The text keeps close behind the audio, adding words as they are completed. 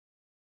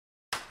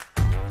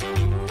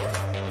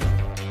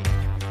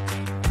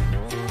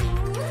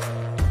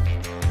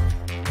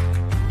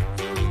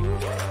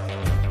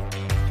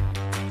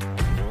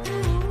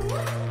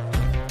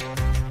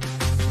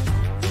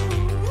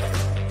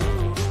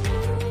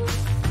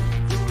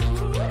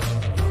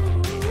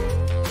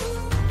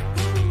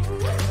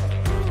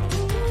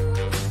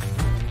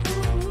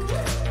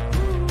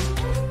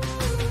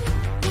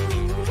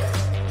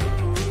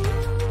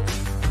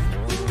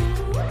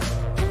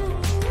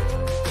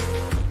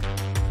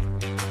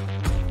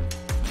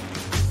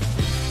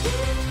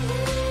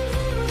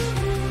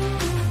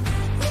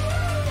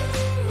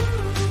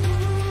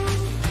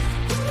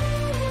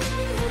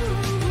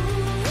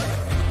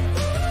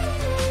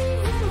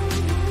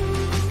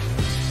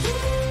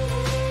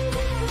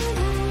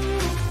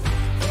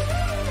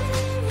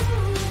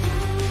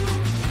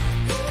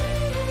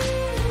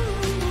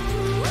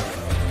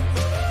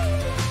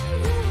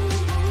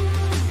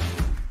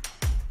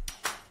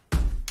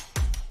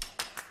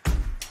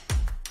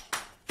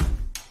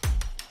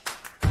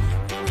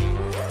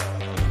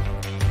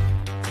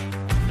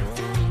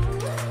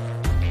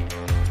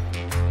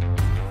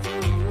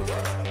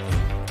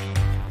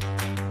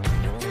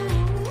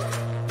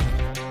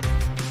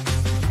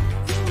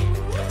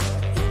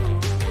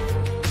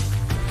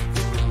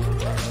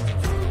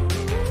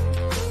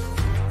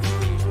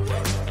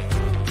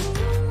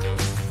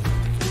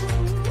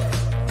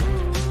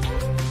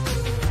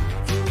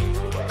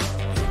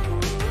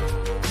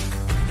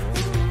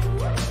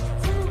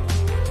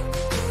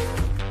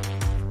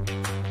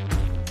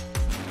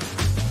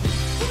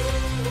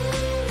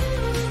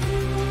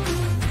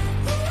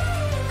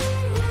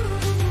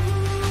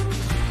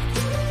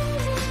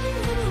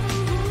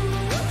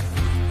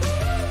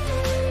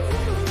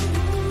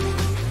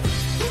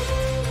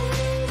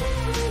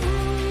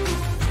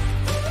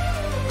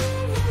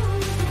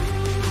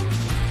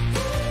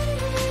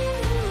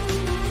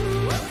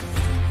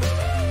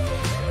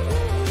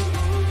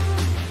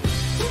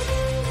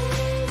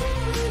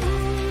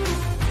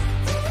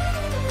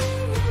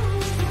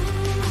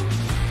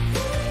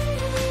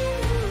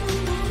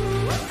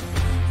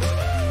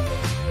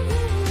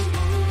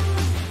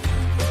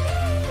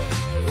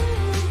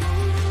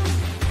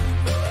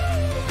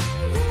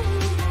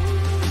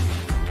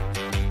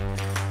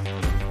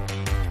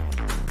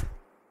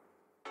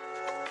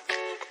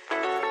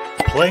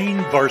Playing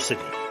varsity,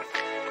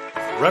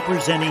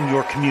 representing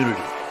your community,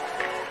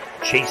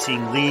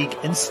 chasing league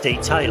and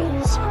state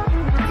titles.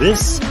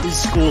 This is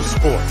school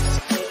sports,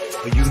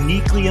 a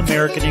uniquely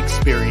American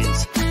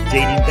experience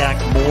dating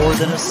back more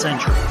than a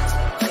century.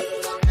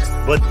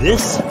 But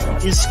this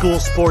is school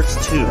sports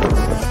too.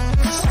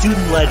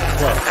 Student-led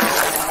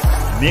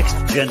clubs,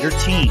 mixed gender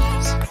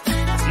teams,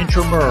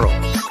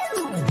 intramurals,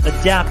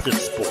 adaptive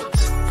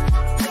sports,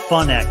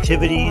 fun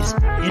activities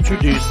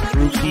introduced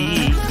through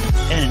PE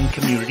and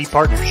community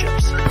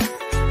partnerships.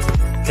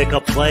 Pick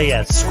up play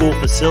at school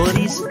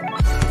facilities,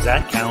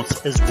 that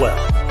counts as well.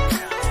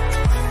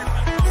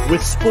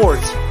 With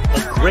sports,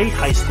 a great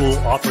high school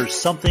offers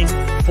something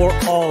for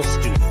all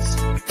students.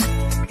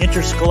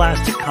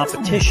 Interscholastic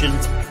competition,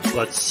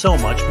 but so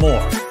much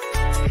more.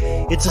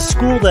 It's a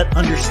school that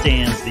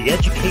understands the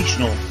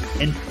educational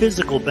and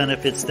physical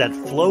benefits that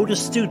flow to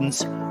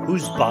students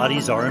whose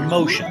bodies are in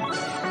motion,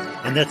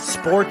 and that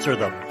sports are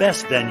the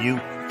best venue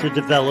to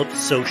develop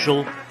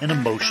social and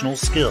emotional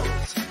skills.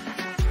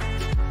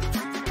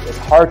 It's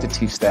hard to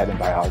teach that in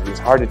biology. It's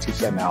hard to teach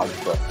that in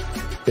algebra.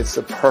 It's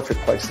the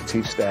perfect place to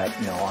teach that,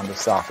 on the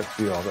soccer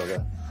field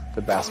or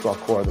the basketball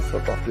court, or the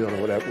football field,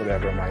 or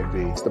whatever it might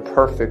be. It's the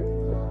perfect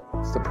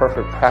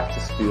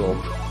practice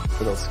field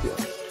for those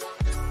skills.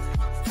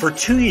 For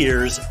 2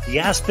 years, the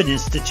Aspen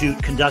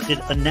Institute conducted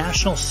a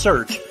national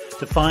search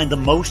to find the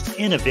most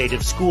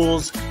innovative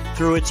schools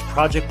through its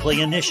Project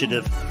Play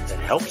initiative that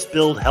helps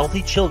build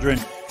healthy children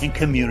and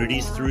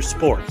communities through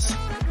sports.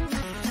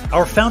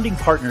 Our founding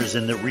partners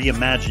in the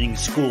Reimagining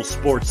School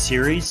Sports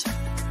series,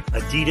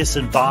 Adidas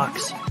and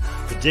Box,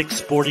 the Dick's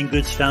Sporting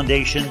Goods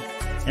Foundation,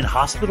 and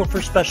Hospital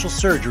for Special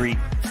Surgery,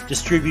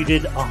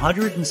 distributed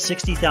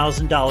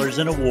 $160,000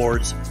 in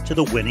awards to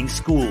the winning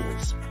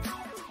schools.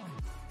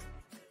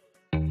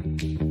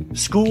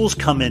 Schools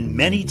come in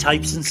many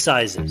types and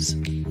sizes,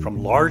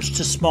 from large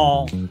to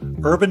small,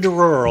 urban to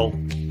rural,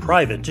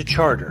 private to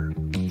charter.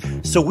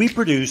 So we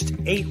produced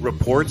 8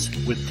 reports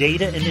with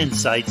data and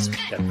insights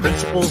that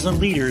principals and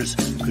leaders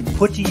could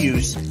put to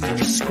use in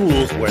the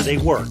schools where they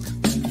work.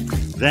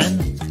 Then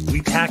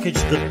we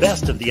packaged the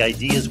best of the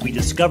ideas we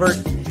discovered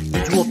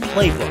into a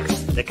playbook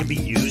that could be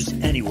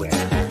used anywhere.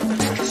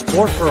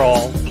 Sport for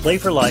all, play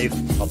for life,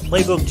 a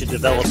playbook to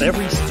develop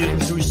every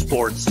student through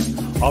sports,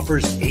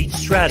 offers 8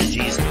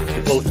 strategies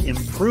to both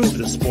improve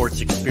the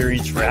sports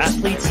experience for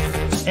athletes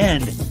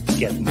and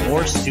get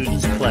more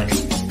students playing.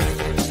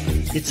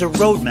 It's a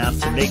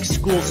roadmap to make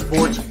school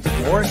sports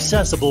more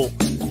accessible,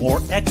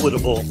 more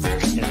equitable,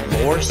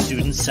 and more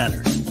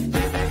student-centered.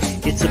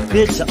 It's a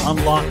bid to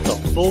unlock the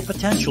full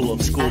potential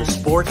of school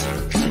sports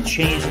to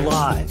change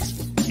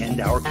lives and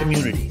our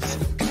communities.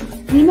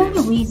 We know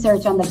the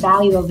research on the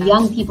value of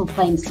young people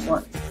playing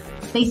sports.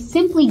 They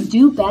simply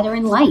do better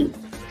in life.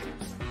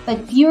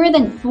 But fewer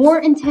than 4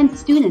 in 10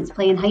 students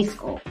play in high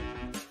school,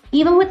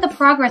 even with the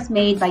progress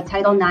made by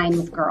Title IX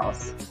with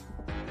girls.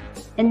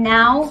 And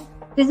now,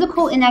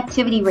 physical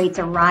inactivity rates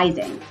are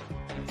rising.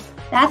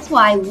 That's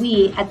why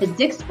we at the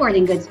Dick's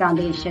Sporting Goods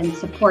Foundation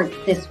support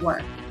this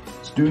work.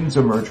 Students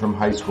emerge from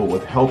high school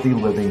with healthy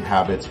living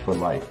habits for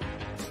life,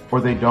 or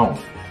they don't.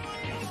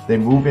 They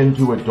move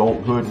into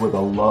adulthood with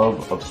a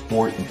love of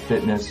sport and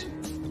fitness,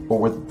 or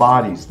with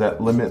bodies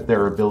that limit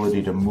their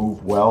ability to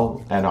move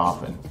well and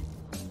often.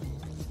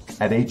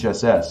 At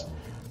HSS,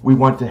 we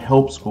want to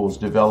help schools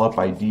develop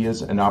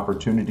ideas and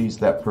opportunities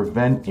that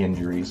prevent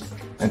injuries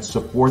and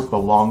support the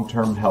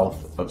long-term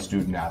health of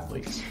student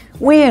athletes.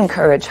 We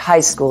encourage high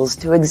schools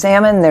to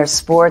examine their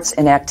sports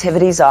and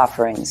activities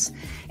offerings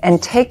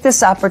and take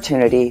this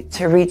opportunity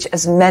to reach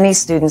as many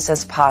students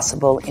as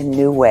possible in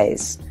new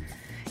ways.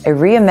 A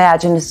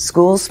reimagined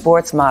school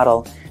sports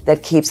model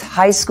that keeps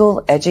high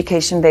school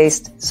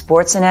education-based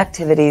sports and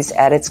activities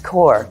at its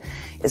core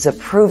is a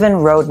proven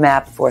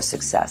roadmap for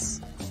success.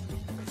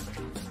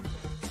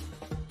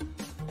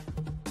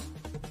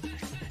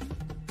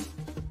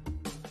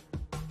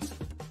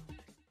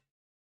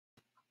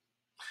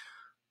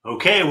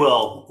 Okay,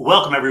 well,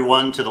 welcome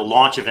everyone to the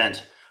launch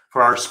event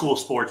for our School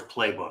Sports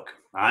Playbook.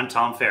 I'm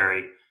Tom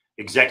Ferry,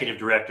 Executive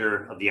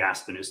Director of the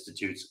Aspen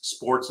Institute's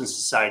Sports and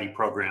Society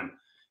program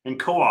and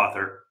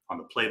co-author on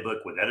the Playbook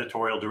with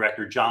Editorial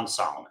Director John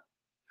Solomon.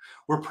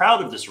 We're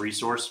proud of this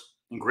resource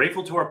and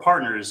grateful to our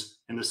partners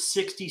and the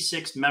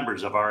 66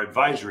 members of our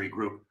advisory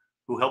group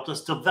who helped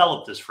us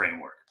develop this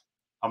framework.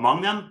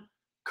 Among them,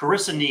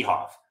 Karissa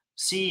Niehoff,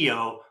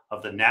 CEO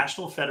of the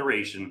National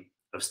Federation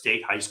of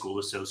State High School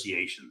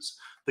Associations,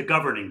 the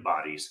governing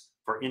bodies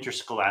for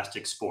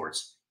interscholastic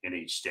sports in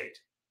each state.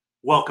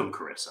 Welcome,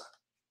 Karissa.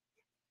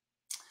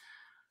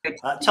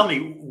 Tell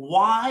me,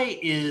 why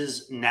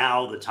is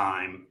now the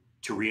time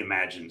to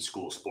reimagine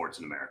school sports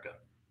in America?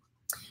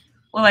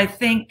 Well, I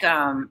think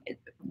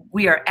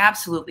we are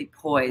absolutely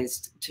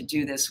poised to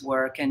do this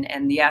work,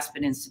 and the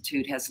Aspen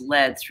Institute has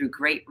led through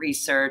great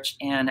research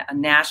and a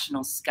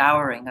national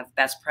scouring of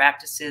best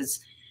practices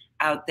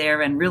out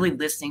there and really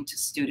listening to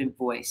student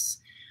voice.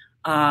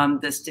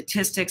 The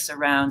statistics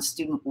around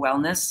student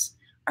wellness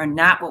are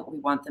not what we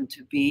want them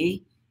to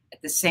be,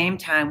 At the same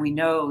time, we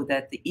know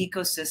that the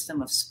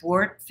ecosystem of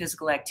sport,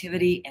 physical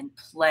activity, and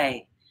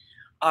play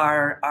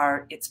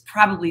it's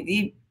probably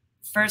the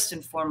first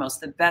and foremost,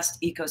 the best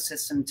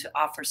ecosystem to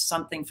offer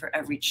something for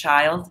every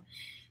child,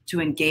 to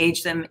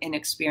engage them in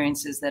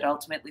experiences that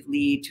ultimately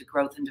lead to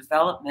growth and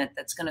development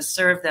that's going to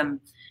serve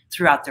them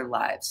throughout their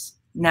lives.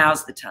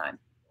 Now's the time.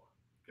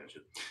 Gotcha.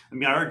 I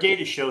mean, our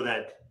data show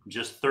that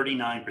just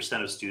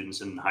 39% of students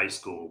in high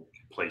school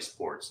play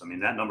sports. I mean,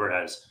 that number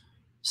has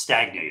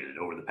stagnated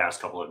over the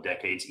past couple of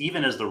decades,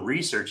 even as the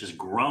research has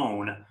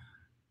grown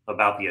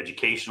about the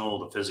educational,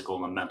 the physical,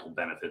 and the mental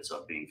benefits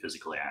of being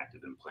physically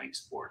active and playing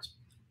sports.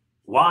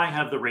 Why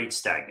have the rates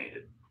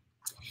stagnated?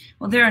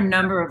 Well, there are a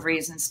number of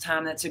reasons,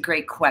 Tom. That's a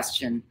great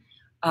question.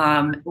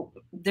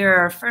 There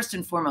are first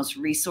and foremost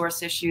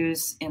resource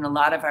issues in a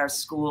lot of our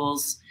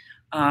schools.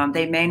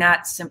 They may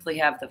not simply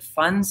have the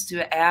funds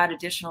to add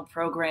additional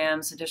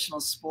programs,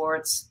 additional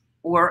sports,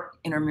 or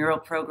intramural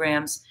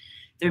programs.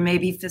 There may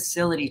be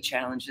facility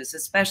challenges,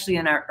 especially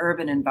in our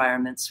urban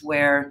environments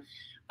where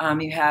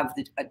you have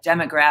a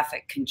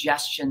demographic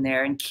congestion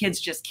there and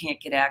kids just can't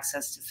get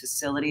access to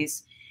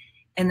facilities.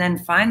 And then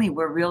finally,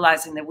 we're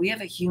realizing that we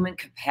have a human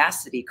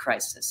capacity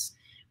crisis.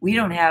 We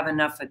don't have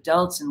enough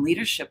adults in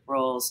leadership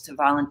roles to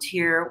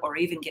volunteer or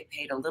even get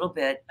paid a little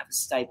bit of a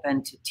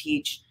stipend to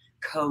teach,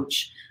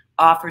 coach,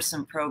 offer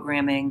some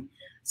programming.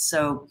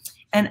 So,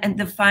 and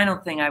the final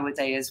thing I would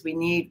say is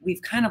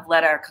we've kind of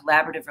let our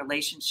collaborative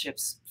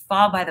relationships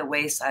fall by the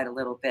wayside a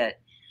little bit.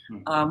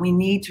 We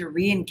need to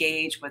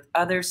re-engage with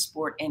other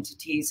sport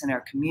entities in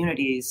our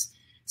communities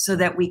so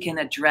that we can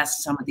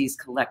address some of these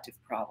collective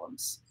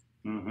problems.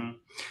 Mm-hmm.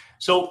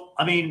 So,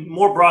 I mean,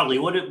 more broadly,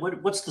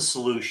 what's the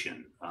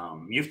solution?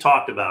 You've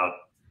talked about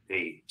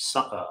a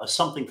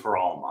something for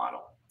all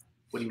model.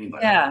 What do you mean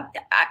by that?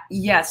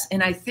 Yes.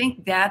 And I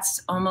think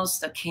that's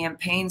almost a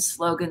campaign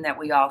slogan that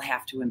we all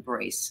have to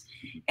embrace.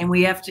 And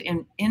we have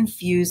to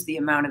infuse the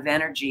amount of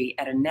energy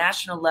at a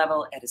national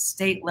level, at a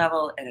state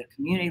level, at a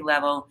community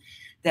level,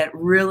 that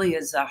really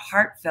is a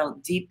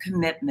heartfelt, deep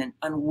commitment,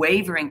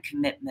 unwavering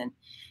commitment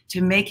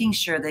to making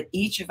sure that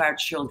each of our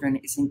children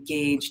is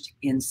engaged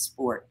in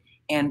sport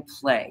and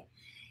play.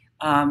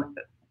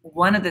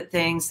 One of the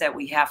things that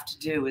we have to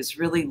do is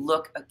really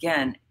look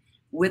again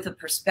with a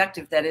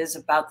perspective that is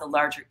about the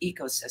larger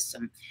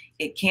ecosystem.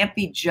 It can't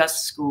be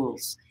just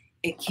schools.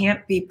 It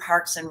can't be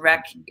Parks and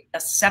Rec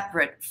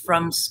separate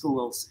from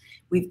schools.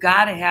 We've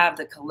got to have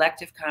the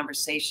collective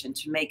conversation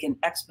to make an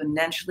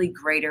exponentially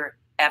greater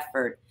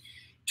effort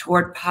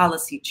toward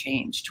policy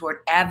change, toward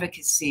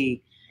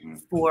advocacy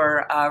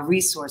for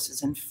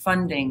resources and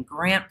funding,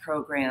 grant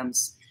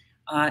programs,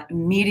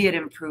 immediate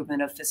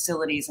improvement of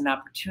facilities and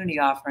opportunity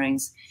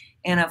offerings,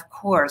 and of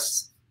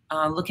course,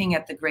 looking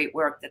at the great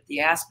work that the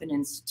Aspen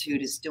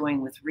Institute is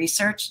doing with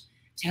research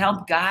to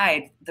help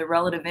guide the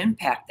relative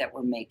impact that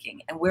we're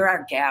making and where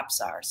our gaps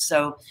are.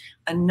 So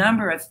a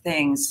number of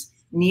things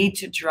need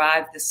to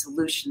drive the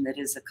solution that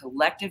is a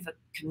collective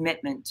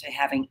commitment to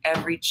having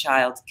every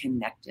child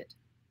connected.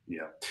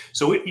 Yeah.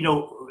 So,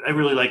 I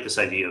really like this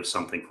idea of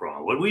something for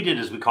all. What we did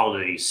is we called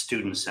it a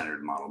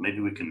student-centered model. Maybe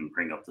we can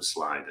bring up the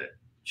slide that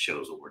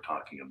shows what we're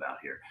talking about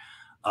here.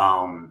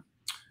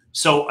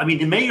 So, I mean,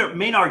 the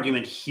main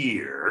argument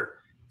here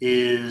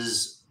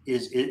is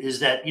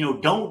that,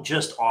 don't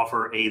just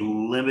offer a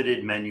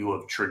limited menu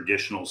of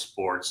traditional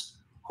sports,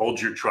 hold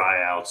your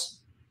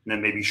tryouts, and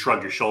then maybe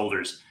shrug your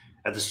shoulders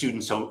at the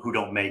students who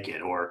don't make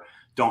it or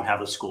don't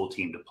have a school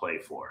team to play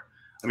for.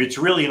 I mean, it's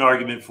really an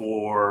argument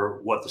for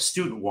what the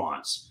student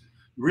wants.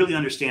 Really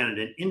understand at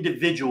an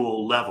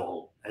individual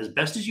level as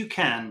best as you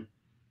can,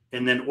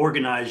 and then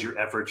organize your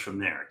efforts from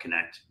there.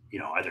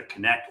 Either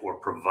connect or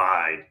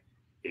provide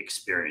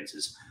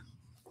experiences.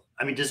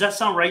 I mean, does that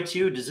sound right to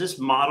you? Does this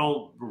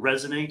model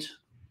resonate?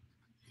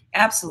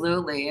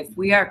 Absolutely. If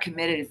we are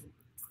committed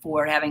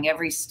for having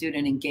every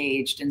student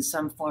engaged in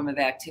some form of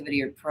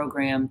activity or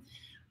program,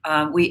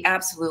 we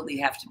absolutely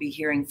have to be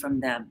hearing from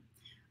them.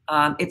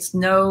 It's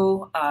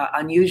no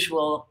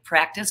unusual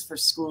practice for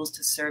schools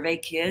to survey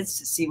kids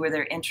to see where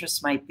their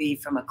interests might be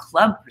from a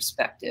club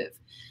perspective.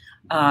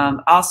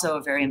 Also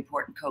a very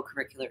important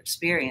co-curricular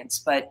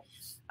experience, but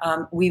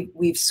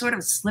we've sort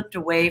of slipped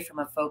away from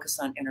a focus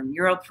on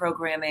intramural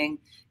programming,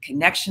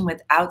 connection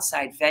with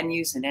outside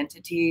venues and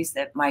entities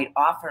that might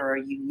offer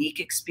a unique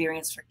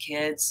experience for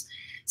kids,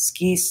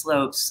 ski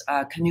slopes,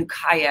 canoe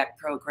kayak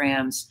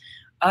programs,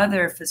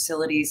 other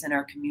facilities in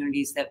our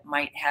communities that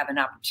might have an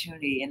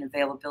opportunity and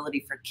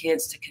availability for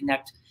kids to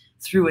connect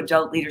through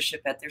adult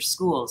leadership at their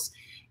schools.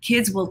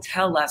 Kids will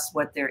tell us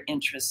what their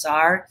interests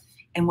are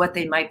and what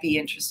they might be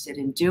interested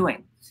in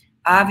doing.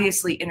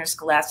 Obviously,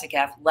 interscholastic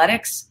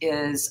athletics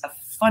is a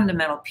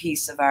fundamental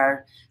piece of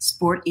our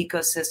sport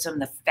ecosystem,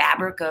 the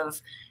fabric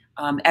of,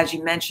 as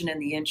you mentioned in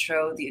the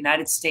intro, the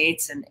United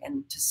States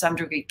and to some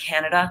degree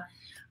Canada,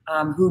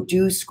 who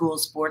do school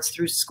sports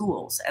through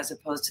schools as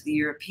opposed to the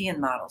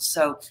European model.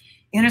 So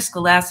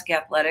interscholastic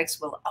athletics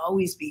will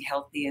always be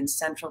healthy and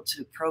central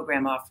to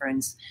program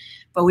offerings,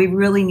 but we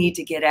really need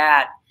to get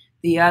at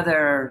the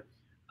other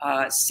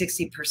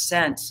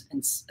 60%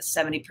 and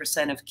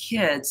 70% of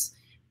kids,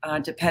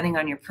 depending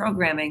on your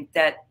programming,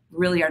 that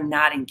really are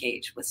not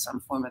engaged with some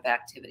form of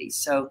activity.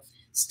 So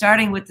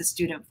starting with the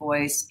student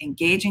voice,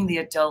 engaging the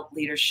adult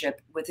leadership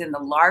within the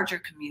larger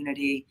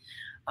community,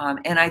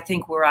 and I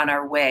think we're on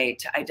our way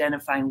to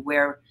identifying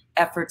where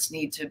efforts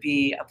need to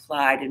be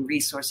applied and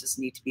resources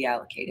need to be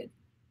allocated.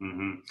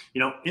 Mm-hmm.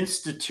 You know,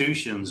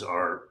 institutions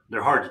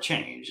they're hard to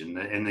change. And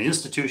the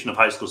institution of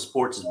high school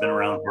sports has been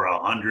around for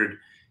 100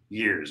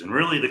 years. And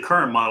really the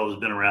current model has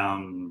been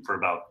around for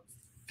about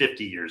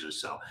 50 years or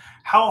so.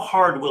 How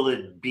hard will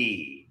it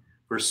be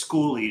for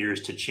school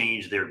leaders to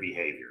change their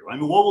behavior? I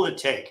mean, what will it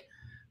take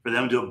for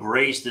them to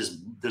embrace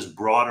this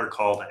broader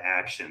call to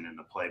action in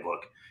the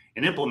playbook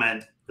and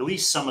implement at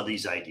least some of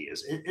these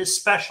ideas,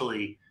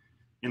 especially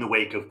in the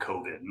wake of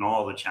COVID and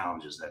all the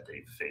challenges that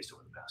they've faced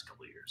over the past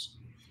couple of years?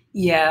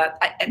 Yeah,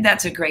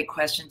 that's a great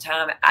question,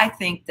 Tom. I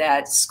think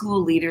that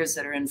school leaders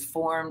that are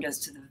informed as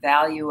to the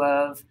value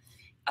of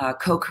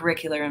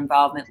co-curricular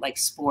involvement like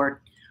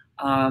sport,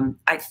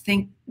 I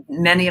think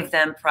many of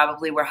them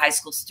probably were high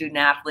school student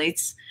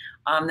athletes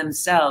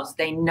themselves.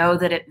 They know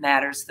that it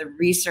matters. The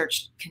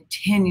research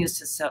continues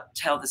to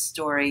tell the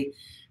story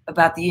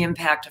about the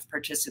impact of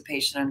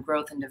participation on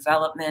growth and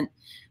development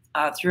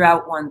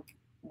throughout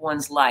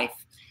one's life.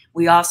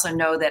 We also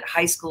know that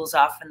high school is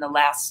often the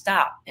last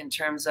stop in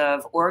terms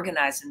of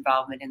organized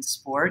involvement in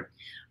sport.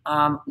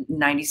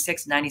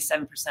 96,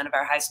 97% of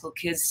our high school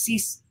kids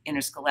cease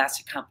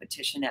interscholastic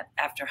competition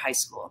after high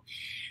school.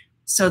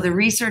 So the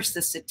research,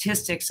 the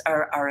statistics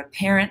are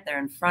apparent, they're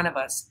in front of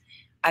us.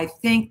 I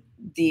think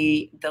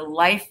the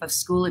life of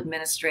school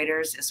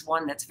administrators is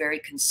one that's very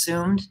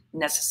consumed,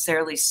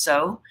 necessarily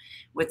so,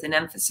 with an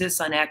emphasis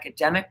on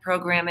academic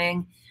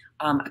programming,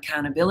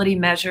 accountability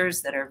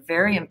measures that are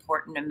very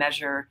important to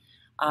measure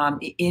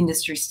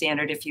industry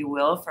standard, if you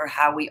will, for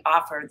how we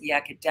offer the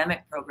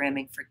academic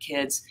programming for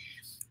kids.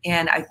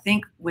 And I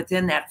think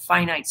within that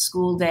finite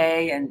school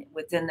day and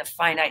within the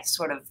finite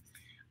sort of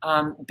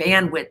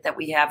bandwidth that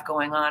we have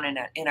going on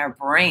in our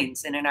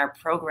brains and in our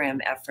program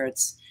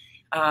efforts,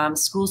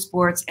 school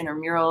sports,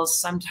 intramurals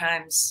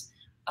sometimes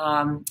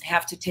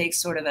have to take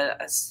sort of a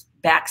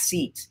back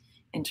seat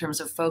in terms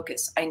of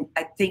focus.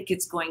 I think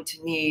it's going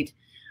to need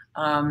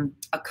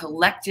a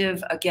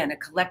collective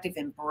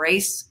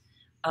embrace,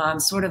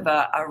 sort of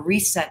a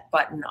reset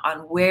button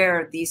on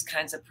where these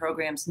kinds of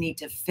programs need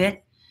to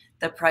fit,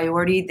 the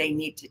priority they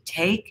need to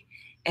take,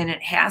 and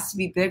it has to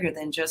be bigger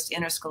than just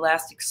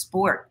interscholastic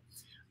sport.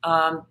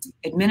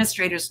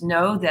 Administrators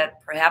know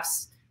that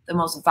perhaps the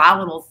most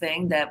volatile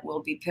thing that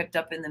will be picked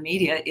up in the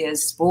media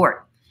is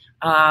sport,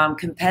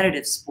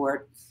 competitive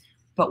sport.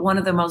 But one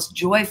of the most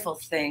joyful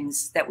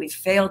things that we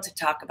fail to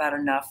talk about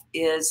enough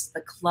is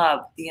the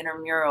club, the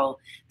intramural,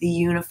 the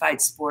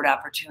unified sport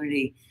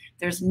opportunity.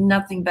 There's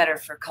nothing better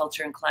for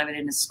culture and climate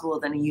in a school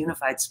than a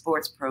unified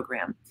sports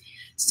program.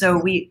 So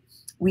we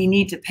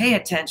need to pay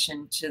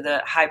attention to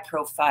the high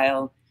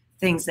profile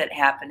things that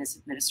happen as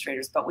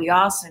administrators, but we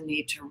also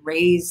need to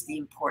raise the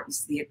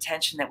importance, the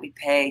attention that we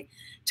pay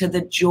to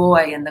the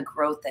joy and the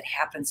growth that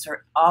happens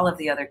for all of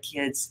the other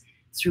kids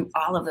through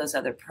all of those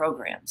other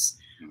programs.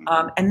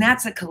 And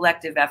that's a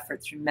collective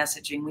effort through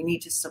messaging. We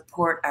need to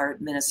support our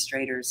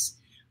administrators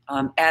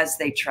as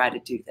they try to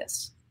do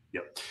this.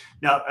 Yep.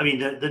 Now, I mean,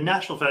 the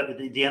national, the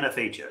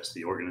NFHS,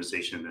 the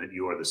organization that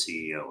you are the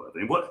CEO of, I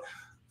mean,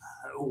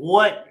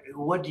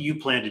 what do you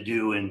plan to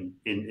do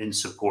in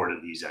support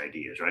of these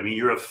ideas? Right? I mean,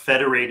 you're a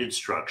federated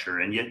structure,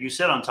 and yet you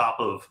sit on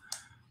top of,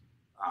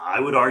 I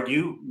would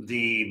argue,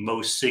 the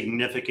most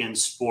significant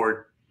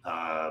sport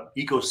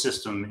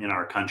ecosystem in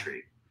our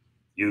country,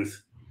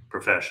 youth,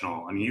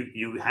 professional. I mean,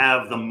 you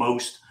have the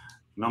most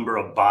number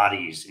of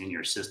bodies in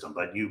your system,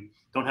 but you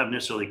don't have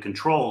necessarily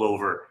control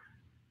over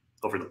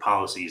the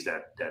policies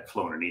that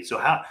flow underneath. So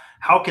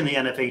how can the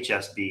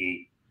NFHS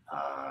be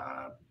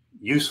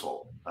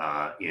useful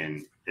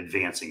in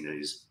advancing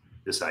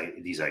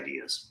these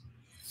ideas?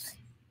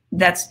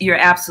 You're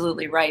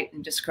absolutely right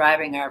in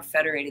describing our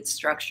federated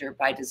structure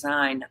by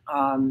design.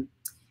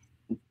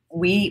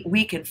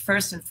 We can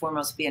first and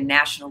foremost be a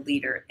national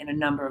leader in a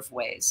number of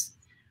ways.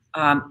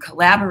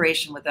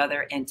 Collaboration with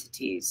other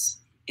entities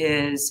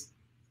is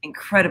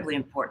incredibly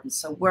important.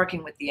 So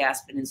working with the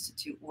Aspen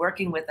Institute,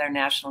 working with our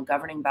national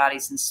governing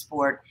bodies in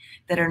sport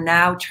that are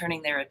now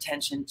turning their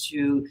attention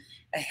to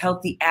a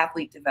healthy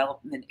athlete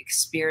development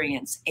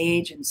experience,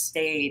 age and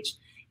stage,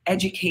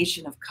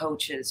 education of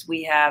coaches.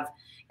 We have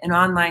an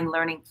online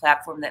learning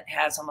platform that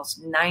has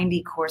almost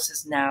 90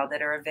 courses now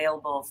that are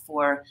available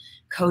for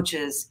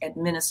coaches,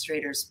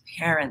 administrators,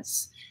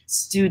 parents,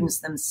 students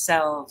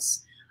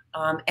themselves,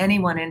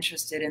 anyone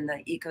interested in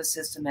the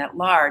ecosystem at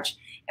large.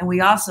 And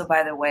we also,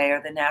 by the way,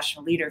 are the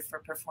national leader for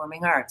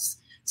performing arts.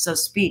 So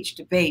speech,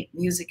 debate,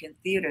 music, and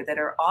theater that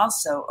are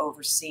also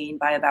overseen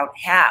by about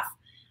half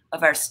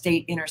of our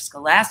state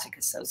interscholastic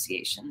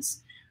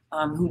associations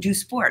who do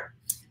sport.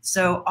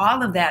 So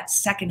all of that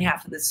second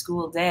half of the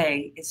school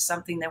day is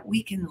something that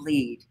we can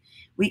lead.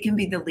 We can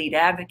be the lead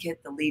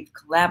advocate, the lead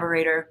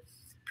collaborator,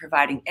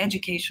 providing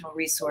educational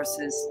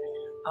resources,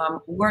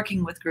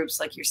 working with groups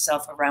like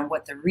yourself around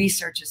what the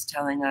research is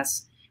telling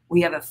us.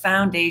 We have a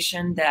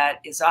foundation that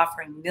is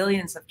offering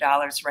millions of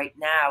dollars right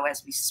now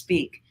as we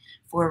speak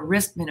for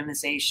risk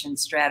minimization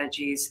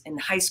strategies in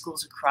high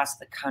schools across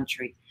the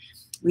country.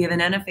 We have an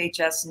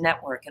NFHS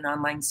network, an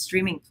online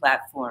streaming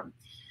platform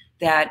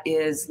that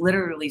is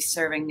literally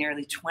serving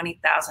nearly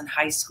 20,000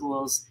 high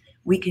schools.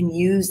 We can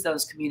use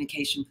those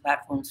communication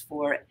platforms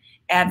for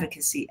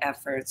advocacy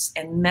efforts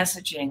and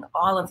messaging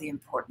all of the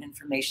important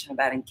information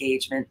about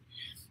engagement.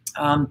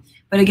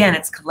 But again,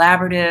 it's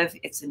collaborative,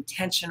 it's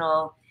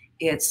intentional,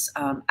 it's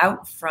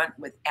out front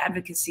with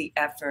advocacy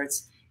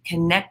efforts,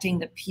 connecting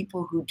the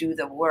people who do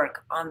the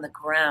work on the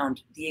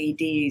ground, the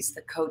ADs,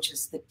 the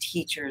coaches, the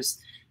teachers,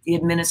 the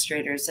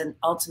administrators, and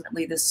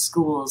ultimately the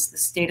schools, the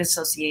state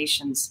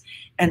associations,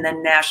 and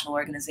then national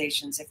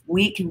organizations. If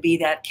we can be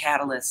that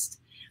catalyst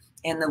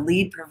and the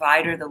lead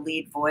provider, the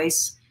lead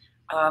voice,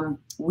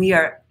 we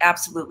are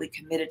absolutely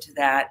committed to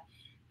that.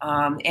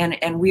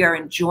 And we are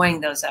enjoying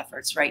those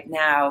efforts right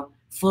now,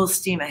 full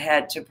steam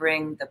ahead to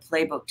bring the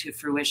playbook to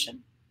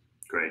fruition.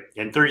 Great.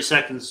 In 30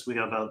 seconds, we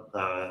got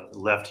about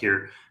left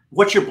here.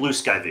 What's your blue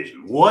sky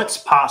vision? What's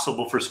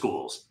possible for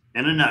schools,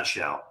 in a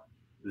nutshell,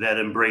 that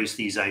embrace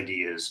these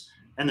ideas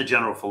and the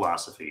general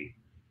philosophy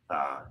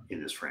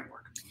in this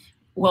framework?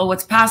 Well,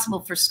 what's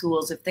possible for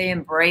schools, if they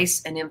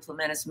embrace and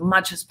implement as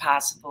much as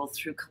possible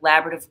through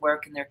collaborative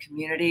work in their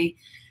community,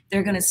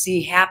 they're going to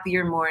see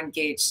happier, more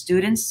engaged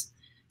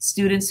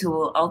students who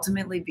will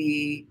ultimately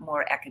be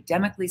more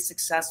academically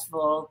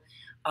successful,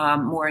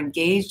 more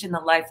engaged in the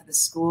life of the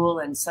school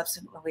and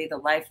subsequently the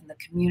life in the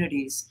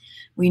communities.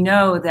 We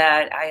know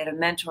that I had a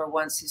mentor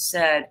once who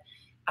said,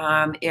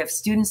 if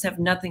students have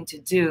nothing to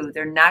do,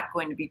 they're not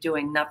going to be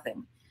doing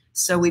nothing.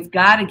 So we've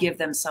got to give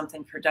them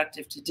something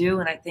productive to do.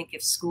 And I think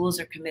if schools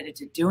are committed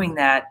to doing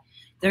that,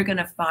 they're going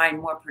to find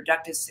more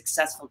productive,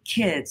 successful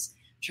kids,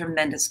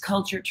 tremendous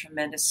culture,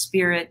 tremendous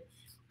spirit,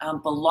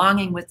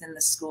 belonging within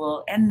the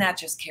school. And that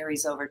just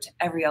carries over to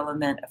every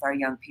element of our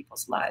young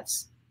people's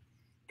lives.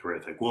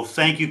 Terrific. Well,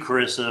 thank you,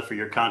 Karissa, for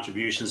your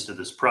contributions to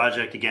this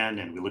project again.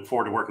 And we look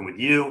forward to working with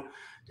you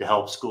to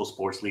help school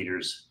sports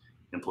leaders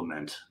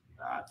implement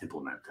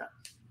that.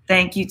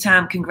 Thank you,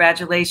 Tom.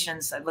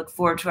 Congratulations. I look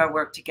forward to our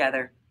work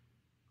together.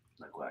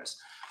 Likewise.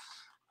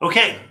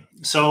 Okay,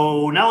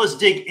 so now let's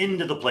dig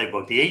into the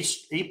playbook, the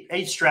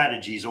eight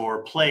strategies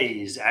or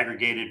plays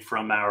aggregated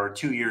from our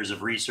 2 years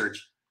of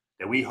research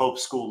that we hope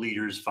school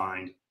leaders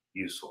find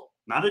useful.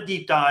 Not a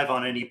deep dive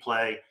on any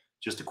play,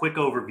 just a quick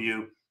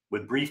overview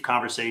with brief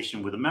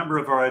conversation with a member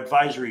of our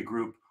advisory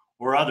group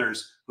or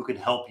others who could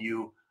help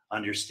you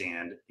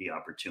understand the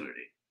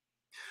opportunity.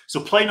 So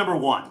play number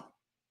 1,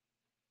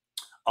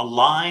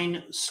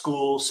 align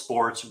school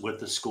sports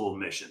with the school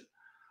mission.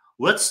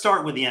 Let's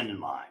start with the end in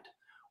mind.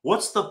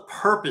 What's the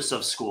purpose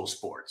of school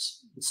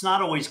sports? It's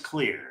not always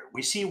clear.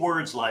 We see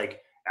words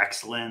like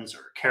excellence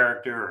or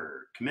character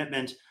or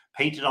commitment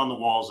painted on the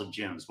walls of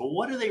gyms, but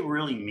what do they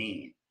really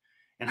mean?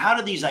 And how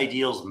do these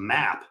ideals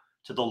map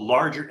to the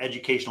larger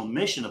educational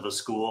mission of a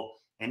school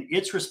and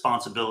its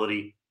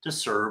responsibility to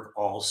serve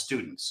all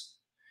students?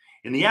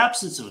 In the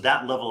absence of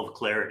that level of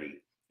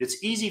clarity,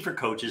 it's easy for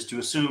coaches to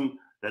assume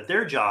that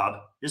their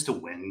job is to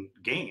win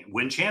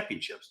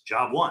championships,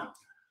 job one.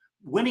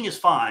 Winning is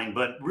fine,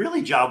 but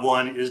really job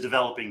one is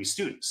developing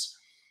students.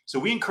 So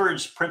we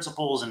encourage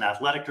principals and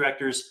athletic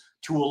directors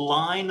to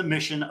align the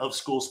mission of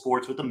school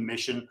sports with the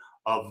mission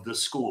of the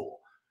school.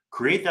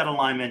 Create that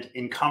alignment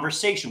in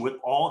conversation with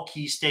all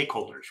key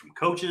stakeholders, from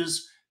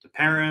coaches to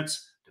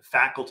parents to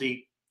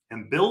faculty,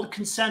 and build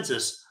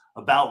consensus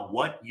about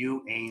what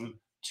you aim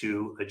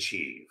to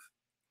achieve.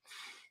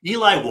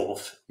 Eli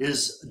Wolf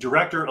is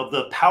director of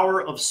the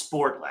Power of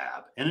Sport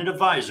Lab and an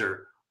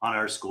advisor on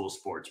our school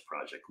sports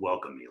project.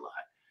 Welcome, Eli.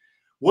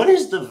 What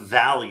is the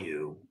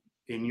value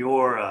in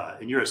your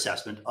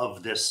assessment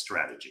of this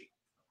strategy?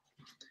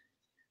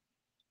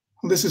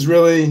 Well, this is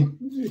really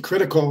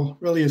critical,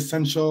 really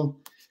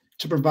essential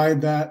to provide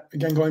that,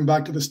 again, going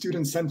back to the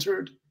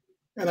student-centered,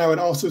 and I would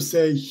also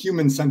say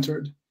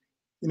human-centered.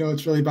 You know,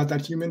 it's really about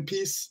that human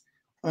piece,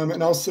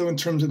 and also in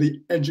terms of the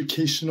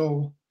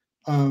educational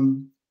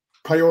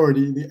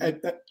priority,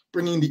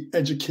 bringing the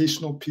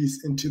educational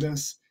piece into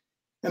this.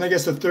 And I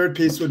guess the third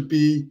piece would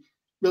be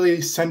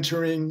really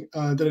centering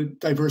the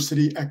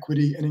diversity,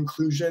 equity, and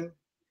inclusion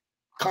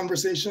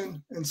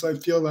conversation. And so I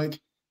feel like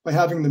by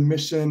having the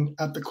mission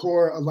at the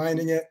core,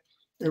 aligning it,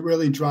 it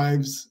really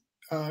drives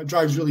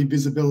really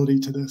visibility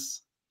to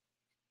this.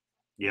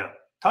 Yeah.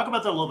 Talk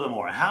about that a little bit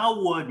more. How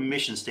would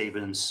mission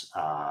statements,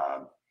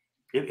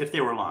 if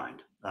they were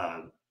aligned,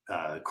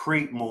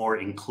 create more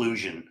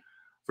inclusion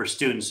for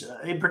students,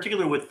 in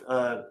particular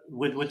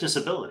with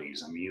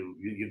disabilities? I mean,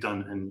 you've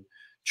done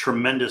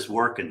tremendous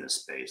work in this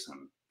space.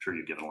 I'm sure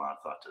you've given a lot of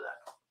thought to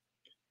that.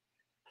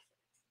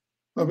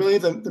 Well, really,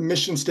 the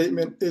mission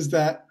statement is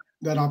that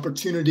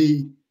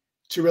opportunity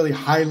to really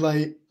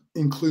highlight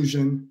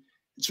inclusion.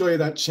 It's really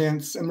that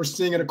chance, and we're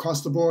seeing it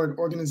across the board,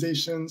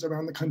 organizations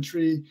around the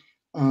country,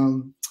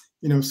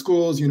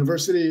 schools,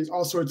 universities,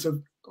 all sorts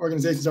of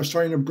organizations are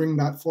starting to bring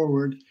that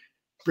forward,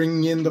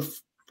 bring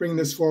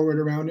this forward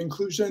around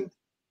inclusion.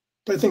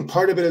 But I think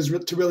part of it is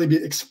to really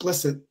be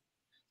explicit.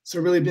 So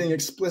really being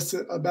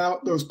explicit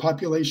about those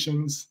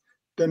populations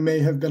that may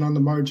have been on the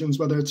margins,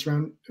 whether it's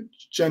around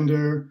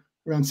gender,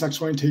 around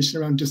sexual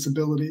orientation, around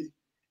disability.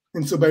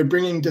 And so by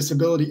bringing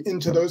disability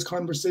into those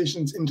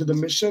conversations, into the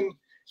mission,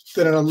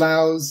 then it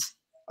allows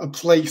a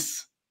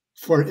place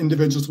for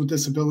individuals with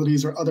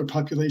disabilities or other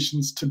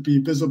populations to be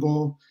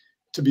visible,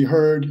 to be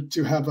heard,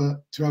 to have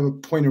a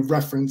point of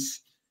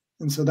reference.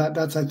 And so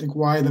that's, I think,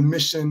 why the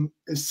mission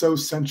is so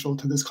central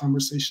to this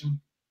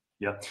conversation.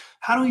 Yeah.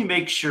 How do we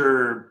make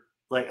sure,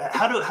 like,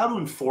 how to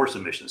enforce a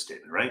mission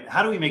statement, right?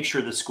 How do we make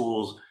sure the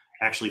schools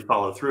actually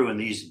follow through and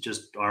these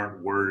just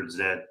aren't words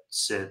that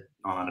sit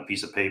on a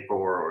piece of paper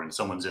or in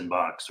someone's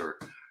inbox or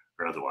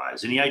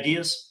otherwise? Any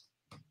ideas?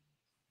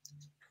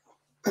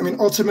 I mean,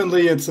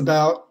 ultimately, it's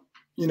about,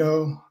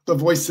 the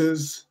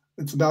voices.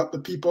 It's about the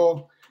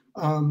people,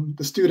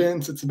 the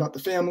students. It's about the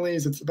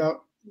families. It's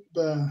about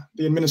the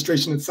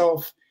administration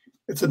itself.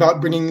 It's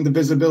about bringing the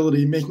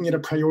visibility, making it a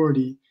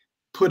priority,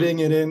 putting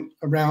it in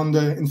around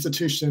the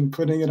institution,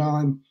 putting it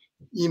on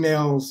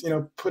emails,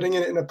 putting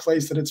it in a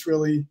place that it's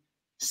really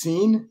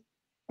seen,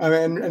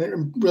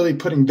 and really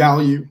putting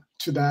value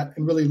to that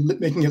and really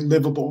making it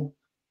livable.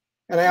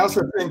 And I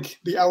also think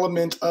the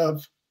element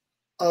of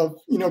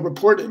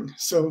reporting.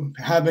 So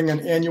having an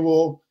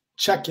annual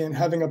check-in,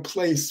 having a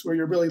place where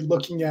you're really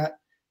looking at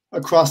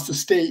across the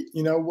state,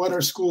 what are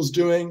schools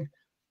doing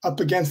up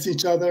against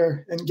each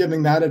other and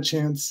giving that a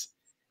chance.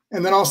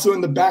 And then also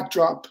in the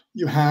backdrop,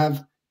 you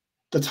have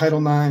the Title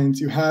IXs,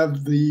 you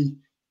have the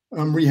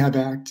Rehab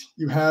Act,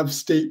 you have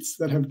states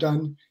that have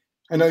done,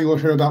 I know you'll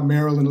hear about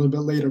Maryland a little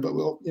bit later,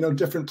 but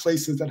different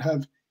places that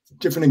have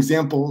different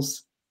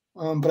examples.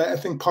 But I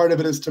think part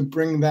of it is to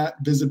bring that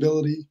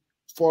visibility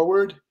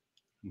forward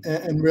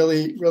and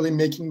really, really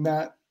making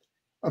that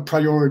a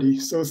priority.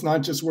 So it's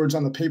not just words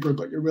on the paper,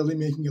 but you're really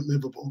making it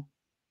livable.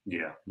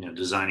 Yeah.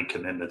 Designing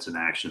commitments and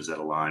actions that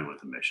align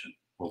with the mission.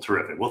 Well,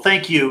 terrific. Well,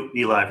 thank you,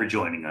 Eli, for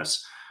joining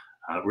us.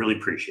 Really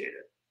appreciate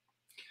it.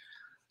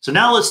 So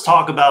now let's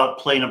talk about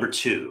play number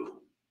 2,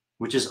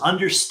 which is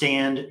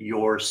understand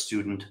your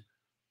student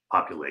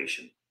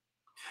population.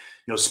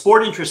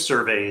 Sport interest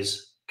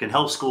surveys can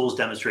help schools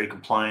demonstrate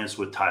compliance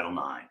with Title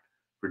IX.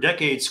 For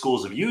decades,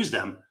 schools have used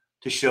them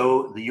to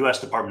show the U.S.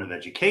 Department of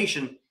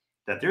Education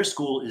that their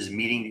school is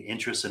meeting the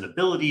interests and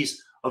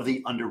abilities of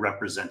the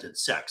underrepresented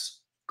sex,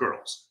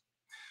 girls.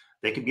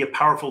 They can be a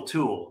powerful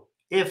tool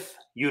if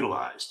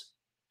utilized.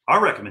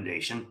 Our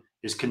recommendation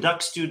is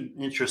conduct student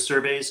interest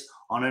surveys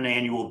on an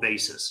annual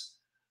basis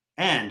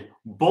and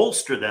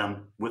bolster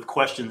them with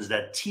questions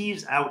that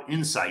tease out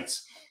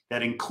insights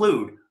that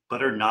include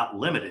but are not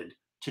limited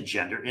to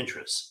gender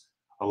interests.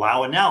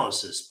 Allow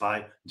analysis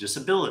by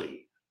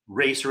disability,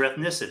 race or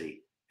ethnicity,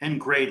 and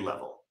grade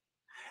level.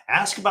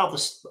 Ask about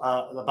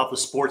the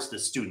sports that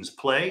students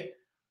play,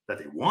 that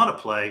they want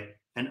to play,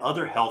 and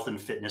other health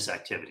and fitness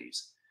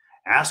activities.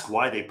 Ask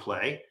why they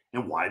play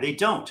and why they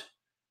don't.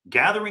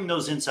 Gathering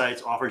those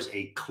insights offers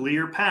a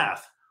clear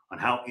path on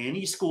how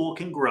any school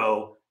can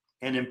grow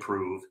and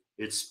improve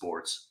its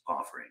sports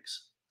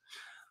offerings.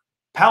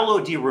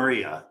 Paolo Di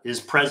Maria is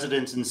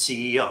president and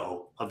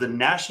CEO of the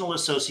National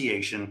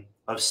Association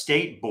of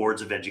State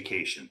Boards of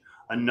Education,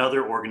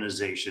 another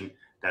organization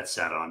that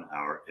sat on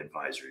our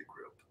advisory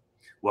group.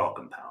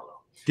 Welcome, Paolo.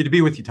 Good to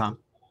be with you, Tom.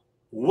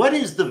 What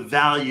is the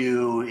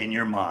value in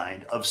your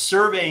mind of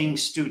surveying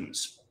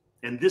students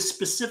and this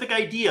specific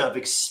idea of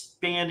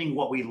expanding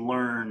what we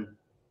learn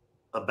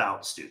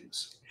about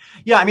students?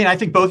 Yeah, I mean, I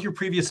think both your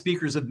previous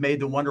speakers have made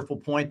the wonderful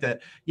point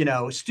that,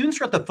 students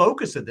are at the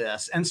focus of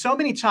this. And so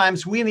many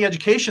times we in the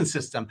education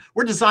system,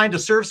 we're designed to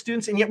serve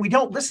students, and yet we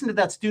don't listen to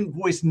that student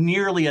voice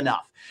nearly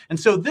enough. And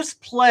so this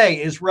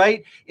play is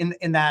right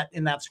in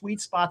that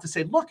sweet spot to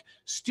say, look,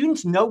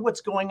 students know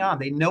what's going on.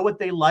 They know what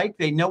they like.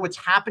 They know what's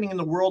happening in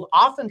the world,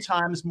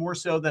 oftentimes more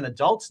so than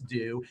adults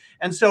do.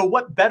 And so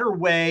what better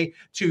way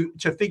to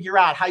figure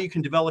out how you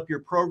can develop your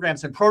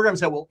programs and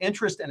programs that will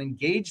interest and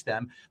engage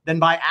them than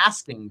by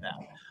asking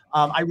them.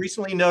 I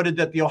recently noted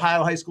that the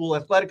Ohio High School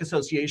Athletic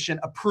Association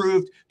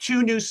approved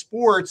 2 new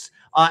sports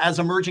as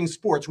emerging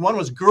sports. One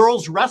was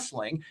girls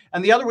wrestling,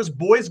 and the other was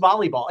boys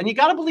volleyball. And you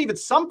got to believe at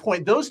some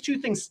point, those 2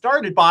 things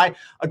started by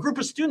a group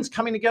of students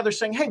coming together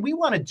saying, hey, we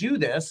want to do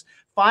this,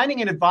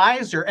 finding an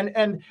advisor,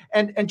 and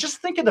just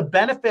think of the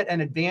benefit and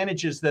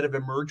advantages that have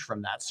emerged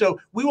from that. So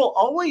we will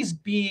always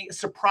be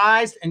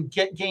surprised and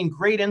gain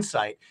great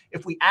insight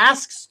if we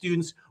ask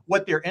students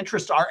what their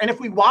interests are. And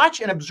if we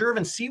watch and observe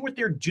and see what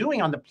they're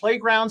doing on the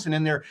playgrounds and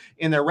in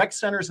their rec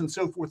centers and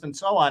so forth and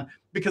so on,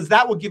 because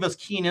that will give us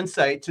keen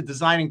insight to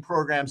designing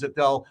programs that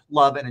they'll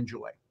love and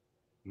enjoy.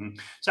 Mm-hmm.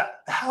 So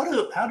how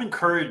to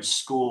encourage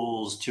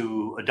schools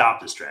to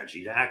adopt a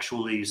strategy to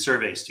actually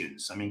survey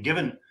students? I mean,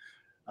 given,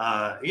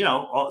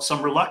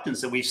 some reluctance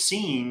that we've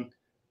seen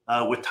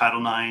with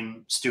Title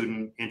IX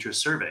student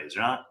interest surveys,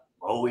 they're not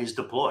always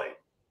deployed.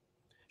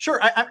 Sure.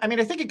 I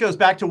mean, I think it goes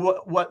back to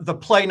what the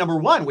play number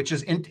one, which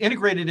is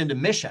integrated into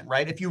mission,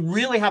 right? If you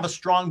really have a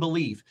strong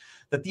belief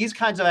that these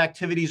kinds of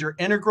activities are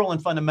integral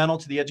and fundamental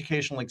to the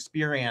educational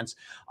experience,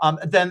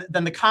 then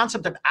the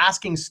concept of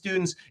asking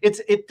students,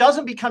 it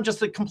doesn't become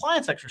just a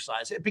compliance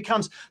exercise. It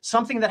becomes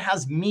something that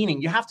has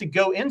meaning. You have to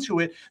go into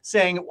it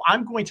saying,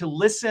 I'm going to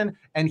listen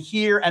and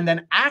hear and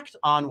then act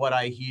on what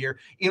I hear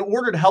in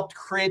order to help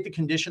create the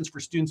conditions for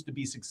students to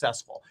be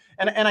successful.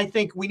 And I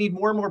think we need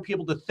more and more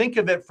people to think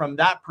of it from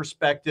that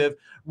perspective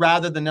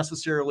rather than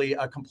necessarily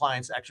a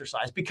compliance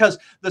exercise, because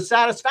the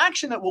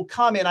satisfaction that will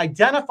come in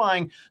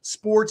identifying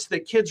sports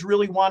that kids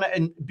really want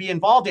to be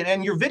involved in.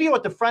 And your video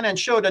at the front end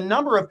showed a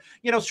number of,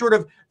 sort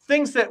of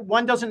things that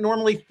one doesn't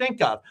normally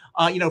think of,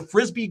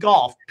 frisbee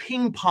golf,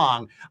 ping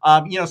pong,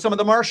 some of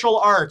the martial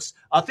arts,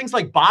 things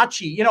like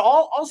bocce,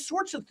 all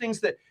sorts of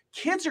things that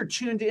kids are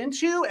tuned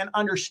into and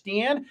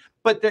understand,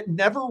 but that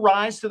never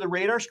rise to the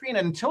radar screen.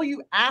 And until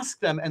you ask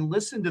them and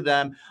listen to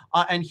them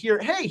and hear,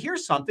 hey,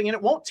 here's something, and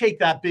it won't take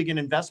that big an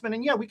investment.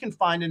 And yeah, we can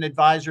find an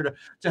advisor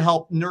to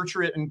help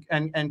nurture it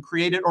and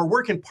create it, or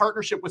work in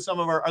partnership with some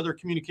of our other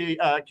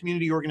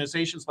community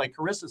organizations, like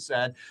Karissa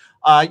said.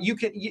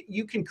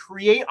 You can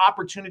create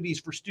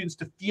opportunities for students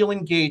to feel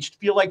engaged,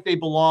 feel like they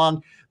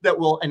belong, that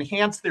will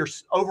enhance their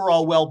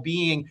overall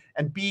well-being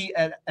and be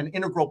an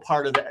integral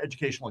part of the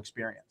educational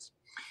experience.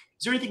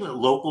 Is there anything that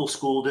local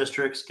school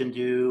districts can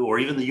do, or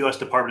even the U.S.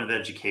 Department of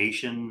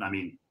Education? I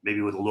mean,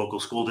 maybe with the local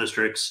school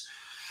districts,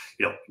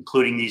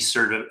 including these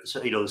student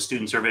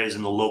surveys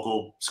in the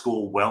local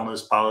school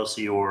wellness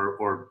policy,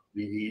 or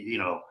the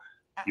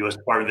U.S.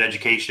 Department of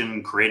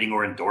Education creating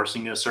or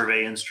endorsing a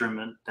survey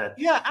instrument that.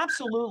 Yeah,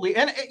 absolutely.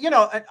 And,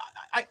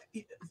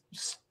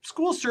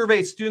 schools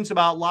survey students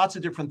about lots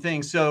of different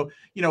things. So,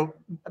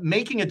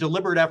 making a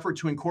deliberate effort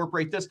to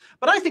incorporate this,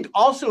 but I think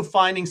also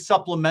finding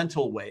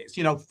supplemental ways,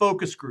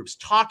 focus groups,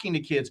 talking to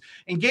kids,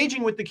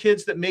 engaging with the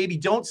kids that maybe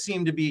don't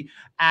seem to be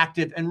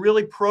active, and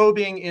really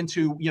probing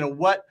into,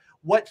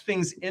 what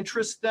things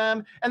interest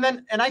them. And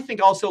I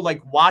think also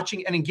like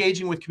watching and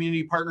engaging with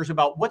community partners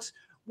about what's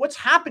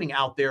happening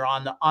out there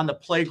on the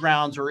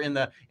playgrounds or in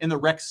the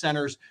rec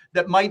centers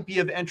that might be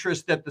of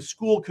interest, that the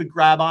school could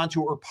grab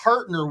onto or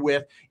partner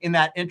with, in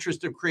that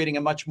interest of creating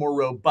a much more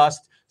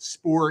robust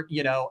sport,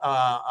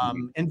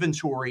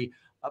 inventory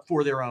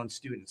for their own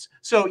students.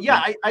 So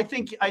yeah, I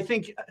think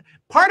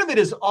part of it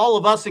is all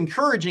of us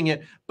encouraging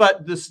it,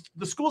 but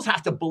the schools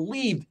have to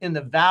believe in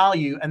the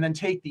value and then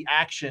take the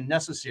action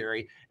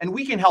necessary. And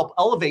we can help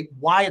elevate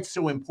why it's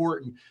so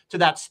important to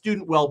that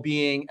student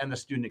well-being and the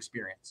student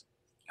experience.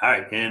 All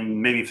right,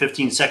 and maybe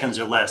 15 seconds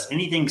or less,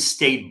 anything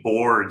state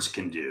boards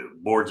can do,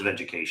 boards of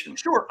education?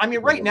 Sure. I mean,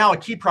 right now, a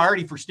key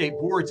priority for state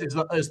boards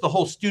is the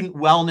whole student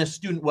wellness,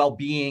 student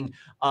well-being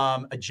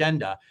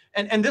agenda.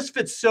 And this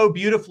fits so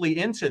beautifully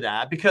into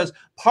that, because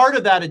part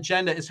of that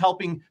agenda is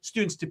helping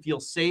students to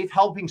feel safe,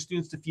 helping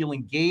students to feel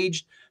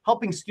engaged,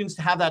 helping students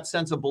to have that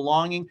sense of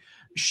belonging,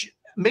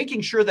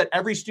 making sure that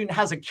every student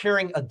has a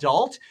caring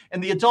adult.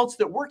 And the adults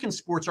that work in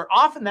sports are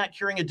often that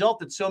caring adult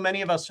that so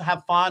many of us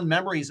have fond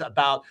memories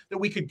about, that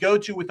we could go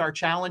to with our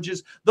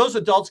challenges. Those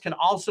adults can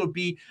also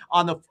be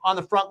on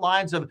the front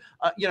lines of,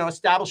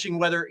 establishing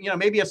whether,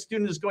 maybe a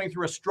student is going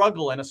through a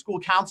struggle, and a school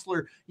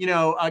counselor,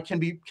 can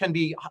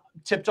be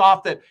tipped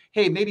off that,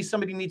 hey, maybe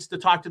somebody needs to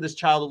talk to this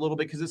child a little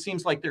bit because it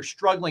seems like they're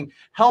struggling,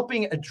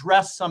 helping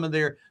address some of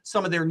their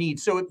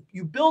needs. So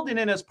you build it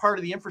in as part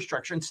of the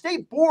infrastructure, and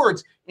state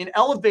boards, in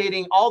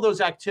elevating all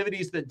those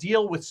activities that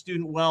deal with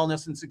student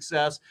wellness and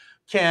success,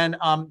 can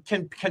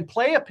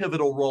play a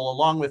pivotal role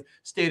along with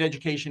state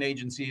education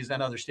agencies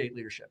and other state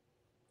leadership.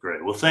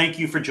 Great. Well, thank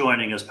you for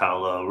joining us,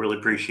 Paolo. Really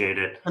appreciate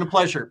it. It's been a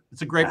pleasure.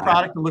 It's a great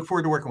product, and look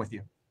forward to working with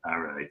you. All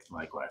right.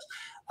 Likewise.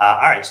 All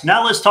right. So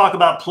now let's talk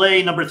about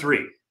play number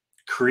 3.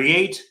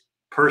 Create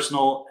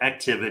personal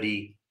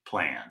activity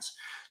plans.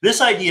 This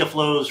idea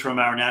flows from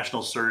our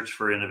national search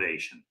for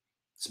innovation,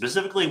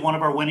 specifically one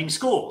of our winning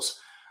schools,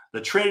 the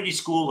Trinity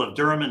School of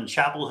Durham and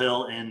Chapel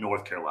Hill in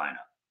North Carolina.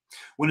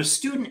 When a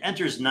student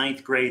enters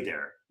 9th grade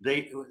there,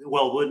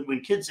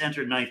 when kids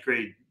enter 9th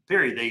grade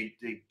period,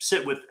 they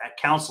sit with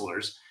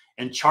counselors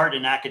and chart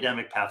an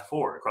academic path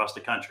forward across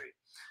the country.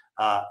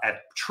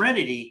 At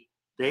Trinity,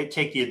 they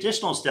take the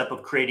additional step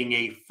of creating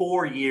a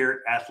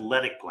 4-year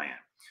athletic plan.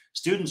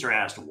 Students are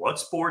asked what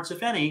sports,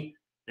 if any,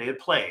 they would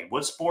play,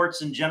 what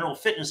sports and general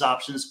fitness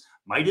options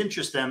might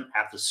interest them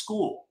at the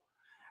school,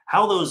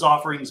 how those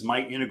offerings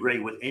might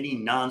integrate with any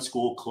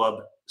non-school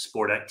club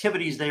sport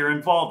activities they are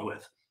involved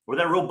with, or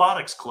that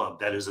robotics club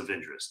that is of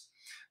interest.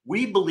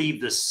 We believe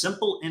this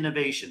simple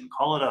innovation,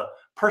 call it a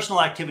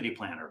personal activity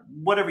plan or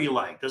whatever you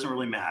like, doesn't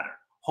really matter,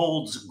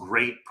 holds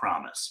great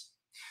promise.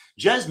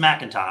 Jez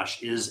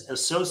McIntosh is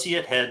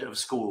Associate Head of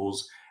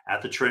Schools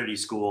at the Trinity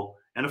School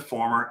and a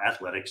former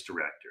athletics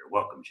director.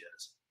 Welcome,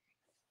 Jez.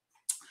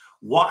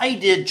 Why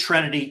did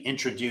Trinity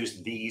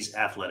introduce these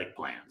athletic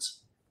plans?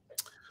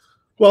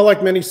 Well,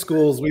 like many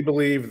schools, we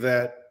believe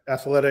that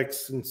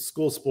athletics and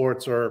school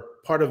sports are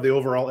part of the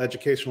overall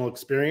educational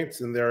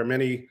experience, and there are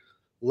many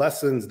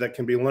lessons that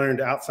can be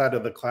learned outside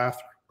of the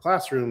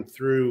classroom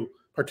through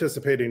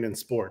participating in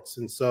sports.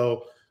 And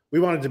so we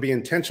wanted to be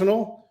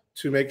intentional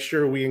to make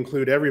sure we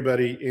include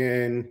everybody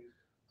in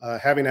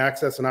having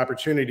access and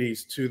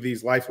opportunities to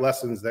these life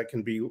lessons that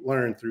can be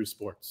learned through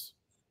sports.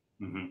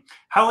 Mm-hmm.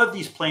 How have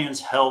these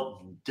plans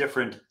helped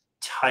different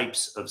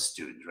types of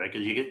students, right?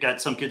 Because you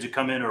got some kids who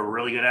come in who are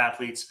really good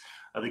athletes,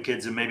 other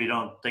kids who maybe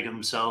don't think of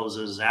themselves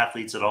as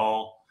athletes at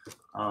all.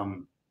 How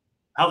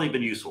have they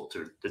been useful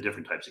to the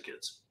different types of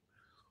kids?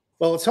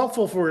 Well, it's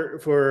helpful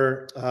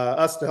for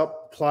us to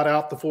help plot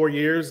out the 4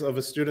 years of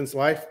a student's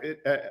life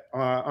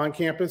on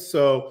campus.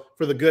 So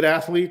for the good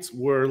athletes,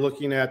 we're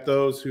looking at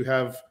those who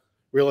have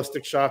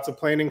realistic shots of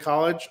playing in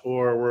college,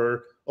 or we're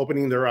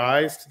opening their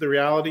eyes to the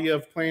reality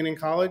of playing in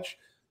college.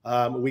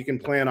 We can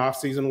plan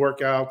off-season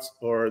workouts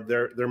or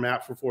their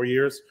map for 4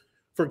 years.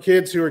 For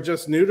kids who are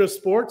just new to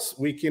sports,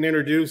 we can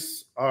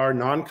introduce our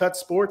non-cut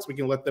sports. We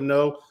can let them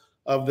know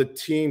of the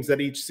teams that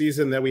each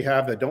season that we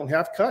have that don't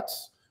have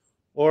cuts,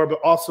 but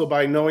also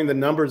by knowing the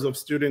numbers of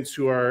students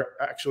who are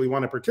actually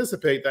want to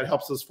participate, that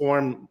helps us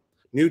form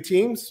new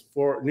teams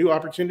for new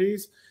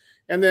opportunities.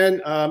 And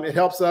then it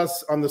helps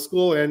us on the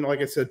school end, like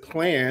I said,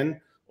 plan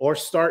or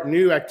start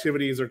new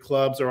activities or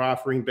clubs are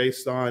offering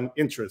based on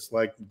interests,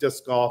 like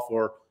disc golf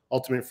or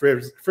ultimate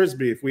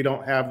frisbee. If we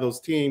don't have those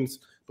teams,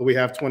 but we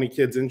have 20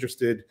 kids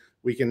interested,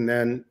 we can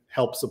then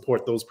help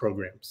support those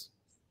programs.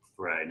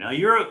 Right. Now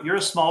you're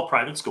a small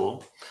private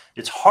school.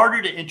 It's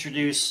harder to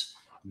introduce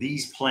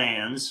these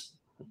plans,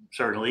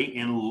 certainly,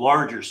 in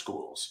larger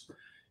schools.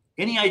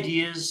 Any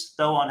ideas,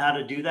 though, on how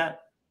to do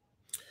that?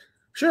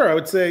 Sure. I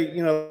would say,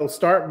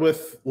 start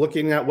with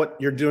looking at what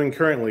you're doing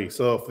currently.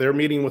 So if they're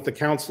meeting with the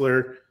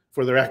counselor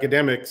for their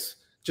academics,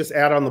 just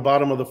add on the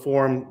bottom of the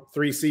form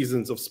 3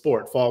 seasons of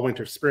sport, fall,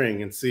 winter,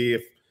 spring, and see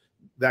if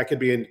that could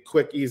be a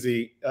quick,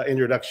 easy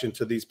introduction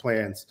to these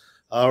plans.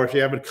 Or if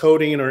you have a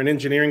coding or an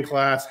engineering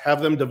class,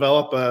 have them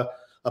develop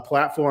a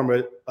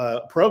platform,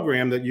 a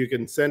program that you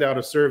can send out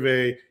a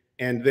survey,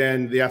 and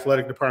then the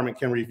athletic department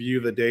can review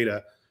the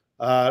data.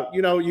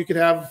 You could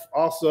have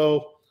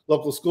also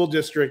local school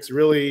districts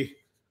really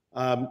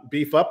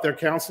beef up their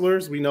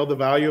counselors. We know the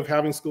value of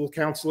having school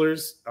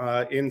counselors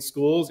in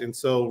schools, and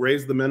so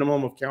raise the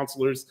minimum of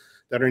counselors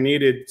that are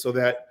needed so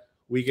that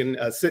we can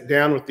sit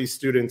down with these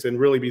students and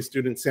really be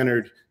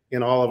student-centered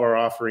in all of our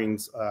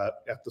offerings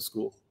at the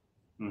school.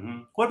 Mm-hmm.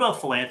 What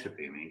about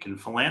philanthropy? I mean, can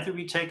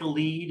philanthropy take a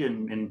lead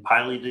in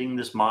piloting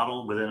this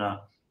model within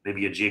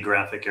maybe a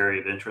geographic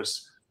area of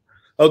interest?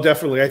 Oh,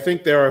 definitely. I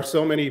think there are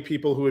so many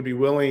people who would be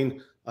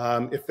willing,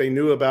 if they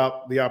knew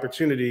about the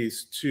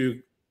opportunities, to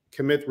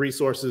commit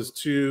resources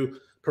to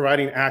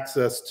providing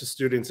access to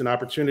students and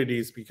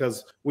opportunities,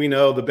 because we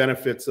know the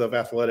benefits of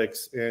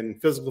athletics and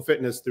physical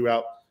fitness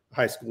throughout a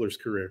high schooler's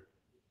career.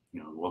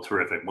 Well,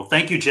 terrific. Well,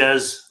 thank you,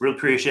 Jez. Really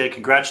appreciate it.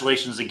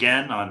 Congratulations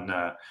again on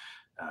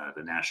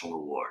the national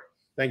award.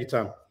 Thank you,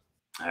 Tom.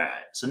 All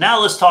right. So now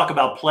let's talk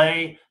about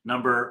play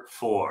number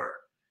 4.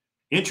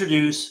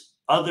 Introduce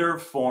other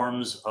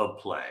forms of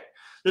play.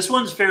 This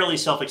one's fairly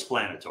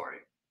self-explanatory.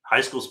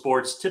 High school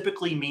sports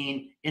typically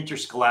mean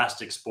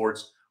interscholastic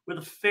sports with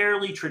a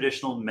fairly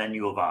traditional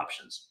menu of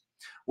options.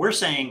 We're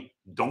saying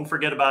don't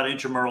forget about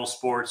intramural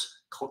sports,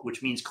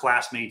 which means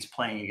classmates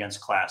playing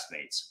against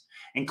classmates,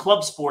 and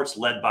club sports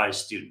led by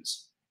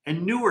students,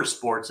 and newer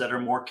sports that are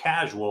more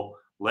casual,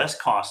 less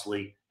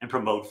costly, and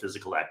promote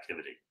physical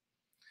activity.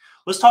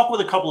 Let's talk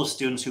with a couple of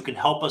students who can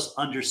help us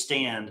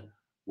understand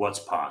what's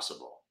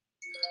possible.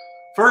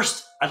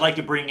 First, I'd like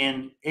to bring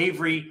in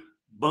Avery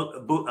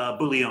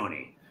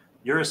Buglioni.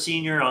 You're a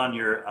senior on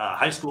your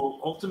high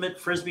school ultimate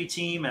frisbee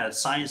team at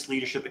Science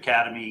Leadership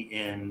Academy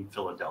in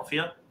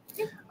Philadelphia.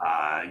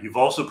 You've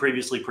also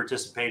previously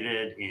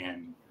participated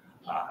in,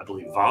 I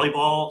believe,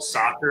 volleyball,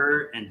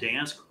 soccer, and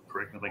dance.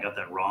 Correct me if I got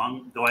that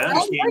wrong. Though I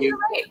understand you.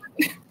 Right.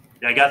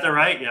 Yeah, I got that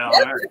right. Yeah.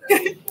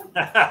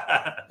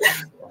 Yep.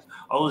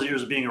 All those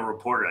years of being a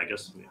reporter, I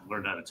guess we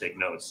learned how to take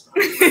notes.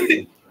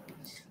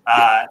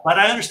 But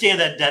I understand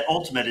that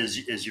ultimate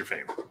is your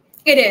favorite.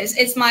 It is.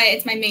 It's my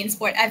main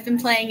sport. I've been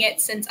playing it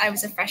since I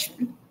was a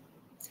freshman.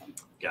 So,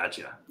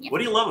 gotcha. Yeah. What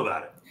do you love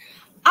about it?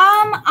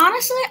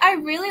 Honestly, I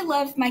really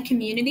love my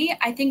community.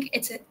 I think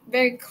it's a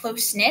very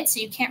close knit,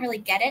 so you can't really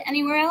get it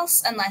anywhere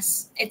else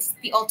unless it's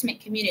the ultimate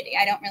community.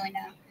 I don't really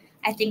know.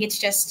 I think it's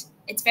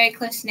very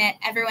close knit.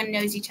 Everyone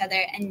knows each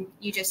other, and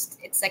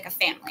it's like a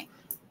family.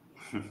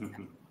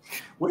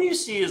 What do you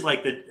see as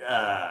like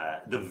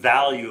the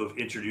value of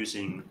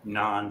introducing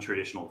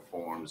non-traditional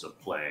forms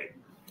of play?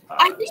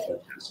 I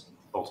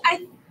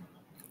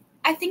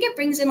think it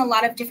brings in a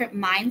lot of different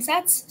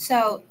mindsets.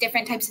 So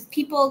different types of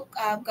people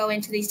go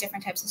into these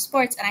different types of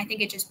sports. And I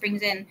think it just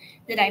brings in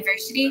the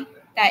diversity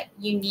that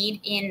you need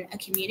in a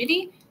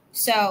community.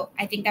 So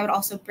I think that would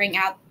also bring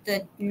out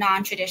the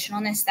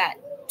non-traditionalness that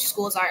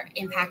schools are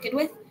impacted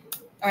with,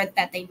 or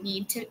that they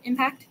need to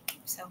impact.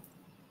 So.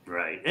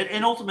 Right.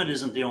 And Ultimate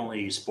isn't the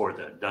only sport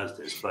that does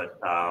this. But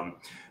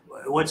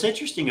what's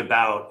interesting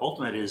about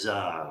Ultimate is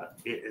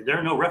there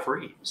are no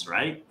referees,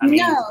 right? I mean,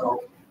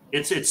 no.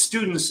 It's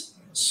students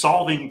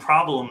solving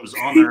problems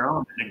on their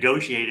own,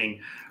 negotiating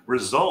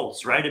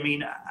results, right? I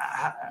mean,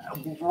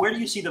 where do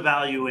you see the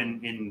value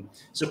in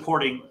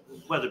supporting,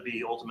 whether it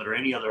be ultimate or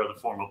any other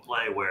form of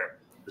play, where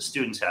the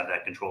students have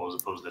that control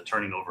as opposed to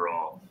turning over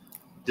all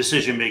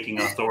decision-making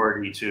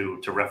authority to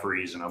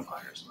referees and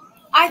umpires?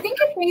 I think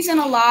it brings in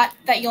a lot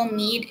that you'll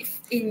need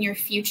in your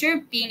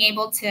future, being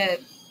able to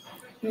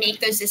make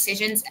those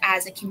decisions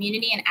as a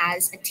community and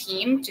as a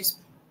team, just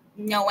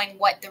knowing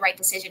what the right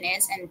decision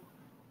is and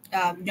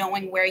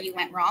knowing where you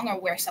went wrong or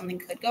where something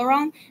could go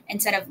wrong,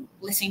 instead of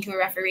listening to a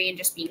referee and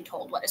just being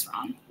told what is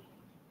wrong.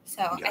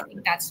 So I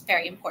think that's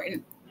very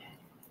important.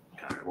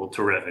 Got it. Well,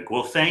 terrific.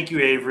 Well, thank you,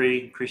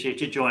 Avery.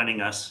 Appreciate you joining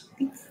us.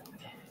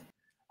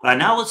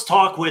 Now let's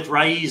talk with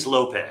Raiz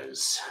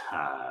Lopez.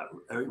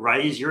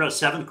 Raiz, you're a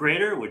 7th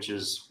grader, which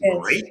is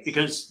great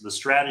because the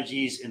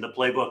strategies in the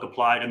playbook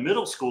apply to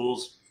middle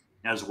schools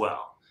as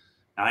well.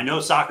 Now, I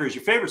know soccer is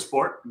your favorite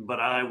sport, but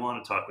I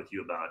want to talk with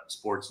you about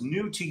sports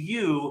new to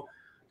you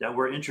that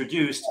were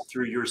introduced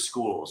through your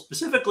school,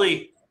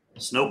 specifically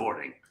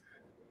snowboarding.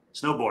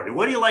 Snowboarding.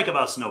 What do you like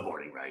about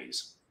snowboarding,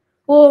 Raiz?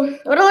 Well,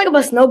 what I like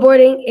about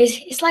snowboarding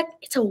is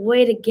it's a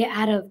way to get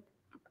out of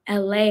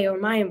LA or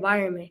my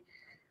environment.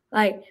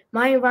 Like,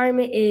 my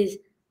environment is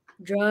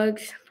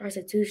drugs,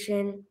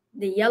 prostitution,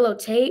 the yellow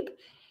tape,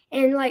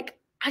 and like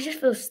I just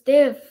feel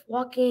stiff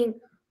walking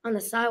on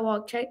the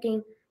sidewalk,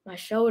 checking my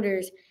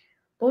shoulders.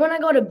 But when I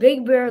go to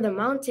Big Bear or the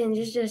mountains,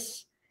 it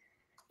just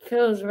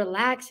feels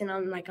relaxed and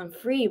I'm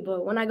free.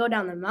 But when I go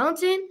down the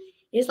mountain,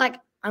 it's like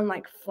I'm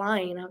like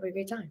flying. I have a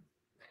great time.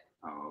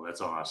 Oh,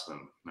 that's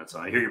awesome.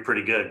 I hear you're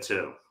pretty good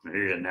too. I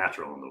hear you're a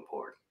natural on the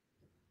board.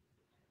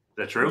 Is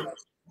that true?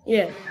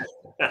 Yeah.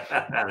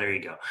 There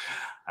you go.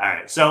 All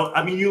right. So,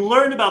 I mean, you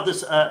learned about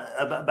this,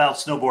 about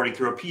snowboarding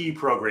through a PE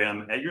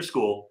program at your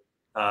school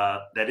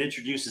that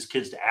introduces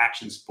kids to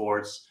action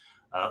sports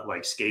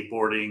like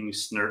skateboarding,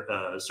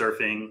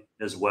 surfing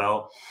as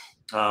well,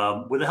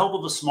 with the help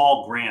of a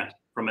small grant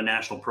from a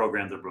national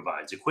program that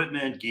provides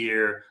equipment,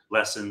 gear,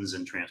 lessons,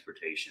 and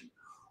transportation.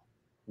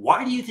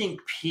 Why do you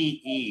think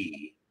PE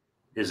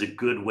is a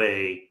good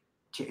way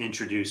to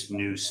introduce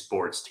new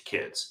sports to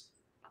kids?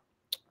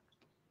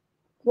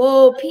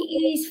 Well, PE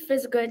is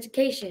physical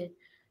education.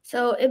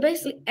 So it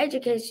basically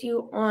educates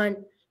you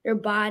on your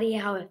body,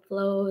 how it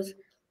flows,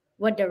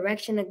 what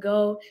direction to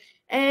go.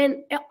 And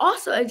it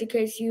also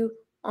educates you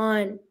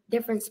on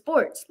different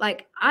sports.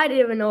 Like, I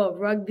didn't even know of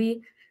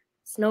rugby,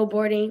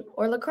 snowboarding,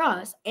 or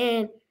lacrosse.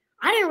 And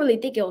I didn't really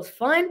think it was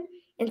fun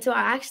until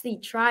I actually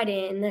tried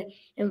it. And the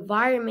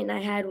environment I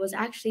had was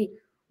actually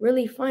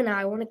really fun.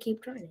 I want to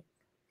keep trying it.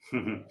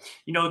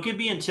 You know, it could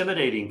be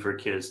intimidating for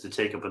kids to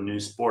take up a new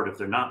sport if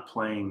they're not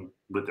playing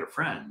with their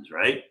friends,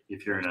 right?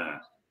 If you're in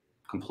a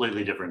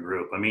completely different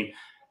group. I mean,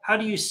 how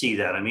do you see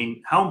that? I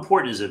mean, how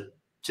important is it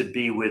to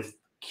be with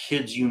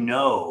kids you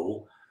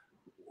know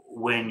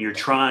when you're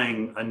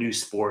trying a new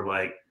sport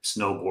like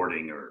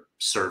snowboarding or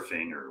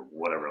surfing or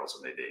whatever else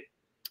it may be?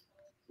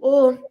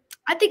 Well,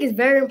 I think it's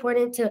very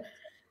important to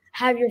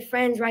have your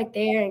friends right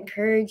there,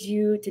 encourage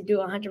you to do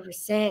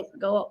 100%,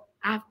 go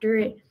after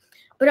it.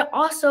 But it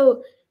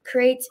also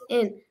creates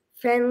a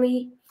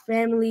friendly,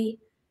 family,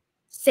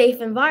 safe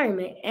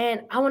environment.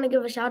 And I want to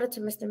give a shout out to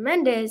Mr.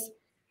 Mendez,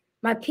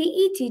 my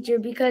PE teacher,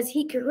 because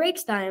he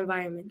creates that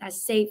environment, that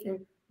safe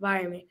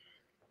environment.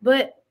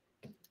 But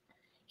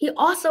he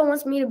also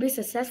wants me to be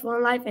successful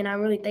in life, and I'm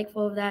really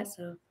thankful of that.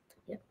 So,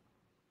 yeah.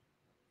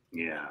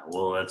 Yeah,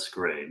 well, that's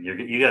great.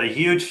 You got a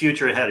huge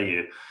future ahead of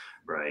you,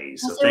 right?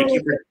 So thank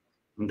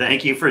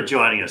you for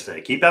joining us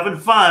today. Keep having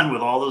fun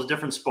with all those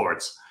different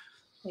sports.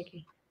 Thank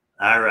you.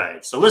 All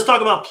right, so let's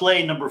talk about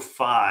play number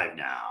 5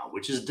 now,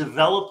 which is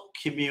develop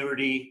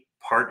community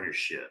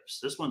partnerships.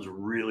 This one's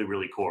really,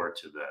 really core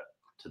to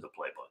the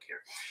playbook here.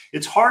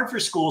 It's hard for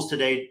schools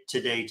today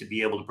to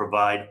be able to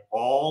provide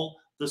all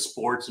the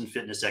sports and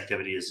fitness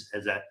activities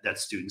that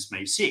students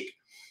may seek.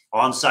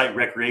 On-site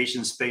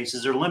recreation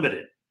spaces are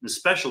limited,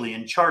 especially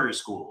in charter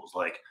schools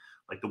like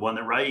the one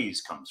that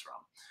Raiz comes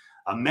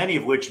from, many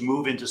of which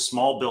move into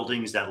small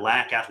buildings that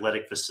lack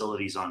athletic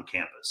facilities on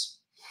campus.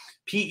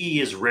 PE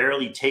is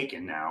rarely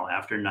taken now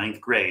after 9th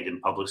grade in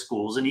public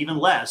schools, and even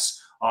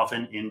less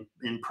often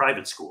in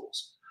private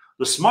schools.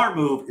 The smart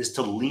move is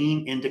to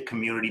lean into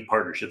community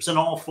partnerships in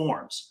all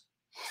forms.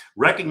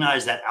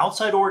 Recognize that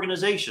outside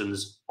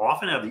organizations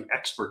often have the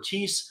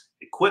expertise,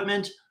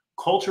 equipment,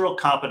 cultural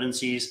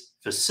competencies,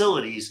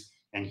 facilities,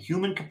 and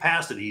human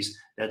capacities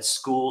that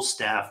school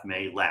staff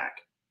may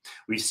lack.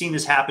 We've seen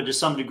this happen to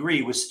some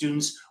degree with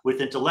students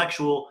with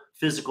intellectual,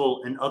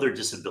 physical, and other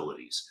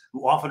disabilities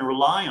who often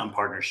rely on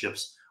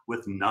partnerships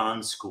with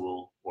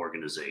non-school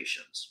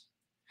organizations.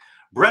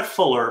 Brett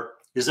Fuller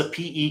is a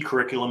PE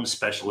curriculum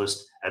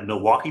specialist at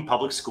Milwaukee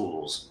Public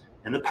Schools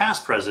and the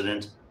past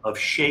president of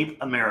Shape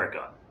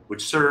America,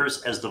 which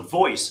serves as the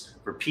voice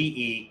for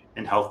PE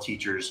and health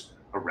teachers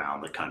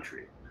around the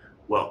country.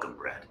 Welcome,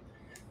 Brett.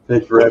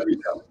 Thanks for having me.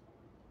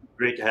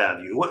 Great to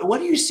have you. What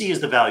do you see as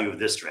the value of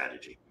this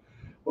strategy?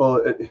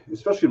 Well,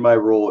 especially in my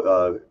role,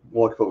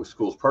 Milwaukee Public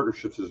Schools,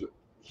 partnerships is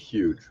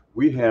huge.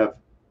 We have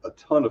a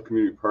ton of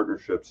community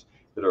partnerships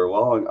that are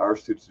allowing our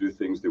students to do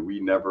things that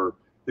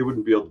they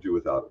wouldn't be able to do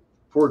without it.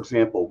 For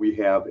example, we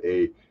have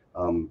a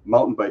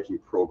mountain biking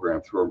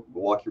program through our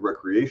Milwaukee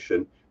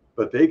Recreation,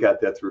 but they got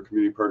that through a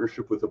community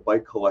partnership with a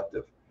bike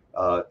collective.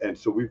 And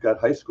so we've got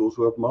high schools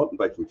who have mountain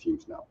biking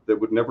teams now. That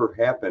would never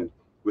happen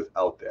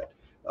without that.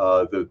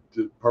 The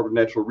Department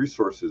of Natural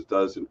Resources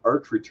does an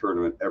archery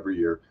tournament every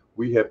year.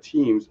 We have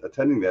teams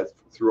attending that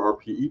through our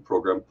PE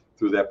program,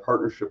 through that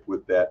partnership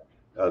with that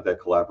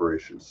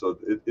collaboration. So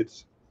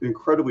it's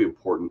incredibly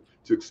important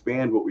to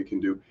expand what we can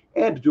do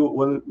and to do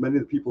what many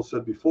of the people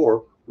said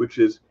before, which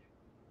is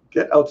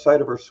get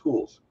outside of our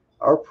schools.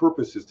 Our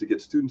purpose is to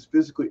get students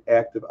physically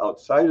active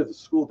outside of the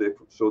school day,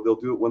 so they'll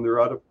do it when they're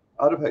out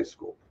of high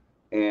school.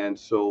 And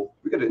so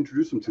we got to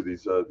introduce them to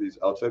these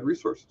outside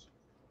resources.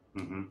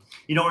 Mm-hmm.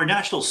 You know, our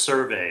national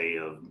survey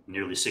of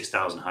nearly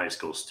 6,000 high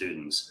school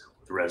students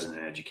with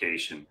resident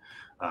education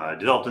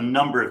developed a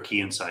number of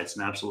key insights,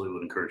 and absolutely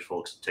would encourage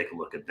folks to take a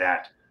look at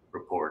that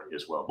report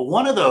as well. But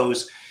one of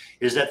those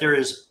is that there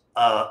is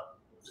a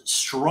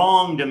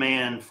strong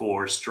demand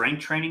for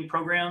strength training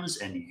programs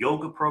and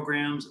yoga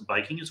programs,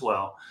 biking as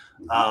well.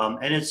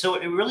 And so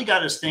it really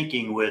got us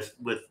thinking with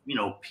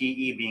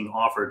PE being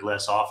offered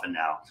less often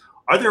now.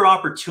 Are there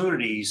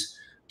opportunities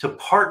to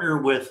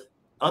partner with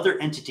other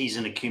entities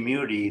in a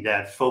community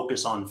that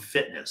focus on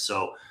fitness?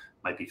 So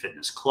might be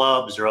fitness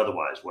clubs or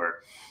otherwise,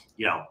 where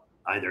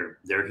either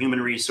their human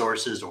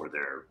resources or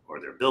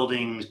their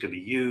buildings could be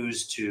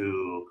used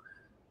to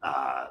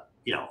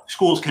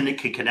schools can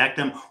connect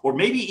them, or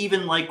maybe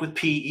even like with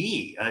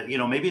PE,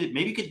 maybe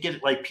you could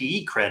get like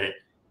PE credit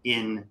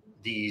in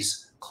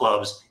these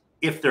clubs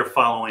if they're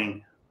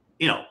following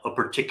a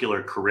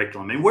particular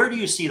curriculum. And where do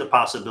you see the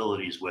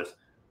possibilities with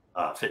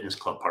fitness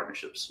club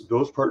partnerships?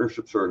 Those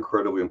partnerships are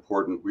incredibly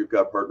important. We've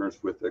got partners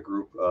with a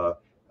group of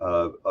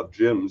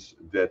gyms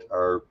that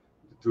are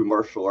do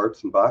martial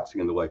arts and boxing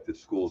and the like, that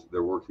schools,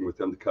 they're working with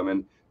them to come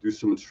in, do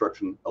some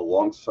instruction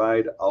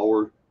alongside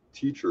our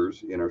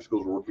teachers in our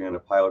schools. We're working on a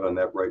pilot on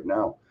that right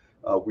now.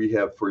 We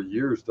have for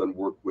years done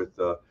work with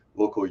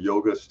local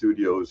yoga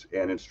studios,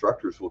 and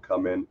instructors will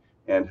come in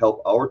and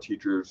help our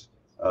teachers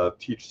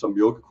teach some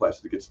yoga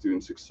classes to get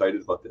students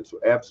excited about that. So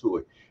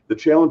absolutely. The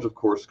challenge, of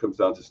course, comes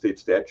down to state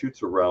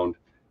statutes around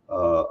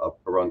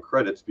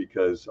credits,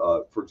 because,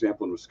 for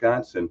example, in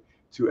Wisconsin,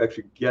 to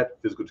actually get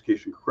physical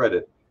education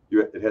credit,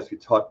 it has to be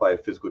taught by a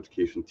physical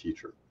education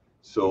teacher.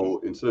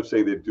 So instead of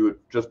saying they do it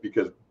just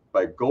because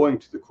by going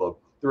to the club,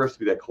 there has to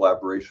be that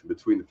collaboration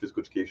between the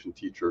physical education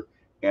teacher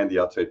and the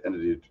outside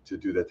entity to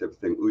do that type of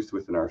thing, at least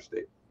within our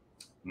state.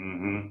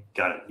 Mm-hmm.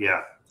 Got it.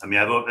 Yeah. I mean,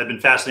 I've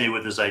been fascinated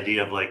with this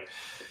idea of like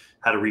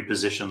how to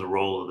reposition the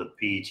role of the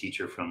PE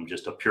teacher from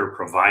just a pure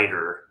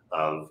provider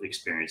of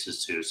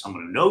experiences to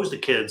someone who knows the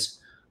kids,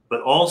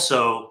 but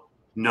also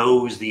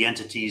knows the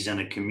entities in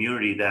a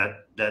community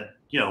that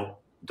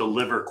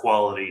deliver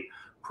quality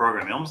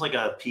programming. Almost like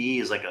a PE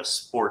is like a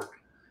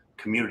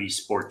community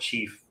sport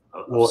chief.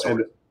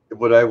 And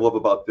what I love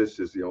about this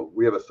is,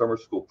 we have a summer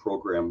school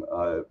program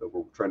that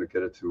we're trying to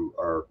get it to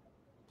our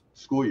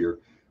school year,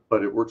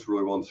 but it works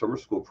really well in the summer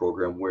school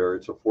program, where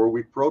it's a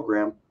 4-week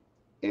program,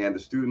 and the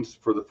students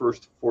for the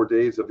first 4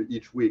 days of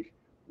each week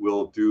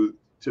will do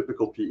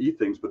typical PE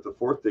things, but the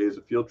 4th day is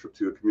a field trip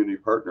to a community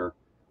partner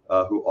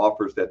who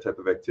offers that type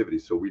of activity.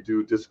 So we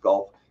do disc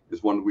golf.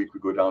 Is 1 week we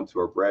go down to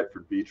our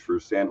Bradford Beach for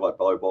sandlot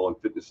volleyball and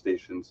fitness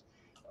stations.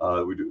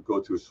 We do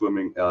go to a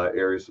swimming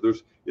area. So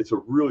it's a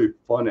really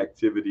fun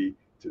activity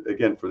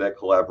again, for that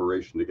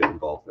collaboration to get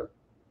involved there.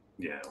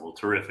 Yeah, well,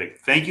 terrific.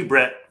 Thank you,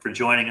 Brett, for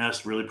joining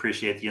us. Really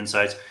appreciate the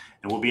insights.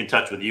 And we'll be in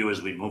touch with you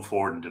as we move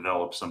forward and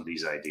develop some of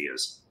these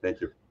ideas.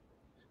 Thank you.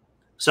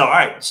 So, all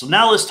right. So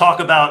now let's talk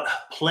about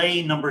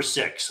play number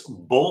 6,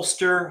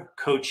 bolster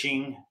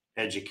coaching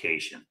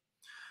education.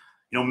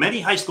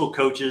 Many high school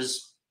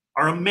coaches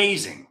are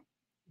amazing.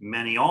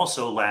 Many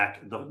also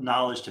lack the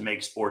knowledge to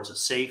make sports a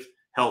safe,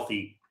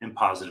 healthy, and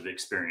positive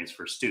experience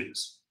for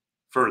students.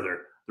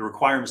 Further, the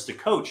requirements to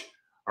coach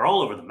are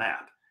all over the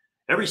map.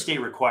 Every state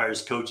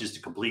requires coaches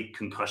to complete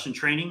concussion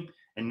training,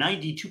 and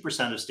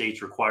 92% of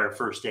states require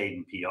first aid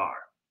and PR.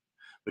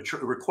 But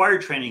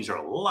required trainings are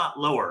a lot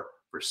lower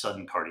for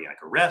sudden cardiac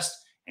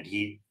arrest and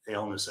heat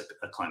illness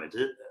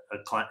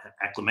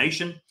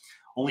acclimation.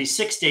 Only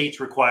 6 states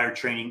require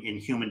training in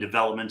human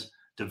development,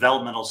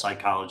 developmental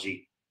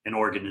psychology, and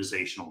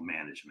organizational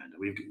management.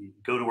 We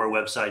go to our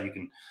website, you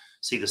can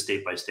see the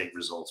state-by-state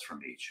results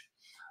from each.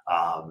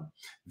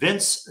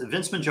 Vince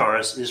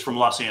Majaris is from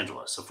Los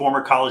Angeles, a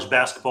former college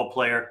basketball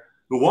player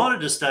who wanted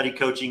to study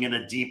coaching in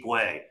a deep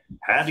way,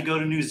 had to go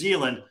to New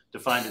Zealand to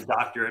find a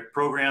doctorate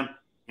program,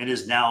 and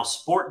is now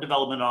sport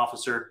development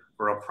officer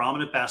for a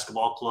prominent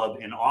basketball club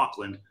in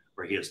Auckland,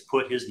 where he has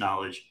put his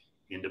knowledge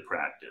into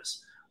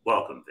practice.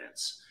 Welcome,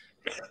 Vince.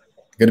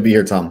 Good to be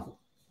here, Tom.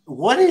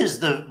 What's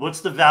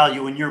the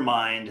value in your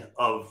mind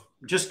of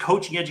just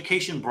coaching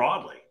education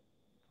broadly?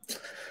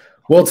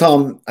 Well,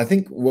 Tom, I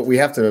think what we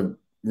have to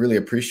really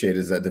appreciate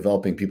is that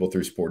developing people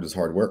through sport is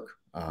hard work.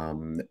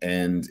 And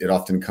it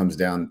often comes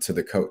down to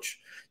the coach.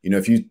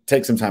 If you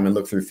take some time and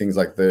look through things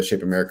like the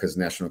Shape America's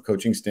National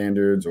Coaching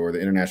Standards or the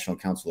International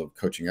Council of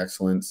Coaching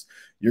Excellence,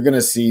 you're going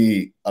to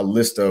see a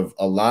list of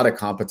a lot of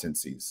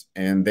competencies,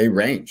 and they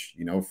range,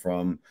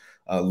 from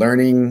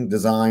learning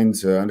design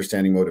to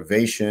understanding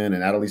motivation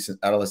and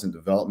adolescent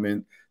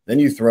development. Then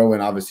you throw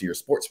in obviously your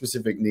sport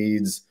specific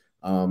needs,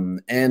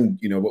 and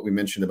what we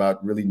mentioned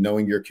about really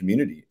knowing your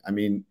community. I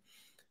mean,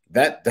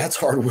 that's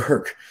hard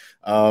work.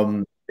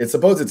 I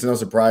suppose it's no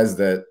surprise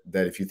that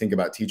if you think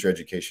about teacher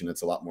education,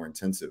 it's a lot more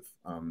intensive.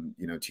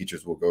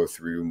 Teachers will go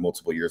through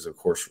multiple years of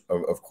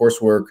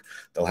coursework.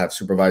 They'll have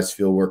supervised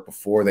field work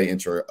before they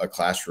enter a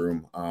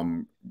classroom,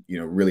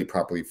 really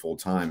properly full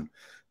time.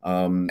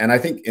 And I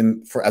think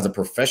as a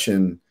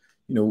profession,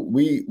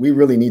 we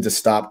really need to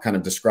stop kind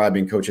of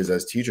describing coaches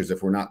as teachers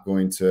if we're not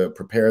going to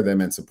prepare them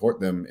and support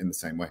them in the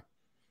same way.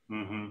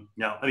 Mm-hmm.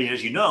 Now, I mean,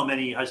 as you know,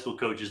 many high school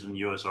coaches in the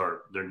U.S.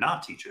 they're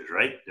not teachers,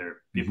 right?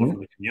 They're people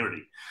from the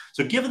community.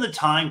 So given the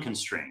time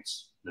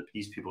constraints that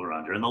these people are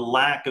under and the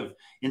lack of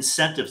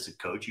incentives to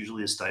coach,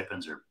 usually the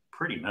stipends are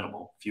pretty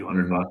minimal, a few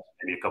 $100,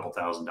 maybe a couple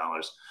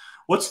 $1,000s.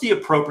 What's the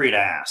appropriate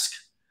ask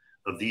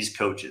of these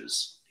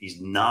coaches, these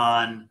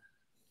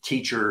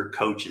non-teacher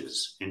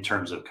coaches, in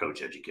terms of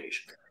coach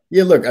education?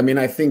 Yeah, look, I mean,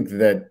 I think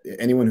that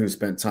anyone who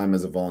spent time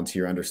as a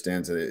volunteer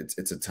understands that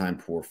it's a time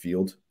poor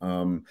field.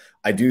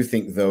 I do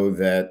think, though,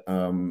 that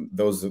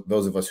those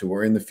of us who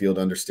are in the field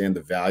understand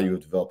the value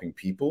of developing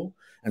people.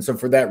 And so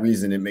for that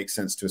reason, it makes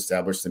sense to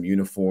establish some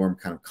uniform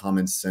kind of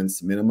common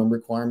sense minimum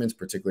requirements,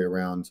 particularly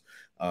around,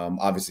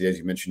 obviously, as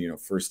you mentioned,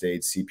 first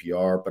aid,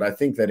 CPR. But I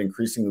think that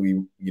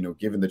increasingly,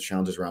 given the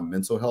challenges around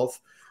mental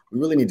health, we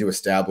really need to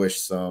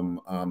establish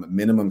some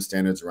minimum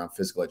standards around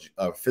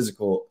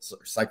physical,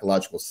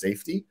 psychological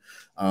safety.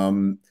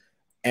 And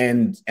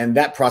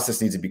that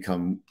process needs to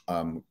become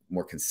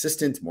more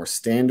consistent, more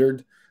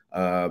standard.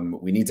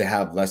 We need to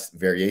have less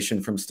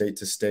variation from state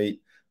to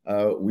state.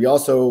 We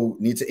also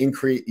need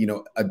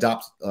to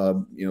adopt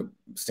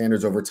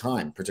standards over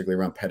time, particularly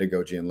around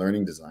pedagogy and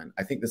learning design.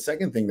 I think the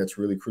second thing that's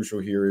really crucial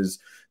here is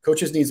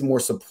coaches need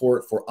more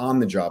support for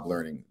on-the-job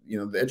learning.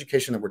 The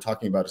education that we're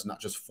talking about is not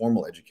just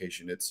formal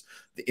education. It's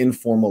the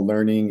informal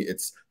learning.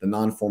 It's the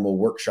non-formal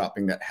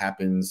workshopping that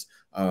happens,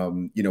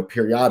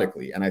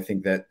 periodically. And I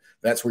think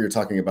that's where you're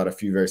talking about a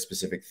few very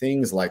specific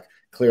things like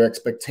clear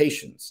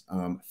expectations,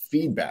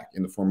 feedback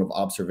in the form of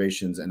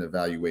observations and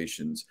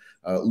evaluations,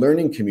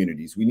 learning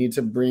communities. We need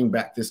to bring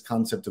back this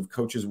concept of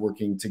coaches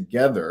working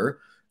together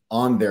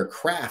on their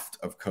craft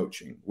of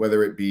coaching,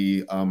 whether it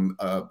be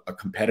a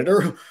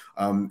competitor,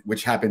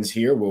 which happens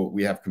here.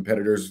 We have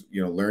competitors,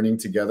 learning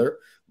together,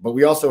 but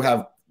we also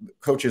have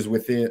coaches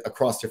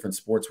across different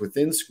sports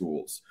within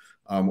schools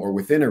or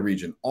within a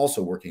region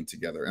also working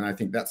together. And I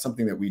think that's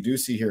something that we do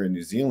see here in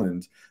New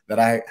Zealand that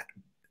I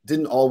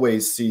didn't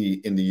always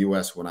see in the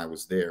US when I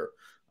was there.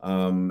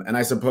 And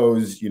I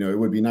suppose, it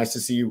would be nice to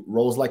see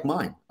roles like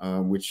mine,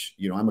 which,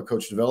 I'm a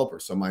coach developer.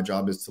 So my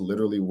job is to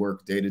literally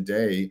work day to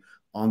day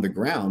on the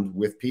ground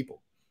with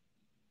people.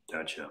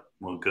 Gotcha.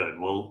 Well, good.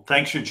 Well,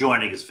 thanks for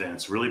joining us,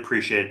 Vince. Really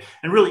appreciate it.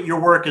 And really,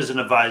 your work as an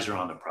advisor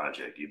on the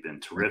project. You've been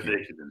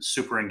terrific. You've been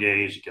super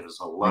engaged. You give us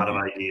a lot of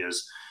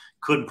ideas.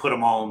 Couldn't put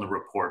them all in the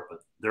report,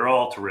 but they're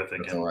all terrific.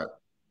 That's and all right.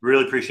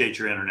 Really appreciate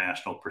your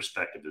international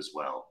perspective as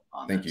well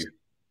on Thank this. you.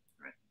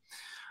 Right.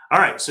 All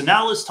right. So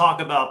now let's talk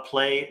about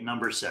play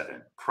number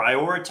 7,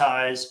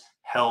 prioritize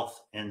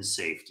health and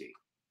safety.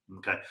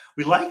 Okay.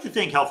 We like to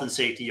think health and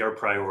safety are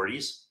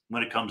priorities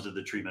when it comes to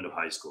the treatment of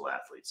high school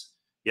athletes.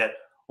 Yet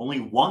only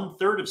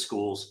 1/3 of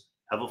schools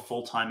have a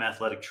full-time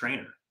athletic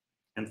trainer,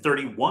 and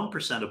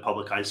 31% of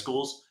public high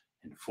schools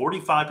and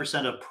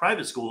 45% of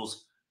private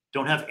schools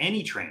don't have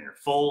any trainer,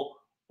 full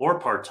or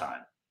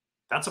part-time.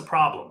 That's a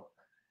problem.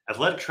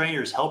 Athletic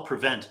trainers help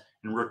prevent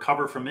and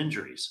recover from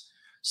injuries,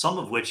 some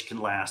of which can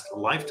last a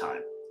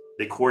lifetime.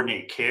 They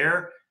coordinate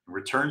care and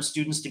return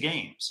students to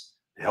games.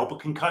 They help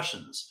with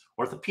concussions,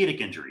 orthopedic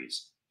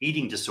injuries,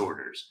 eating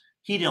disorders,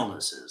 heat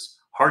illnesses,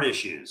 heart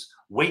issues,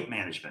 weight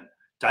management,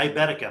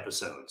 diabetic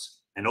episodes,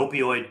 and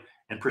opioid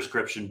and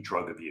prescription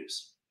drug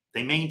abuse.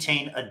 They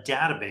maintain a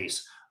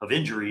database of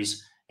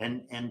injuries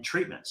and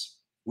treatments.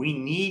 We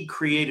need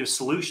creative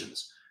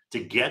solutions to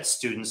get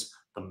students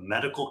the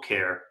medical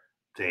care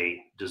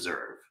they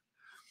deserve.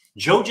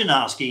 Joe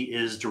Janowski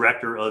is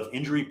Director of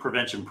Injury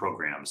Prevention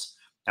Programs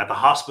at the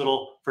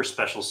Hospital for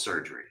Special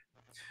Surgery.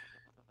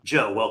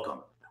 Joe, welcome.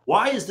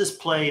 Why is this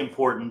play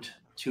important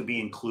to be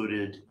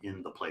included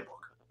in the playbook?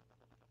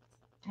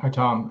 Hi,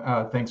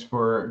 Tom. Thanks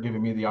for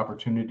giving me the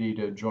opportunity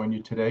to join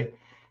you today.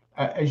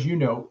 As you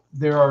know,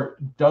 there are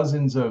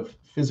dozens of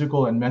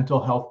physical and mental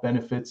health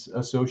benefits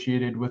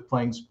associated with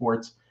playing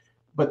sports,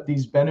 but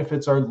these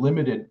benefits are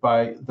limited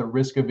by the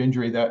risk of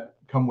injury that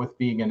come with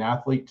being an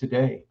athlete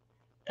today.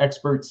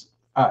 Experts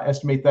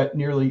estimate that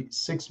nearly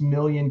 6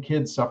 million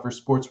kids suffer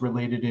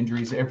sports-related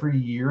injuries every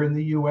year in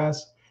the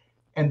US,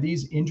 and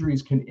these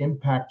injuries can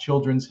impact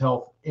children's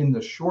health in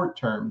the short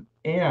term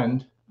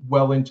and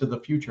well into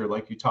the future,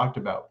 like you talked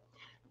about.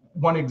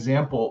 One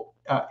example,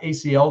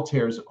 ACL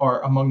tears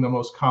are among the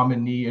most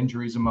common knee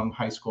injuries among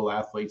high school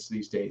athletes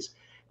these days.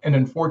 And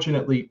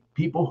unfortunately,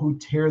 people who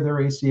tear their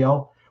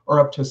ACL are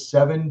up to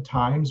 7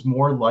 times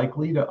more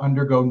likely to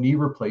undergo knee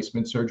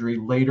replacement surgery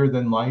later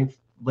in life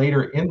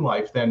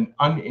than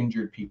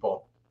uninjured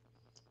people.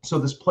 So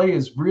this play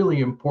is really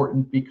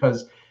important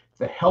because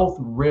the health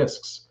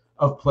risks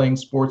of playing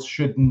sports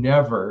should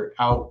never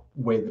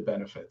outweigh the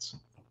benefits.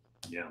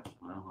 Yeah,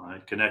 well, I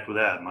connect with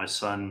that. My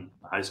son,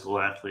 a high school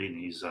athlete, and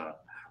he's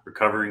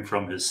recovering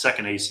from his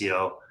second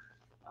ACL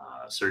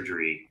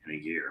surgery in a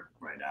year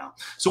right now.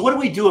 So what do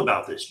we do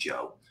about this,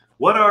 Joe?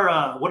 What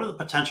are the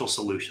potential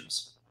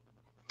solutions?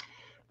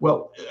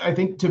 Well, I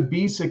think to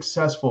be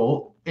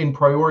successful in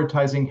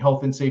prioritizing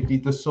health and safety,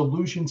 the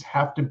solutions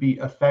have to be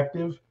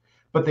effective,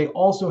 but they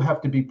also have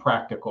to be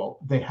practical.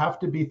 They have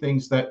to be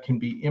things that can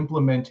be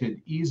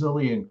implemented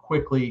easily and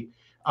quickly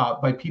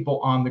by people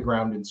on the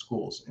ground in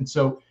schools. And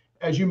so,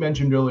 as you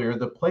mentioned earlier,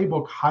 the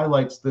Playbook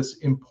highlights this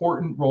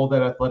important role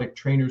that athletic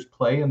trainers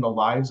play in the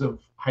lives of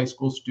high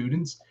school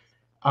students.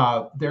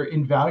 They're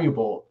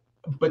invaluable,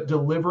 but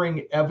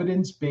delivering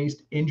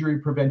evidence-based injury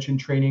prevention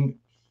training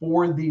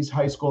for these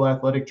high school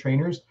athletic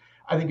trainers,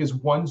 I think, is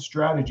one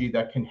strategy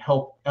that can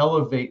help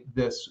elevate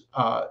this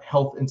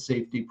health and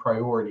safety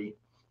priority.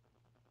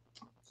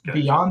 Gotcha.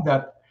 Beyond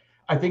that,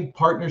 I think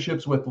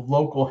partnerships with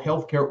local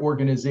healthcare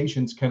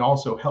organizations can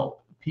also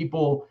help.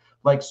 People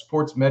like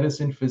sports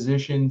medicine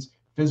physicians,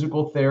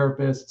 physical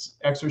therapists,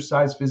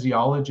 exercise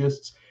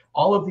physiologists,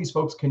 all of these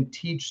folks can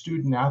teach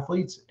student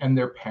athletes and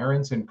their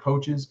parents and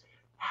coaches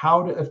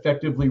how to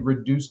effectively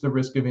reduce the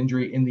risk of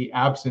injury in the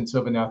absence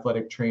of an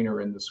athletic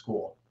trainer in the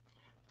school.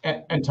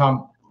 And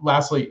Tom,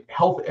 lastly,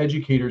 health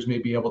educators may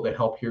be able to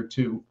help here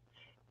too.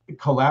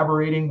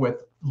 Collaborating with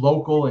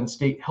local and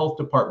state health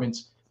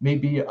departments may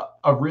be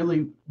a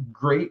really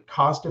great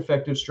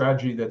cost-effective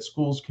strategy that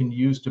schools can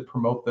use to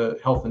promote the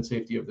health and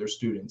safety of their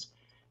students.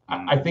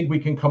 I think we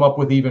can come up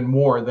with even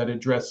more that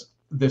address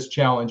this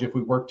challenge if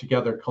we work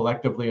together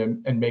collectively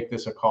and make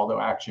this a call to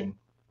action.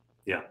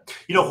 Yeah.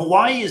 You know,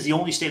 Hawaii is the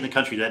only state in the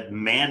country that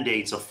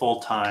mandates a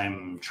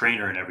full-time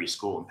trainer in every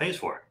school and pays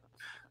for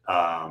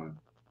it.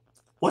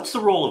 What's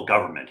the role of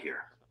government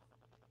here?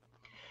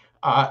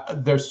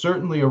 There's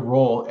certainly a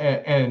role,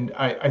 and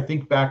I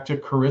think back to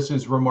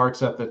Karissa's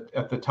remarks at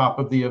the top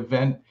of the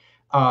event.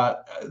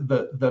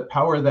 The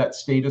power that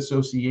state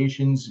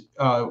associations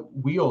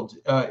wield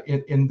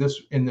in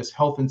this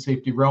health and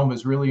safety realm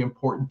is really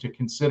important to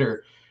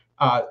consider.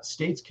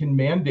 States can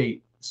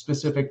mandate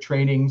specific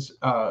trainings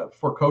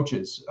for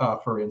coaches,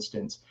 for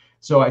instance.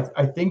 So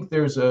I think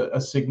there's a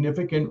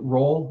significant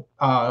role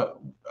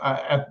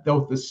at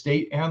both the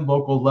state and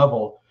local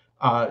level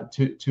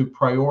to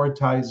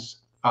prioritize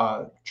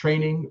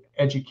training,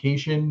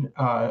 education,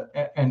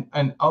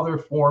 and other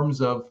forms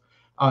of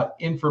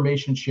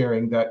information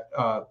sharing that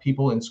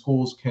people in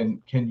schools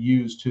can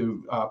use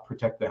to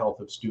protect the health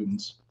of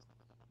students.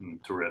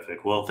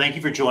 Terrific. Well, thank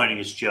you for joining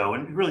us, Joe.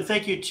 And really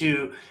thank you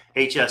to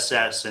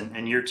HSS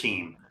and your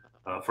team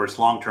for its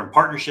long-term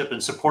partnership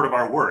and support of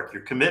our work.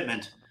 Your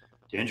commitment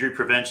to injury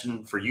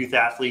prevention for youth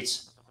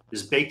athletes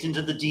is baked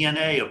into the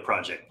DNA of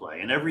Project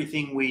Play and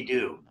everything we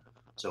do.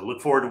 So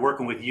look forward to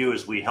working with you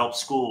as we help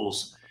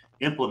schools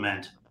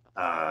implement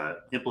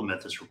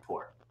this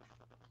report.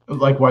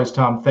 Likewise,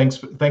 Tom. Thanks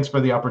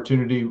for the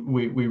opportunity.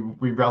 We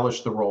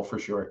relish the role for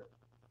sure.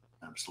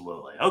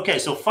 Absolutely. Okay,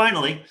 so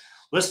finally,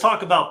 let's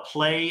talk about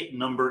play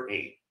number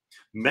 8,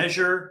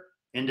 measure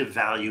and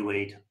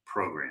evaluate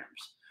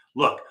programs.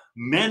 Look,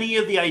 many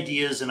of the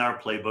ideas in our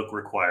playbook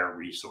require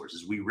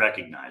resources. We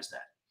recognize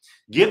that.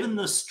 Given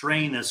the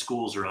strain that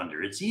schools are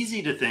under, it's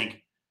easy to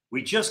think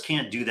we just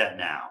can't do that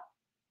now.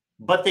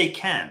 But they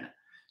can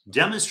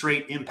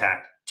demonstrate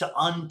impact to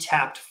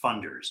untapped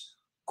funders,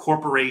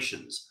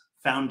 corporations,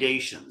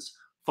 foundations,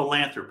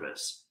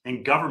 philanthropists,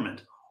 and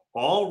government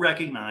all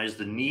recognize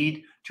the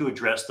need to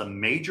address the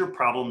major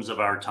problems of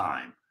our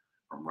time,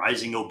 from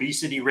rising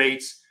obesity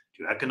rates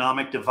to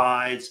economic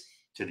divides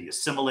to the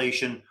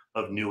assimilation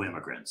of new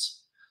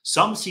immigrants.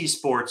 Some see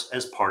sports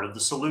as part of the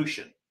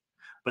solution,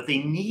 but they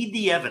need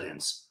the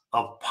evidence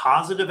of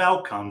positive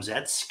outcomes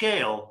at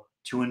scale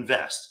to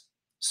invest.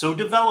 So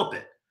develop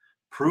it,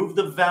 prove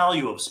the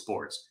value of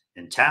sports,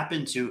 and tap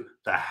into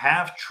the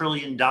 $500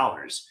 billion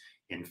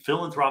in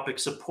philanthropic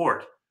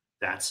support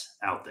that's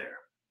out there.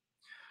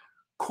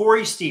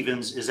 Corey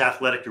Stevens is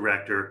athletic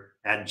director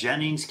at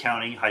Jennings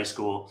County High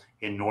School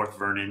in North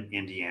Vernon,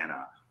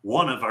 Indiana,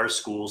 one of our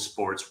school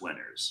sports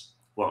winners.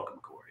 Welcome,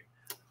 Corey.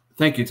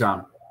 Thank you,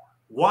 Tom.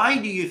 Why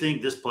do you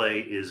think this play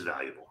is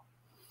valuable?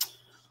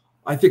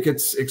 I think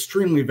it's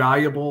extremely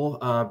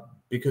valuable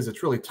because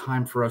it's really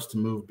time for us to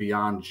move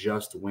beyond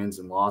just wins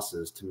and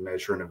losses to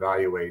measure and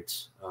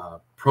evaluate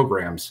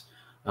programs.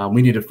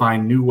 We need to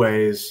find new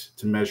ways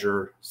to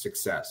measure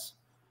success.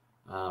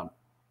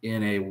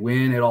 In a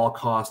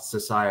win-at-all-costs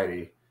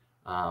society,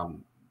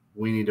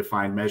 we need to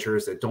find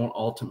measures that don't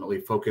ultimately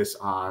focus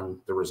on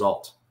the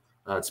result.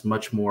 It's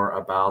much more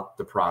about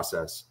the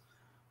process.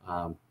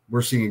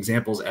 We're seeing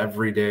examples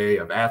every day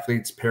of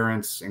athletes,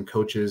 parents, and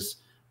coaches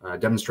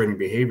demonstrating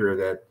behavior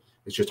that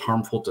is just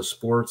harmful to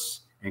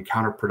sports and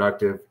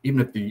counterproductive, even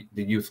at the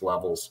youth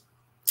levels.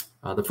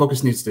 The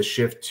focus needs to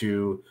shift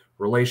to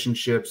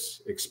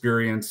relationships,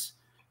 experiences,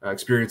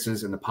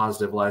 and the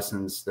positive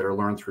lessons that are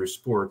learned through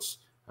sports,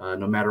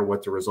 no matter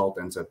what the result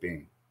ends up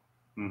being.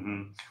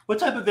 Mm-hmm. What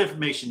type of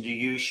information do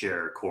you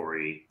share,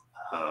 Corey,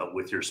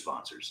 with your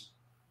sponsors?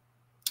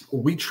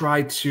 We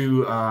try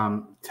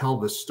to tell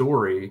the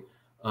story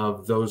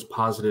of those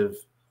positive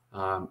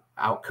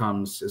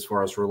outcomes as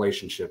far as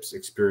relationships,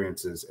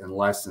 experiences, and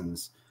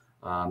lessons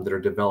that are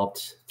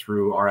developed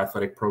through our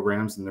athletic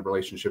programs and the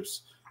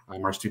relationships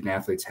our student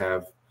athletes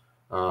have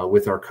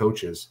with our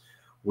coaches.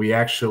 We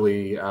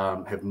actually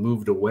have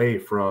moved away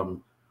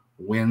from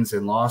wins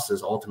and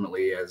losses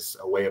ultimately as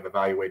a way of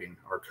evaluating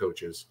our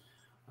coaches.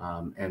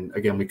 And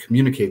again, we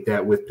communicate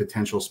that with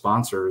potential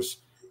sponsors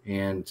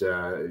and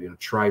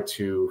try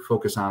to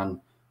focus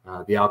on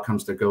the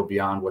outcomes that go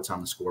beyond what's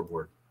on the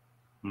scoreboard.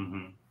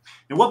 Mm-hmm.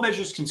 And what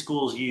measures can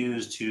schools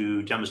use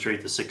to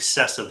demonstrate the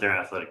success of their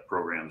athletic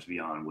programs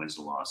beyond wins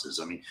and losses?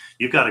 I mean,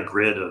 you've got a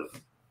grid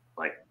of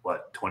like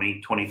what,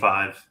 20,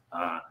 25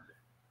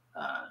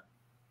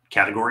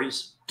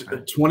 categories?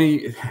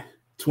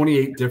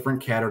 28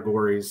 different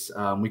categories.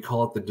 We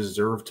call it the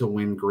Deserve to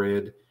Win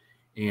grid.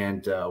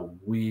 And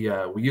we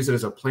use it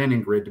as a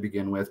planning grid to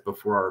begin with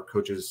before our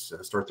coaches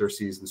start their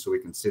season, so we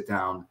can sit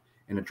down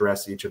and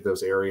address each of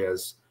those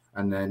areas.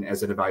 And then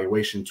as an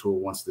evaluation tool,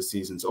 once the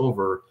season's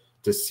over,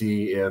 to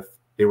see if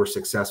they were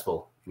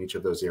successful in each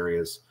of those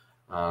areas.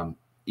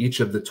 Each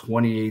of the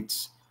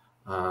 28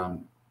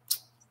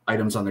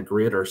 items on the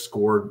grid are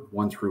scored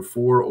 1 through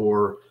 4,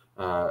 or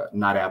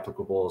not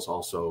applicable is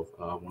also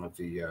one of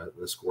the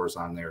scores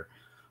on there.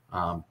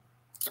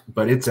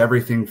 But it's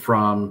everything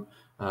from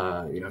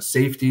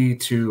safety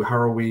to how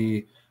are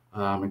we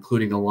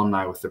including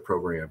alumni with the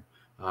program?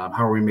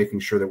 How are we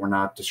making sure that we're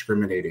not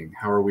discriminating?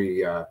 How are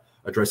we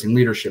addressing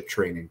leadership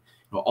training?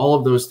 All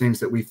of those things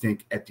that we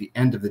think at the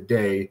end of the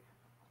day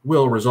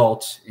will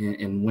result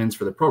in wins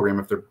for the program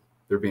if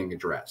they're being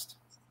addressed.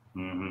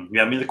 Mm-hmm.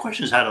 Yeah, I mean, the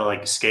question is how to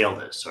like scale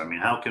this. So, I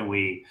mean, how can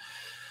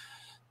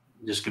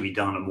this can be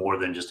done on more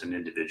than just an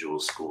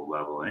individual school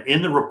level? And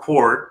in the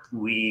report,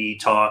 we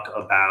talk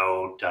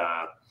about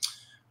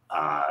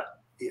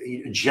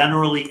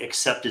generally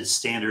accepted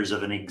standards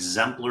of an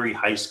exemplary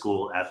high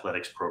school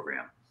athletics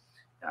program,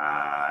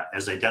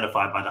 as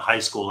identified by the High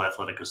School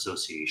Athletic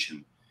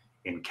Association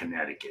in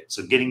Connecticut.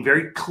 So getting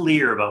very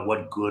clear about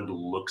what good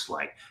looks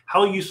like.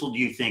 How useful do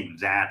you think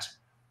that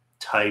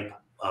type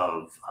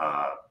of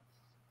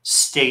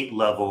state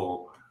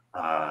level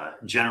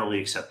generally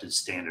accepted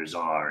standards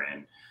are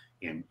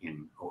in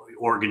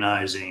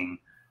organizing,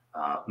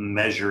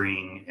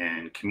 measuring,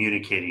 and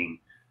communicating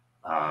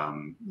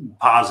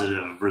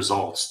positive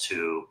results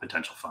to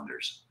potential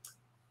funders?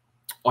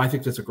 Well, I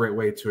think that's a great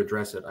way to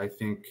address it. I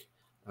think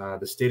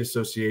the state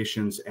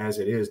associations, as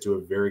it is, do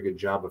a very good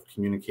job of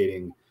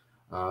communicating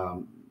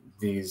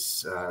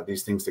these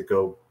things that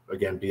go,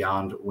 again,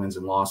 beyond wins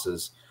and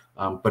losses.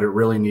 But it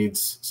really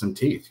needs some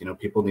teeth.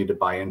 People need to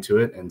buy into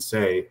it and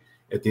say,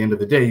 at the end of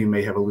the day, you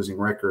may have a losing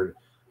record,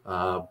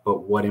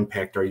 but what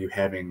impact are you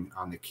having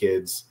on the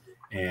kids,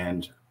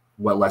 and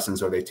what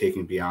lessons are they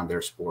taking beyond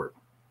their sport?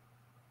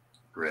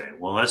 Great.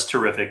 Well, that's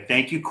terrific.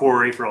 Thank you,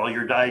 Corey, for all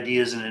your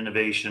ideas and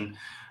innovation.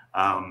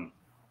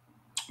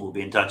 We'll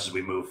be in touch as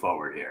we move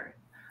forward here.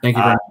 Thank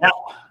you very much.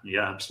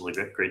 Yeah,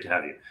 absolutely. Great to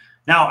have you.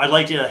 Now, I'd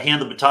like to hand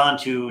the baton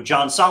to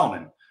John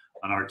Solomon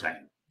on our team.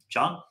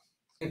 John?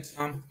 Thanks,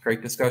 Tom.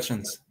 Great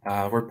discussions.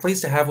 We're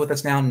pleased to have with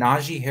us now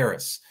Najee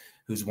Harris,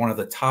 who's one of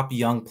the top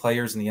young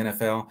players in the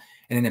NFL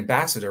and an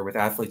ambassador with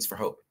Athletes for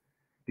Hope.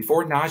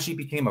 Before Najee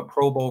became a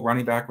Pro Bowl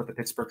running back with the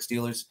Pittsburgh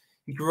Steelers,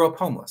 he grew up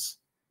homeless.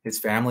 His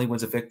family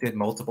was evicted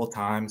multiple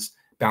times,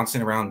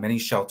 bouncing around many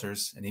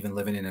shelters, and even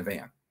living in a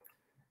van.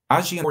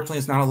 Najee, unfortunately,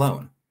 is not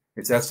alone.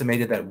 It's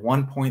estimated that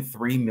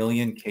 1.3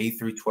 million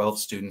K-12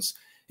 students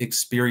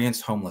experience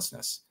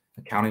homelessness,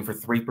 accounting for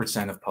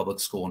 3% of public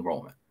school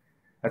enrollment.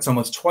 That's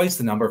almost twice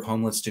the number of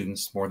homeless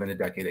students more than a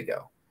decade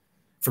ago.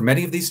 For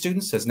many of these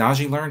students, as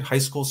Najee learned, high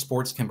school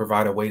sports can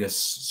provide a way to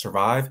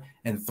survive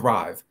and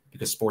thrive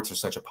because sports are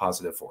such a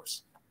positive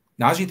force.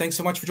 Najee, thanks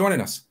so much for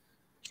joining us.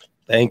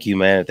 Thank you,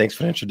 man. Thanks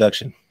for the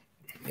introduction.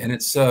 And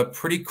it's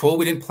pretty cool.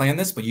 We didn't plan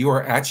this, but you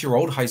are at your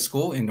old high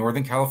school in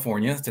Northern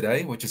California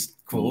today, which is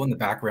cool in the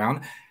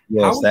background.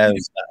 Yes, that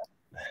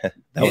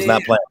was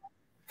not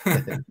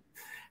planned.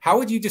 How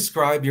would you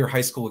describe your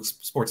high school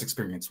sports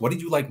experience? What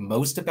did you like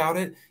most about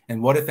it?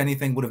 And what, if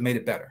anything, would have made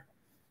it better?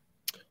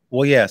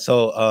 Well, yeah.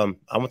 So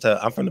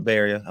I'm from the Bay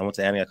Area. I went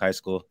to Antioch High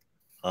School.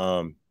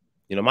 My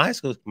high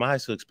school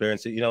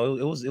experience, it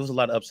was a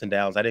lot of ups and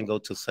downs. I didn't go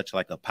to such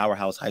like a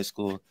powerhouse high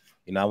school.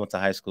 I went to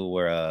high school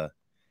where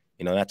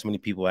not too many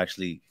people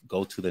actually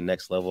go to the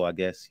next level, I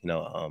guess.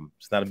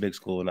 It's not a big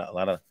school,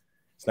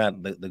 it's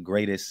not the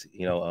greatest,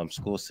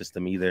 school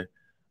system either.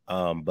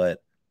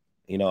 But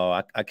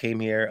I came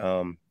here,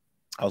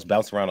 I was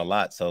bouncing around a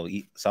lot. So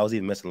I was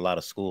even missing a lot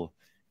of school.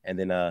 And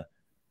then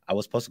I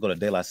was supposed to go to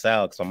De La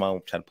Salle because my mom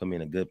tried to put me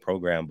in a good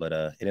program, but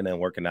it ended up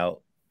working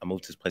out. I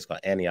moved to this place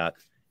called Antioch,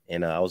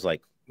 and I was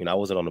like, I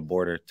wasn't on the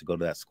border to go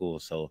to that school,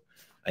 so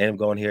I ended up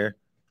going here.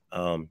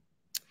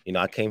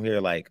 I came here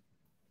like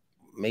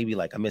maybe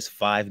like I missed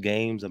 5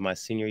 games of my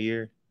senior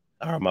year,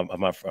 or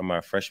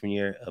my freshman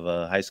year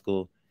of high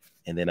school,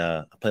 and then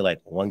I played like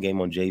 1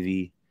 game on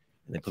JV,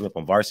 and then put me up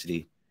on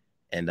varsity,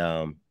 and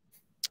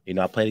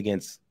I played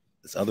against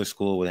this other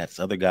school with this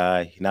other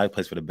guy. Now he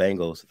plays for the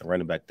Bengals, the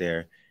running back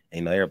there.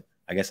 And,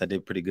 I guess I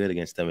did pretty good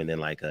against them. And then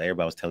like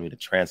everybody was telling me to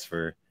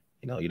transfer.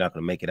 You're not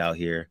going to make it out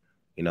here.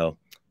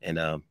 And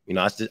I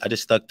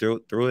just stuck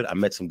through it. I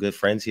met some good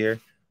friends here,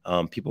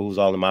 people who's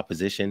all in my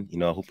position.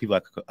 Who people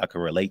I could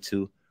relate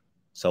to.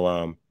 So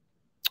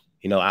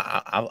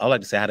I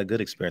like to say I had a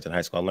good experience in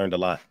high school. I learned a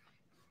lot.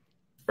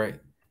 Right.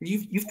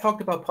 You've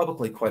talked about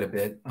publicly quite a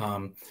bit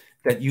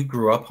that you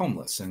grew up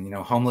homeless, and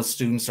homeless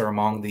students are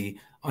among the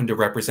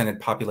underrepresented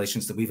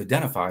populations that we've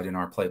identified in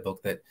our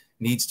playbook that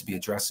needs to be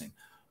addressing.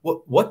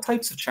 What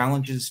types of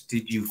challenges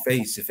did you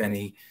face, if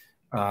any,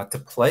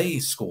 to play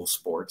school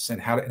sports,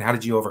 and how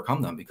did you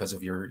overcome them because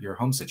of your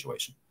home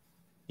situation?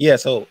 Yeah,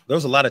 so there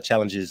was a lot of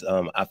challenges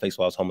I faced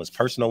while I was homeless,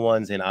 personal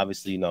ones, and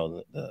obviously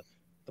the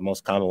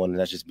most common one, and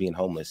that's just being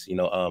homeless.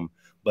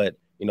 But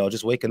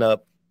just waking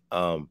up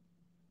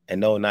and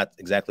knowing not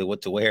exactly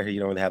what to wear. You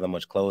don't really have that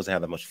much clothes,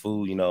 have that much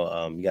food. You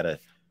gotta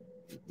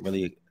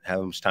really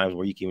have much times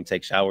where you can even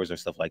take showers or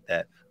stuff like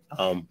that.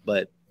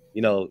 But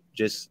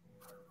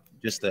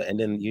and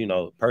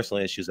then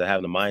personal issues of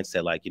having the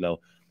mindset like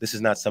this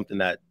is not something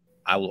that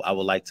I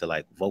would like to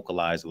like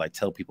vocalize or like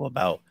tell people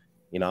about.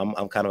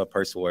 I'm kind of a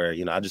person where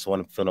I just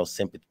want to feel no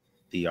sympathy,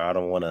 or I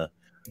don't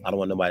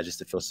want nobody just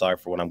to feel sorry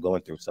for what I'm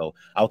going through. So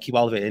I'll keep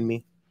all of it in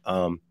me.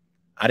 I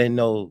didn't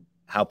know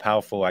how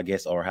powerful, I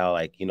guess, or how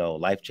like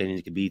life changing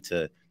it could be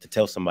to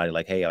tell somebody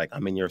like, hey, like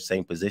I'm in your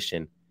same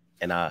position,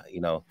 and I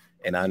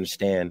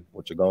understand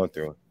what you're going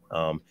through.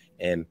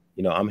 And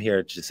I'm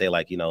here to say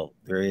like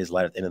there is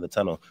light at the end of the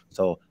tunnel.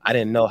 So I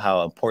didn't know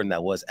how important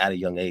that was at a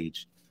young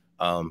age.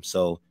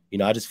 So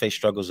I just faced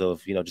struggles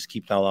of just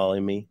keep it all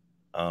in me.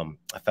 I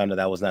found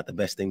that was not the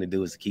best thing to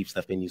do, is to keep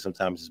stuff in you.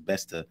 Sometimes it's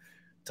best to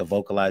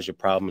vocalize your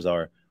problems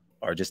or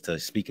just to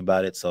speak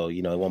about it, so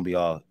it won't be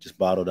all just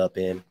bottled up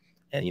in,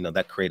 and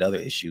that create other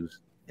issues,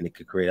 and it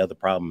could create other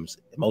problems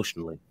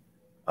emotionally.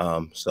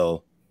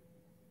 So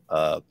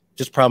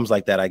just problems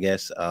like that, I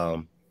guess.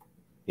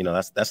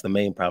 That's the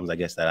main problems, I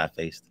guess, that I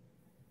faced.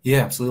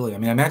 Yeah, absolutely. I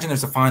mean, I imagine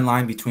there's a fine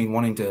line between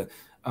wanting to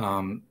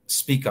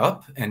speak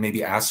up and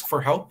maybe ask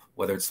for help,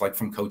 whether it's like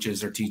from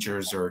coaches or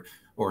teachers or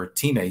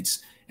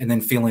teammates, and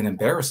then feeling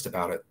embarrassed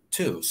about it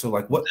too. So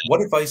like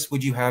what advice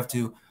would you have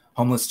to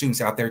homeless students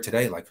out there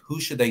today? Like,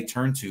 who should they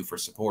turn to for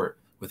support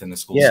within the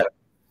school setting?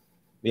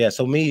 Yeah.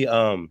 So me,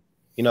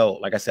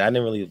 like I said, I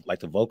didn't really like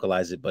to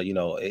vocalize it, but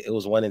it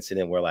was one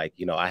incident where like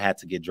I had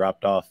to get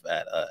dropped off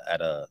at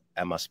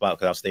my spot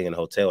because I was staying in a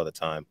hotel at the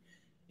time.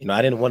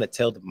 I didn't want to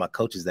tell my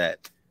coaches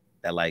that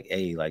like,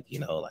 hey, like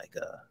can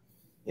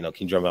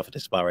you drop me off at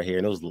this spot right here?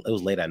 And it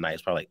was late at night.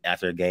 It's probably like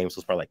after a game, so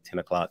it's probably like 10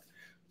 o'clock.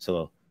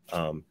 So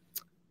I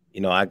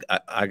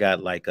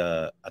got like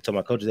I told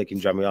my coaches they can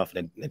drop me off,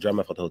 and they dropped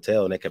me off at the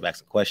hotel, and they kept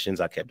asking questions.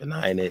 I kept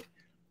denying it.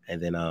 And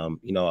then, I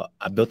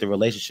built a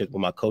relationship with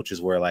my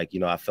coaches where like,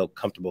 I felt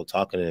comfortable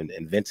talking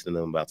and venting to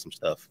them about some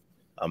stuff.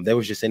 They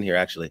was just in here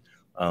actually.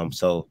 I don't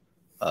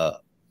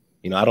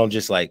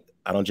just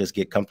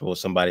get comfortable with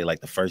somebody like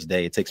the first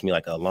day. It takes me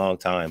like a long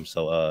time.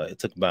 So it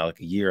took about like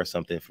a year or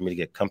something for me to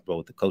get comfortable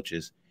with the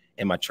coaches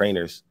and my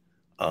trainers.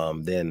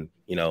 Then,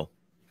 I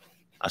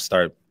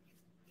start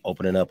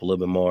opening up a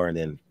little bit more and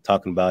then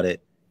talking about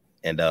it.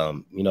 And,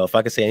 if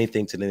I could say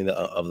anything to any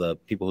of the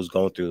people who's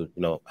going through,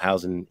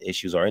 housing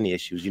issues or any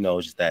issues,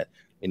 it's just that,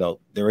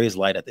 there is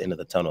light at the end of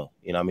the tunnel.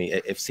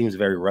 It seems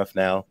very rough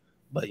now,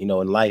 but, in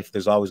life,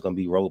 there's always going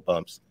to be road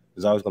bumps.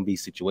 There's always going to be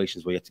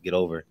situations where you have to get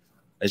over.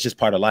 It's just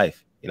part of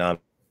life, Yeah.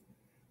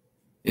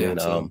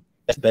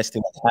 That's the best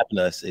thing that's happened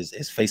to us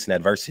is facing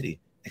adversity,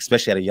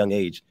 especially at a young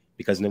age,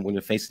 because then when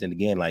you're facing it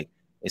again, like,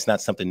 it's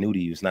not something new to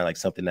you. It's not like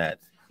something that,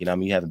 you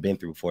haven't been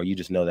through before. You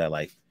just know that,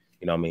 like,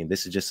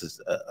 this is just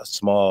a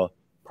small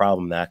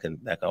problem that I can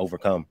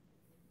overcome.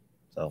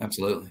 So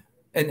absolutely.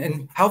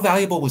 And how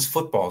valuable was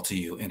football to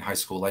you in high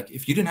school? Like,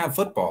 if you didn't have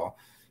football,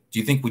 do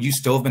you think would you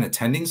still have been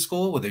attending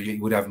school? Whether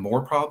you would have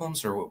more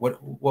problems, or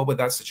what would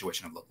that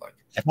situation have looked like?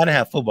 If I didn't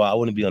have football, I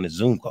wouldn't be on a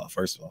Zoom call.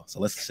 First of all, so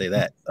let's say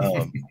that.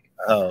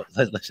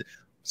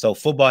 So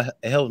football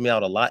helped me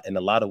out a lot in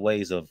a lot of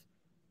ways. Of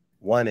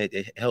one,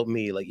 it helped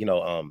me like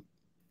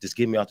just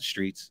get me off the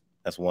streets.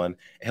 That's one.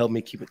 It helped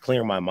me keep it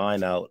clear my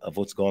mind out of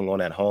what's going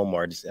on at home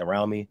or just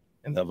around me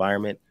in the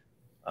environment.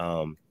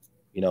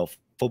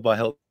 Football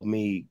helped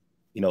me,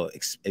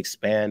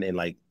 expand and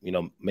like,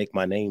 make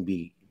my name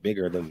be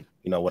bigger than,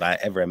 what I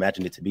ever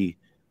imagined it to be.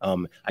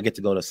 I get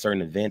to go to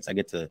certain events. I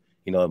get to,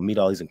 meet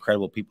all these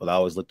incredible people that I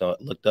always looked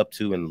up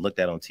to and looked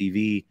at on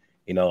TV.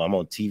 I'm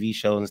on TV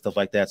shows and stuff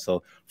like that.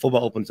 So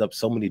football opens up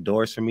so many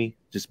doors for me.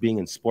 Just being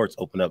in sports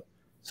opened up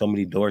so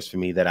many doors for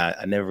me that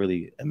I never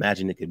really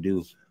imagined it could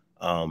do.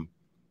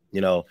 You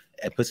know,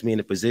 it puts me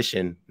in a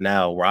position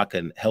now where I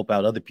can help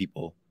out other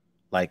people,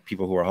 like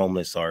people who are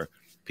homeless or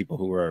people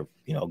who are,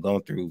 you know,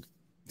 going through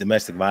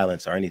domestic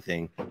violence or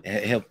anything.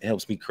 It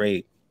helps me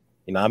create,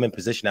 you know, I'm in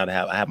position now to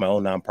I have my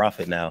own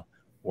nonprofit now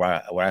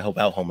where I help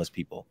out homeless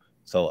people.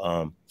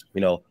 So,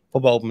 you know,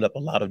 football opened up a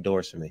lot of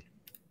doors for me.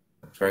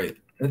 That's right.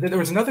 There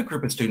was another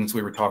group of students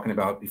we were talking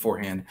about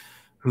beforehand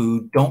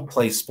who don't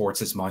play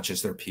sports as much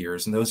as their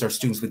peers, and those are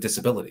students with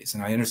disabilities.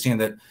 And I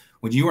understand that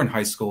when you were in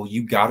high school,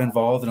 you got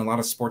involved in a lot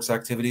of sports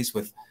activities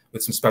with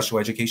some special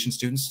education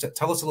students.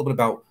 Tell us a little bit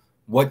about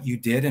what you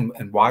did and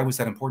why was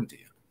that important to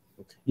you?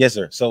 Yes,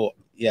 sir. So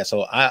yeah,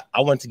 so I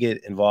want to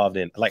get involved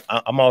in, like,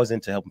 I'm always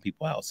into helping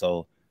people out.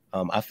 So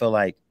I feel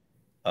like,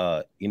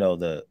 you know,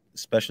 the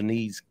special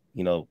needs,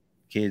 you know,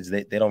 kids,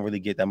 they don't really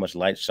get that much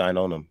light shine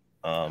on them.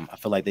 I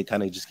feel like they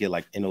kind of just get,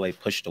 like, in a way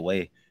pushed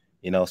away,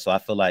 you know. So I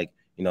feel like,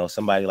 you know,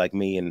 somebody like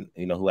me and,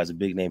 you know, who has a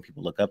big name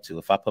people look up to,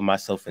 if I put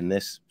myself in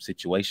this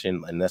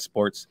situation and that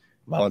sports,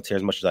 volunteer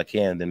as much as I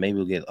can, then maybe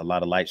we'll get a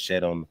lot of light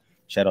shed on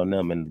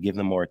them and give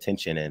them more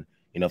attention. And,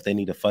 you know, if they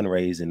need a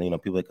fundraise and, you know,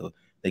 people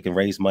they can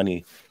raise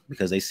money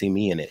because they see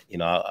me in it, you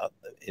know,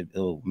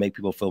 it'll make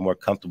people feel more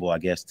comfortable, I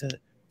guess, to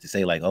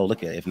say, like, oh,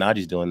 look, if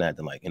Najee's doing that,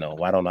 then, like, you know,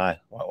 why don't I?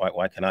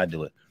 Why can I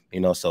do it? You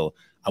know, so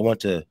I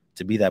want to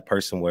be that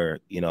person where,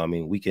 you know, I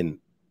mean, we can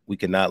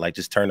not, like,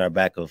 just turn our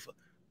back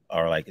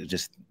or like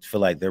just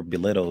feel like they're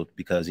belittled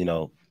because, you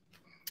know,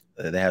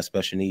 they have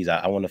special needs.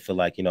 I want to feel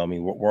like, you know, I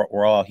mean,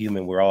 we're all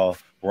human. We're all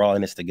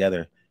in this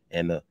together.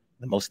 And the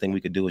most thing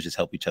we could do is just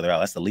help each other out.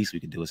 That's the least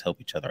we could do is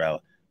help each other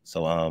out.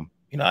 So,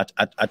 you know,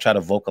 I try to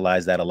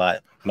vocalize that a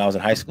lot when I was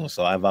in high school.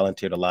 So I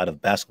volunteered a lot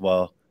of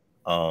basketball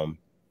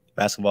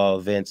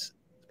events,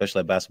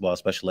 especially basketball,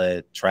 special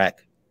ed,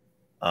 track.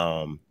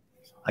 I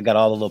got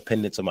all the little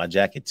pendants on my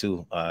jacket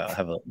too.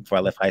 Before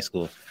I left high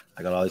school,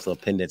 I got all these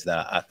little pendants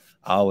that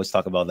I always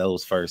talk about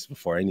those first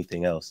before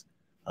anything else.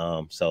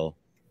 Yeah,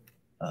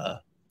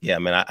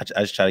 man, I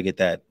just try to get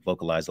that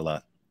vocalized a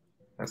lot.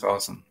 That's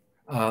awesome.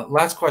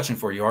 Last question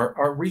for you.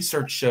 Our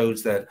research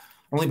shows that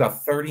only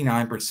about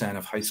 39%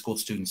 of high school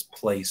students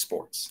play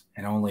sports,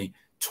 and only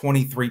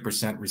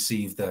 23%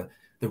 receive the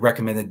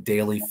recommended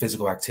daily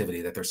physical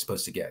activity that they're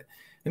supposed to get.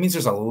 It means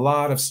there's a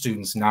lot of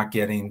students not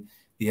getting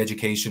the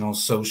educational,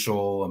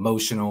 social,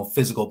 emotional,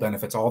 physical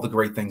benefits, all the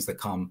great things that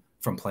come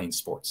from playing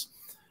sports.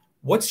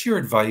 What's your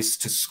advice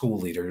to school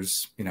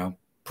leaders, you know,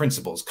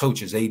 principals,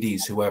 coaches,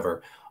 ADs,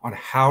 whoever, on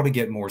how to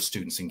get more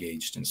students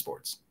engaged in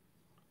sports?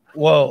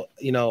 Well,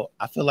 you know,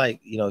 I feel like,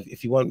 you know,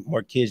 if you want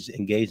more kids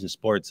engaged in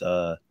sports,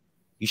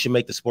 you should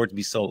make the sports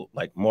be so,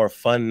 like, more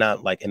fun,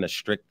 not like in a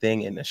strict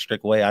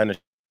way. I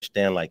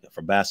understand, like,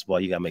 for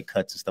basketball, you got to make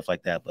cuts and stuff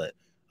like that. But,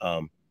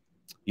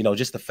 you know,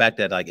 just the fact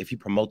that, like, if you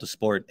promote the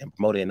sport and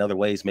promote it in other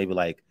ways, maybe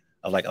like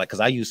because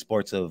I use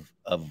sports of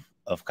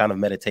kind of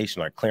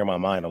meditation, or clearing my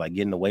mind, or like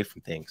getting away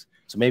from things.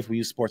 So maybe if we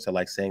use sports of,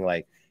 like, saying,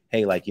 like,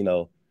 hey, like, you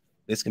know,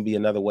 this can be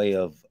another way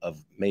of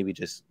maybe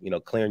just, you know,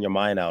 clearing your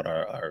mind out,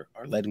 or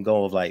letting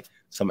go of, like,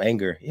 some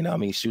anger, you know, I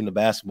mean, shooting a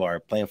basketball or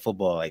playing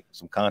football, like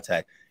some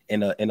contact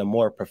in a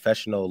more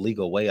professional,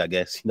 legal way, I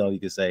guess, you know, you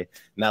could say,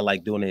 not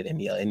like doing it in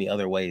any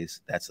other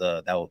ways that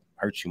will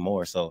hurt you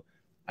more. So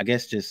I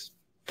guess just,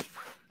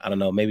 I don't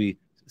know, maybe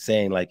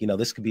saying, like, you know,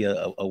 this could be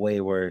a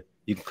way where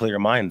you can clear your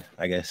mind,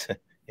 I guess,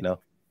 you know,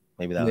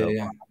 maybe that'll help.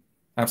 Yeah.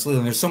 Absolutely.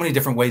 And there's so many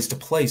different ways to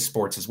play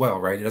sports as well,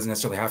 right? It doesn't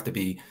necessarily have to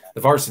be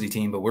the varsity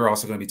team, but we're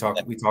also going to be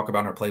we talk about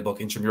in our playbook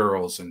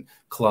intramurals and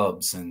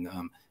clubs and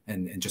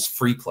just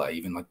free play,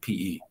 even like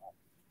PE.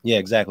 Yeah,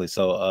 exactly.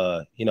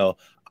 So, you know,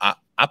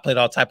 I played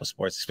all type of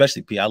sports,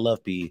 especially PE. I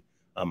love PE.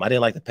 I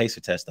didn't like the pacer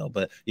test though,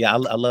 but yeah, I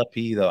love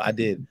PE though. I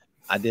did,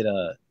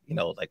 you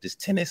know, like this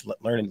tennis,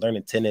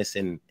 learning tennis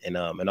and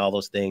all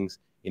those things.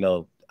 You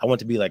know, I want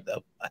to be like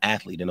an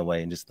athlete in a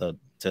way, and just to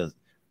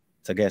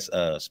I guess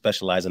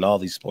specialize in all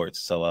these sports.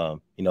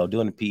 So you know,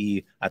 doing the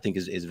PE I think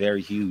is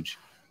very huge,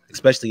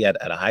 especially at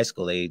a high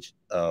school age,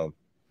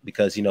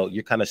 because, you know,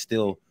 you're kind of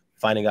still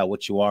finding out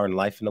what you are in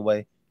life in a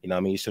way. You know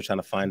what I mean? You're still trying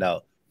to find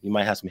out. You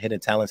might have some hidden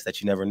talents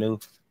that you never knew.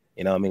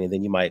 You know what I mean? And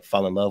then you might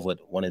fall in love with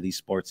one of these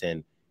sports,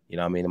 and, you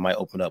know what I mean, it might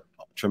open up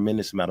a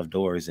tremendous amount of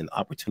doors and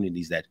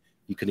opportunities that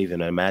you couldn't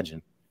even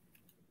imagine.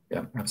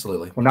 Yeah,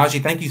 absolutely. Well,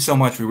 Najee, thank you so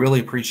much. We really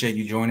appreciate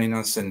you joining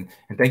us, and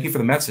thank you for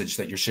the message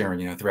that you're sharing,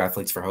 you know, through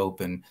Athletes for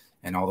Hope and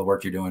all the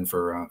work you're doing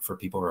for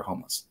people who are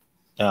homeless.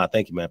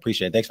 Thank you, man.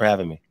 Appreciate it. Thanks for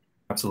having me.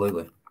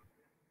 Absolutely.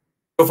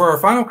 So for our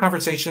final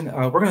conversation,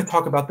 we're going to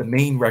talk about the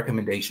main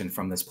recommendation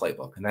from this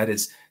playbook, and that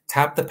is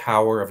tap the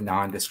power of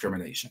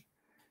non-discrimination.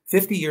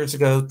 50 years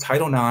ago,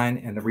 Title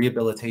IX and the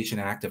Rehabilitation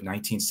Act of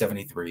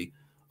 1973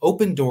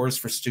 opened doors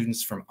for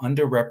students from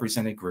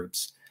underrepresented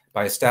groups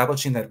by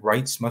establishing that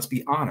rights must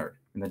be honored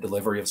in the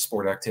delivery of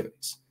sport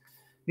activities.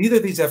 Neither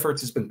of these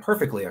efforts has been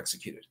perfectly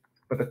executed,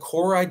 but the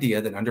core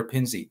idea that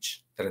underpins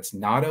each, that it's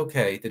not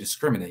okay to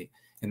discriminate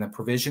in the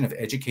provision of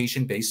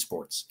education-based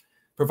sports,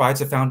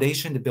 provides a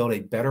foundation to build a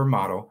better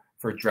model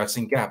for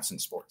addressing gaps in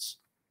sports.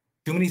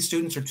 Too many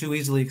students are too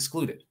easily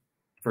excluded.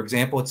 For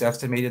example, it's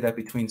estimated that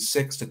between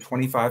 6 to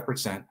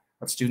 25%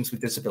 of students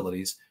with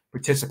disabilities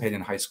participate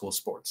in high school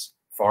sports,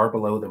 far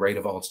below the rate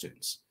of all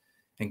students.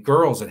 And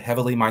girls at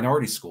heavily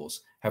minority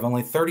schools have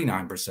only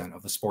 39%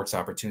 of the sports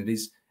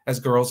opportunities as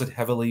girls at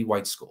heavily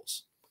white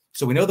schools.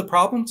 So we know the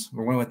problems.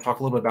 We're going to talk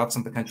a little bit about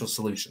some potential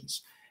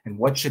solutions and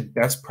what should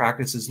best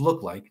practices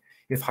look like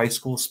if high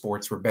school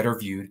sports were better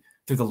viewed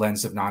through the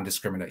lens of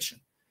non-discrimination.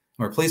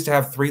 And we're pleased to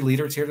have three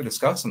leaders here to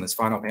discuss on this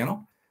final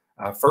panel.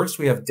 First,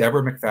 we have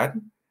Deborah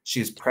McFadden. She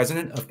is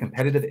president of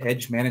Competitive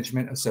Edge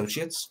Management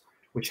Associates,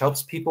 which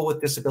helps people with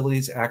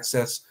disabilities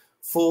access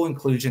full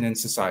inclusion in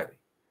society.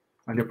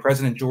 Under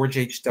President George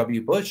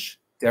H.W. Bush,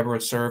 Deborah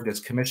served as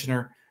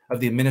commissioner of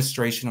the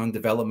Administration on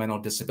Developmental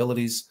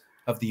Disabilities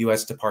of the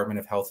U.S. Department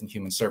of Health and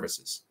Human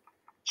Services.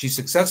 She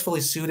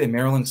successfully sued a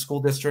Maryland school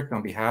district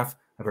on behalf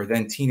of her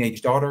then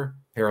teenage daughter,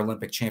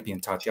 Paralympic champion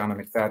Tatiana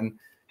McFadden,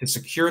 to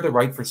secure the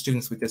right for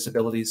students with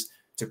disabilities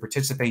to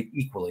participate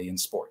equally in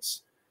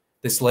sports.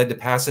 This led to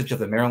passage of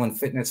the Maryland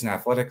Fitness and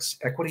Athletics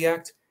Equity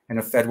Act and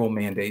a federal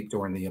mandate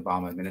during the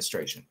Obama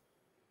administration.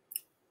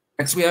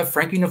 Next, we have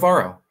Frankie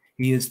Navarro.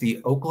 He is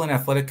the Oakland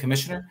Athletic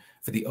Commissioner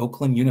for the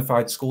Oakland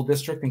Unified School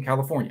District in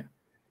California.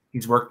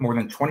 He's worked more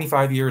than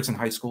 25 years in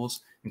high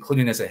schools,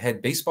 including as a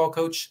head baseball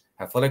coach,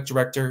 athletic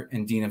director,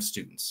 and dean of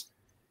students.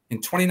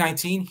 In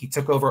 2019, he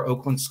took over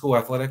Oakland School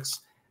Athletics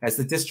as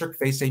the district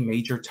faced a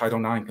major Title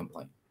IX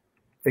complaint.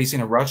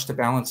 Facing a rush to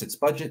balance its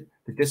budget,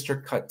 the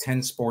district cut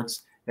 10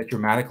 sports that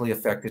dramatically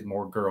affected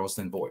more girls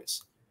than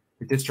boys.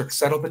 The district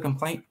settled the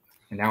complaint,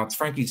 and now it's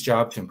Frankie's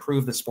job to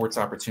improve the sports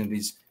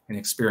opportunities and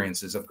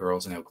experiences of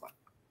girls in Oakland.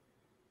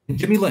 And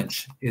Jimmy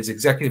Lynch is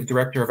Executive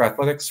Director of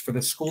Athletics for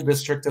the School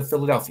District of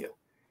Philadelphia.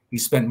 He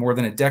spent more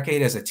than a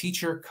decade as a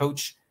teacher,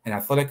 coach, and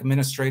athletic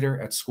administrator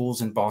at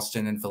schools in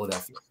Boston and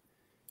Philadelphia.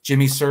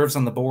 Jimmy serves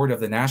on the board of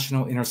the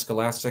National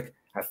Interscholastic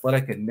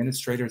Athletic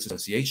Administrators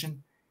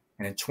Association,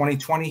 and in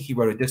 2020, he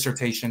wrote a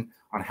dissertation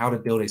on how to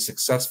build a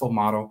successful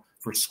model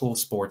for school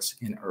sports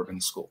in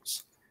urban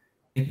schools.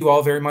 Thank you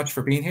all very much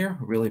for being here.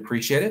 We really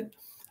appreciate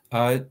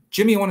it.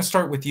 Jimmy, I want to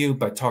start with you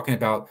by talking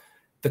about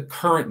the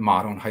current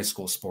model in high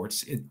school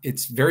sports.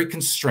 It's very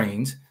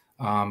constrained.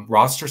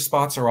 Roster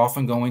spots are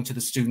often going to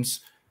the students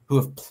who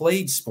have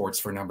played sports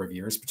for a number of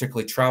years,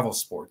 particularly travel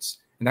sports.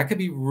 And that can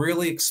be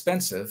really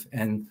expensive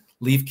and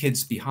leave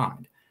kids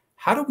behind.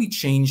 How do we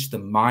change the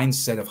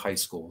mindset of high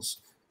schools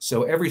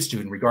so every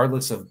student,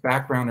 regardless of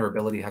background or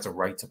ability, has a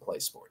right to play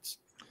sports?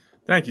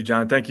 Thank you,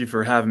 John. Thank you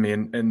for having me.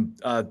 And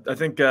I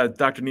think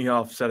Dr.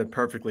 Niehoff said it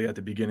perfectly at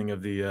the beginning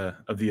of the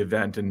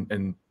event,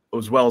 and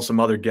as well as some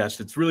other guests.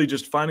 It's really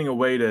just finding a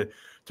way to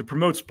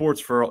promote sports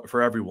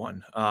for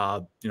everyone.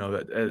 You know,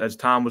 as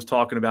Tom was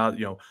talking about,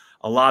 you know,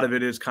 a lot of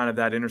it is kind of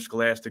that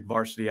interscholastic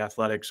varsity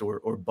athletics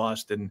or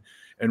bust, and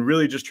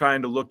really just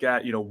trying to look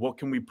at, you know, what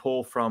can we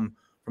pull from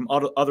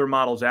other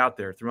models out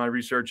there. Through my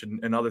research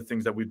and other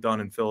things that we've done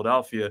in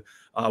Philadelphia,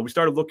 we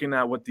started looking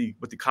at what the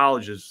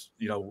colleges,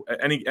 you know,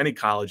 any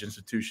college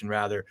institution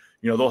rather,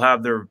 you know, they'll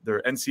have their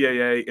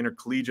NCAA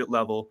intercollegiate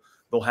level,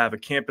 they'll have a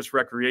campus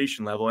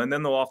recreation level, and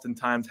then they'll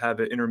oftentimes have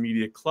an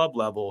intermediate club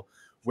level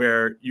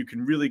where you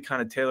can really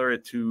kind of tailor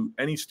it to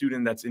any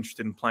student that's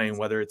interested in playing,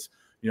 whether it's,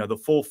 you know, the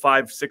full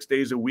 5-6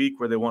 days a week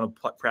where they want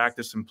to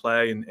practice and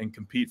play and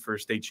compete for a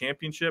state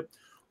championship,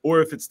 or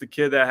if it's the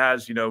kid that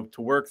has, you know,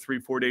 to work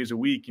 3-4 days a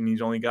week and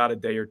he's only got a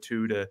day or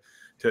two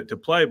to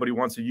play, but he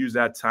wants to use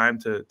that time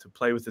to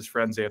play with his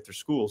friends after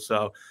school.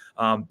 So,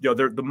 you know,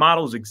 the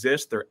models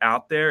exist, they're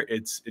out there.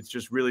 It's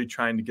just really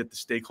trying to get the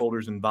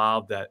stakeholders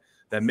involved that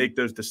make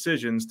those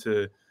decisions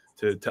to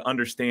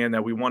understand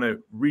that we want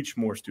to reach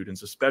more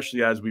students,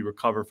 especially as we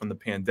recover from the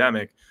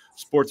pandemic.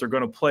 Sports are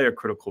going to play a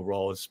critical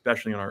role,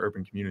 especially in our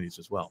urban communities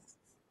as well.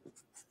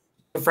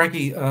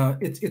 Frankie,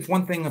 it's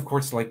one thing, of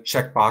course, to like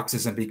check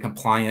boxes and be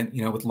compliant,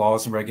 you know, with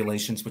laws and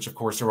regulations, which of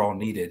course are all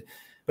needed.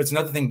 But it's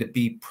another thing to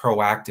be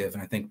proactive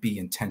and I think be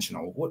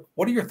intentional.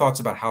 What are your thoughts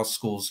about how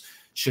schools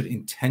should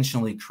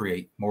intentionally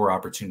create more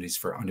opportunities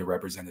for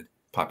underrepresented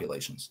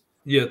populations?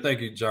 Yeah, thank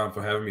you, John,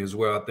 for having me as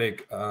well. I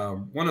think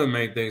one of the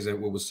main things that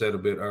what was said a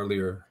bit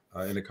earlier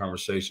in the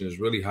conversation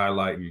is really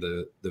highlighting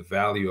the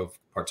value of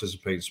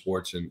participating in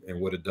sports and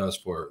what it does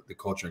for the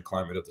culture and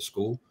climate of the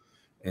school.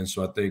 And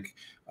so I think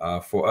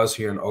for us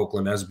here in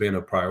Oakland, that's been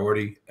a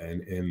priority.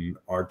 And in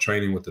our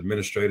training with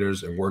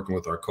administrators and working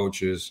with our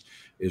coaches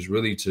is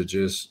really to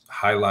just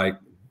highlight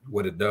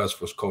what it does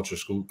for culture,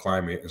 school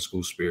climate, and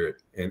school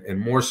spirit, and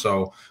more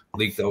so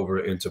leaked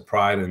over into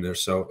pride in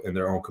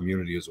their own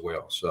community as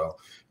well. So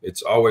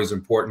it's always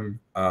important,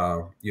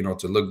 you know,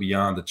 to look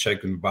beyond the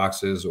checking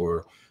boxes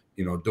or,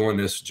 you know, doing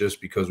this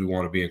just because we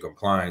want to be in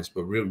compliance,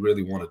 but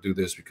really want to do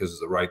this because it's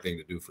the right thing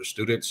to do for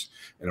students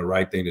and the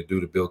right thing to do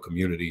to build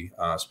community,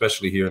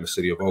 especially here in the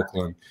city of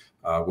Oakland,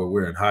 where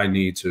we're in high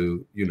need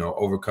to, you know,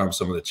 overcome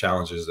some of the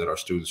challenges that our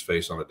students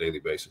face on a daily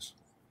basis.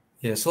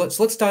 Yeah, so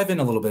let's dive in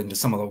a little bit into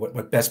some of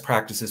what best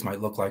practices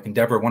might look like. And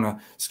Deborah, I want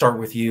to start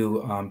with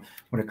you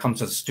when it comes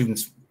to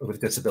students with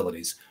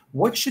disabilities.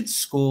 What should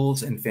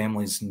schools and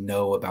families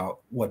know about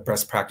what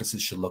best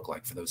practices should look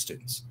like for those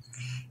students?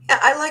 Yeah,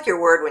 I like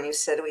your word when you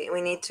said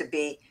we need to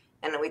be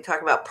and we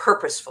talk about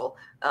purposeful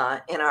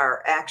in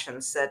our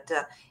actions, that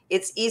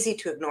it's easy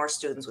to ignore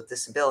students with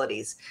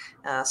disabilities.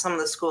 Some of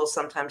the schools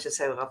sometimes just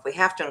say, well, if we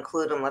have to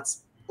include them,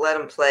 let's let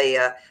them play.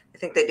 I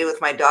think they do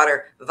with my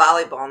daughter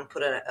volleyball and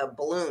put a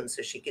balloon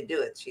so she could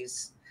do it.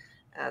 She's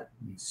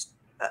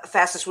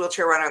fastest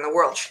wheelchair runner in the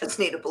world. She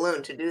doesn't need a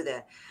balloon to do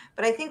that.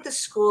 But I think the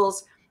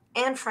schools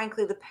and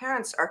frankly the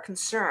parents are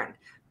concerned.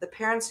 The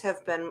parents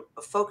have been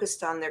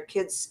focused on their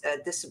kids'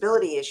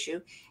 disability issue,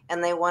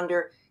 and they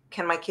wonder,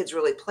 can my kids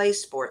really play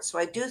sports? So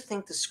I do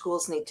think the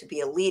schools need to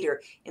be a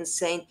leader in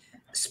saying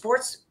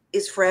sports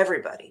is for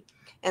everybody.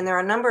 And there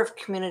are a number of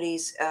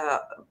communities,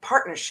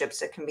 partnerships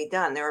that can be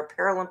done. There are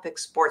Paralympic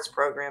sports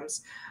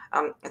programs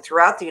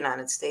throughout the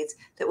United States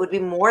that would be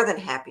more than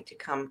happy to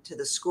come to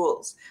the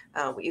schools.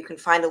 You can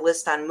find a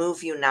list on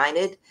Move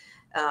United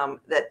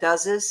that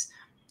does this.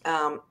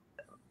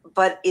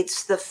 But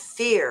it's the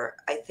fear,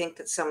 I think,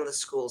 that some of the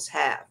schools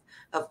have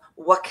of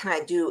what can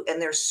I do?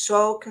 And they're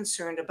so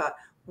concerned about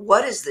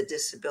what is the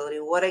disability,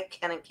 what I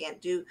can and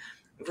can't do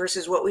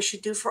versus what we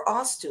should do for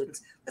all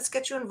students. Let's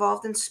get you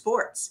involved in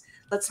sports.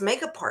 Let's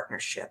make a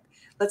partnership.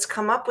 Let's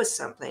come up with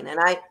something. And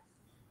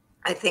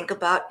I think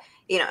about,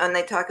 and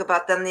they talk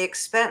about then the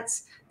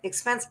expense. The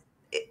expense,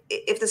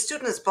 if the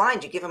student is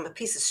blind, you give them a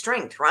piece of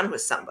string to run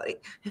with somebody.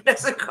 It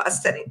doesn't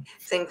cost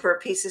anything for a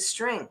piece of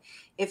string.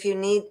 If you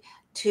need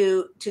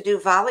to do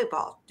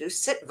volleyball, do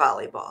sit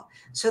volleyball.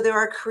 So there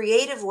are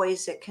creative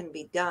ways that can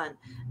be done.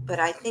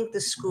 But I think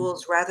the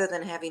schools, rather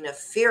than having a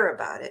fear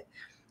about it,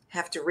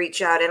 have to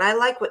reach out. And I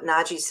like what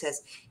Najee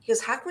says. He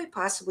goes, how can we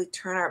possibly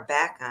turn our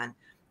back on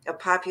a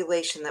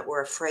population that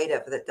we're afraid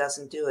of that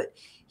doesn't do it?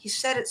 He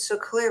said it so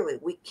clearly.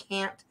 We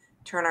can't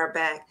turn our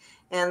back.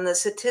 And the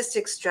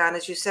statistics, John,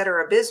 as you said,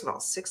 are abysmal,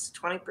 6 to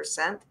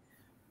 20%.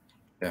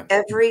 Yeah.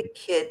 Every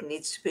kid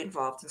needs to be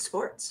involved in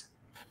sports.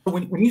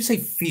 When you say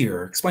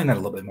fear, explain that a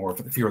little bit more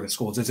for the fear of the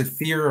schools. Is it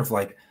fear of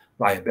like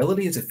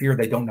liability? Is it fear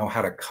they don't know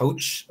how to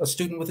coach a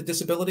student with a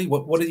disability?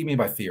 What do you mean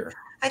by fear?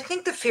 I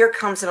think the fear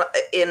comes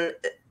in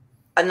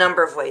a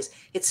number of ways.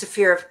 It's the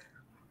fear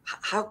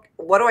of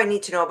what do I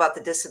need to know about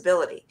the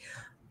disability?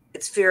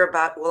 It's fear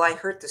about, will I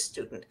hurt the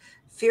student?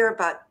 Fear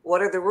about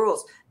what are the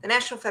rules? The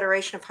National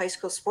Federation of High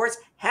School Sports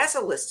has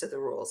a list of the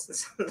rules.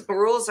 The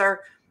rules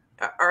are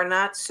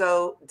not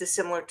so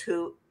dissimilar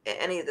to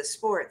any of the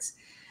sports.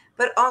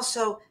 But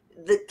also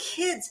the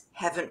kids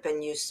haven't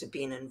been used to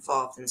being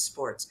involved in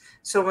sports.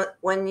 So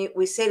when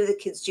we say to the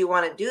kids, do you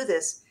want to do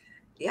this?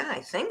 Yeah, I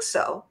think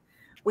so.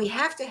 We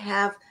have to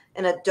have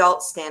an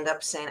adult stand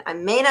up saying, I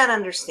may not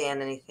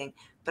understand anything,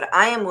 but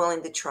I am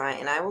willing to try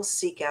and I will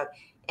seek out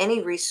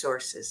any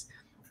resources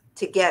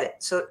to get it.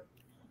 So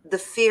the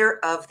fear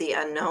of the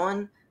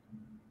unknown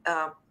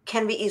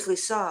can be easily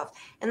solved.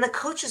 And the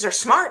coaches are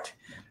smart.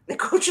 The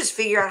coaches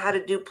figure out how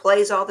to do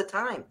plays all the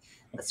time.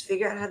 Let's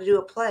figure out how to do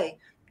a play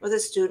with a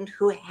student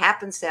who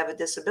happens to have a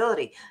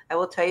disability. I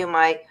will tell you,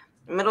 my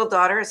middle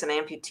daughter is an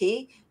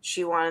amputee.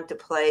 She wanted to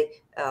play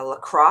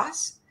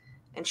lacrosse,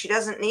 and she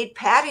doesn't need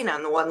padding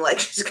on the one leg.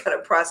 She's got a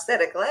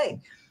prosthetic leg,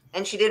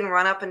 and she didn't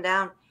run up and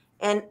down.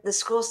 And the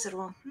school said,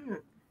 well,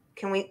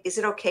 is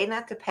it okay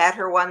not to pad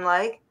her one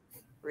leg?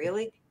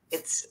 Really?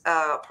 It's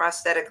a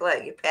prosthetic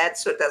leg. You pad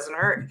so it doesn't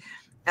hurt.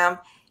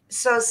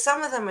 So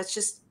some of them, it's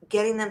just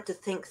getting them to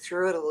think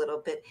through it a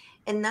little bit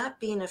and not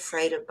being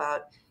afraid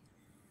about,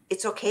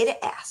 it's okay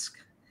to ask.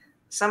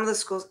 Some of the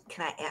schools,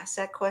 can I ask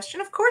that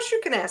question? Of course you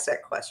can ask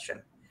that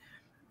question.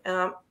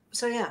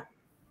 So yeah.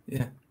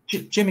 Yeah.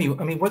 Jimmy,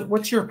 I mean,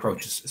 what's your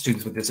approach to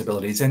students with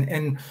disabilities,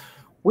 and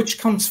which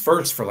comes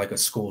first for like a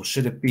school?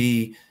 Should it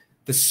be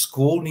the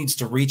school needs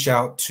to reach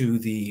out to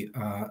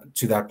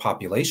to that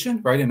population,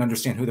 right, and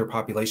understand who their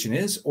population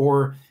is,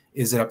 or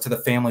is it up to the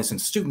families and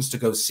students to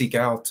go seek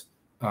out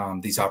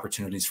these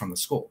opportunities from the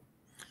school?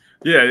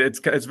 Yeah,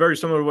 it's very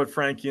similar to what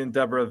Frankie and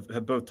Deborah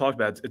have both talked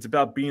about. It's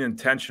about being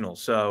intentional.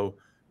 So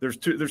there's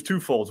two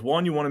folds.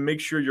 One, you want to make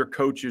sure your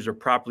coaches are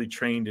properly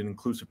trained in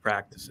inclusive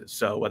practices.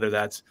 So whether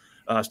that's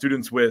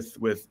students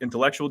with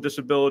intellectual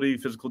disability,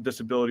 physical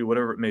disability,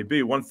 whatever it may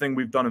be. One thing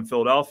we've done in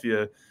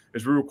Philadelphia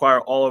is we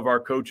require all of our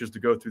coaches to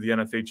go through the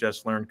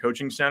NFHS Learn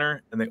Coaching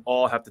Center, and they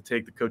all have to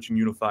take the Coaching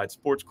Unified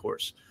Sports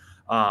course.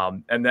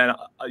 And then,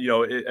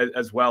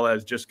 as well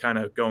as just kind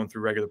of going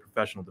through regular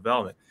professional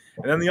development.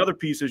 And then the other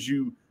piece is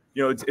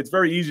it's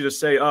very easy to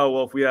say, oh,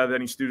 well, if we have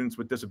any students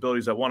with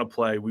disabilities that want to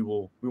play, we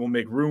will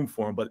make room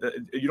for them. But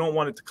you don't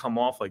want it to come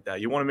off like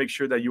that. You want to make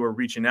sure that you are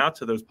reaching out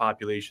to those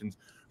populations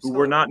who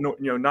were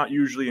not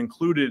usually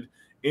included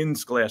in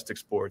scholastic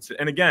sports.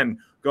 And again,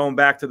 going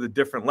back to the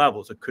different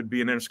levels, it could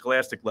be an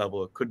interscholastic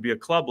level, it could be a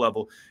club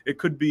level, it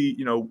could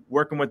be,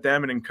 working with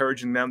them and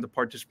encouraging them to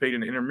participate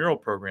in intramural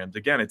programs.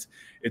 Again, it's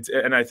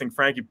and I think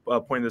Frankie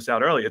pointed this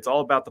out earlier, it's all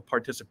about the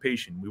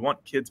participation. We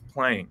want kids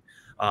playing.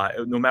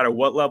 No matter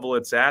what level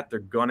it's at, they're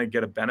going to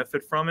get a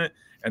benefit from it,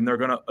 and they're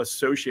going to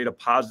associate a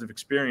positive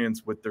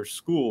experience with their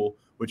school,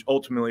 which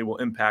ultimately will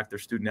impact their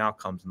student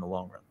outcomes in the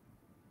long run.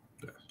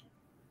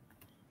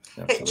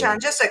 Hey, John,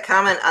 just a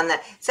comment on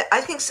that. So I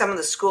think some of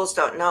the schools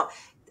don't know.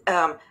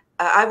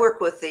 I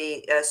work with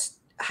the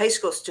high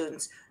school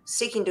students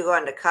seeking to go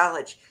on to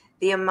college,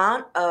 the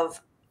amount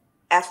of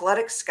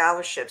athletic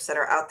scholarships that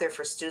are out there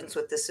for students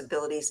with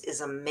disabilities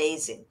is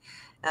amazing.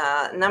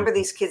 A number of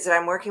these kids that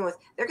I'm working with,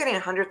 they're getting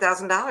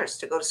 $100,000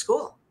 to go to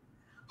school,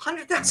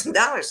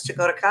 $100,000 to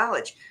go to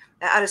college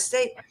out of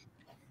state.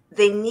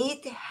 They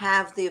need to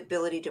have the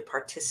ability to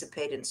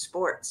participate in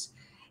sports.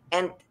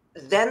 And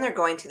then they're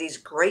going to these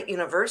great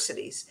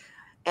universities.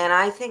 And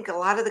I think a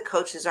lot of the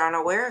coaches aren't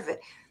aware of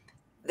it.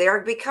 They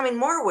are becoming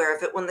more aware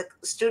of it when the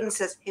student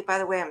says, hey, by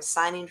the way, I'm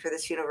signing for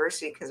this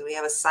university because we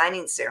have a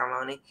signing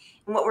ceremony.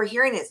 And what we're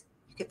hearing is,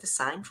 you get to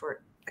sign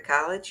for a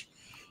college.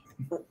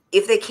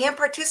 If they can't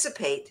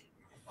participate,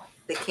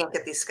 they can't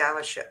get these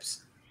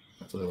scholarships.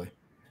 Absolutely.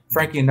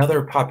 Frankie,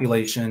 another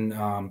population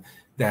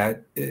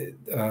that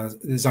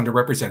is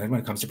underrepresented when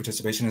it comes to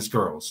participation is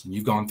girls. And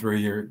you've gone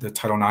through the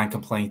Title IX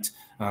complaint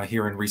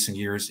here in recent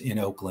years in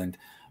Oakland.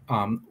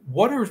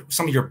 What are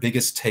some of your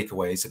biggest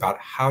takeaways about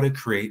how to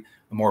create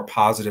a more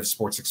positive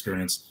sports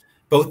experience,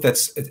 both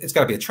it's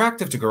got to be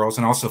attractive to girls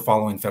and also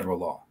following federal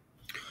law?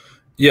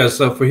 Yeah,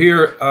 so for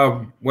here,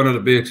 one of the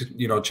big,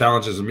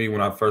 challenges of me when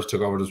I first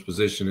took over this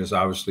position is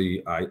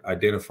obviously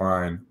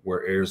identifying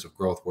where areas of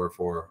growth were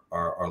for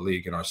our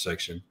league and our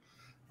section.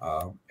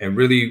 And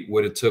really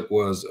what it took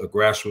was a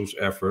grassroots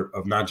effort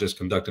of not just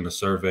conducting a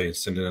survey and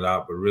sending it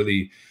out, but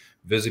really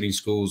visiting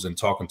schools and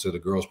talking to the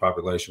girls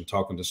population,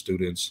 talking to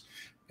students.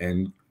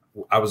 And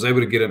I was able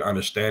to get an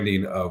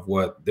understanding of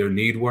what their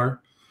need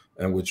were,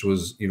 and which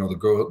was,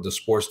 the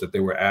sports that they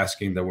were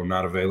asking that were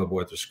not available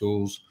at the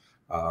schools.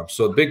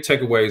 So big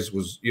takeaways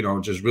was,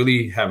 just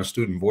really having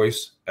student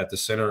voice at the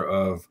center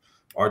of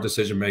our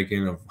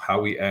decision-making of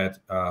how we add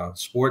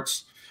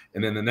sports.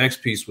 And then the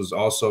next piece was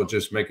also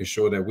just making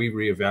sure that we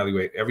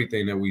reevaluate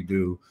everything that we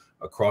do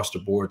across the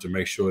board to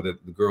make sure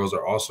that the girls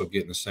are also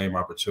getting the same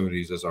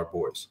opportunities as our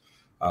boys.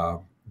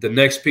 The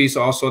next piece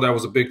also that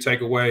was a big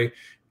takeaway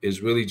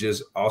is really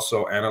just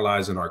also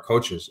analyzing our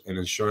coaches and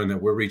ensuring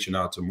that we're reaching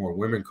out to more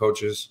women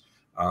coaches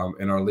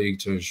in our league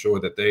to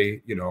ensure that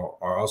they,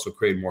 are also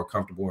creating more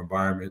comfortable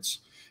environments.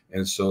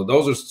 And so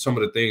those are some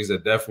of the things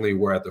that definitely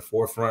were at the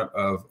forefront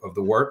of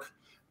the work.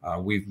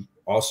 We've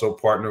also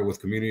partnered with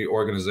community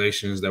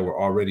organizations that were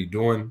already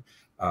doing,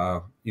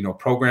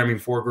 programming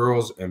for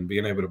girls and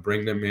being able to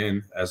bring them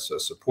in as a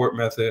support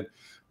method.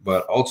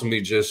 But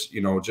ultimately just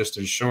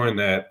ensuring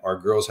that our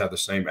girls have the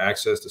same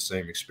access, the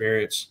same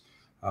experience,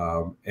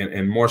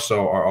 and more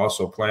so are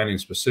also planning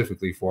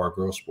specifically for our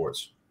girls'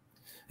 sports.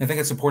 I think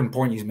it's an important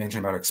point you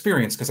mentioned about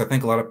experience, because I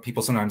think a lot of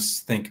people sometimes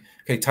think,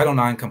 okay, Title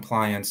IX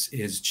compliance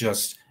is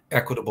just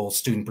equitable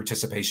student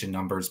participation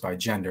numbers by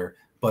gender,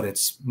 but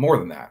it's more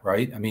than that,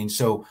 right? I mean,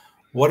 so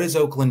what is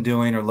Oakland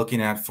doing or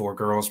looking at for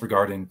girls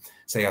regarding,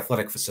 say,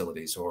 athletic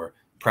facilities or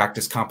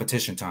practice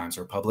competition times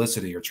or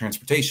publicity or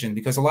transportation?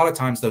 Because a lot of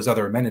times those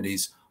other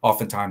amenities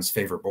oftentimes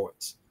favor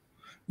boys.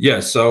 Yeah,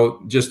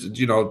 so just,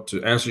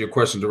 to answer your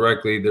question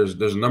directly, there's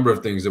a number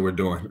of things that we're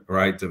doing,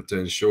 right, to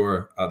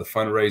ensure the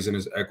fundraising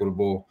is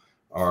equitable,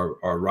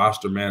 our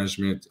roster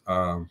management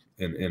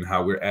and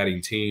how we're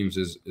adding teams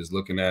is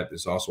looking at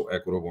is also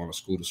equitable on a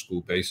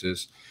school-to-school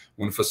basis.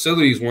 When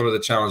facilities, one of the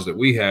challenges that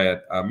we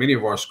had, many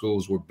of our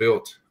schools were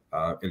built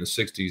in the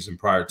 60s and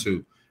prior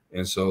to.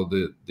 And so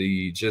the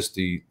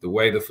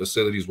way the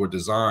facilities were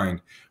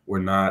designed were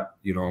not,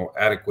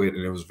 adequate,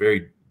 and it was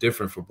very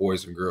different for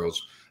boys and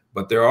girls.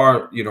 But there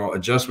are,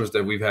 adjustments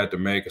that we've had to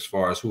make as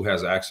far as who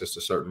has access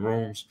to certain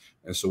rooms.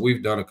 And so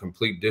we've done a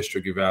complete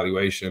district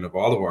evaluation of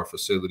all of our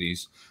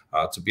facilities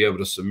to be able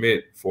to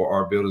submit for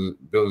our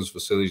buildings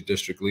facilities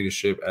district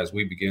leadership as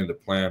we begin to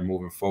plan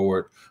moving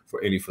forward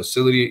for any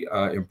facility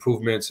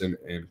improvements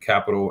and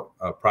capital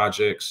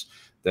projects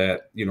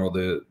that,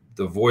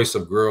 the voice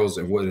of girls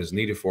and what is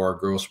needed for our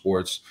girls'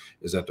 sports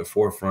is at the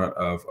forefront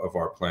of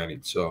our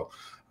planning. So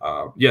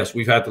yes,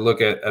 we've had to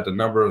look at the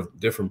number of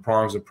different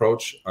prongs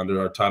approach under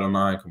our Title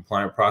IX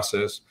compliant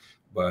process.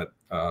 But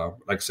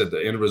like I said,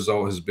 the end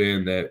result has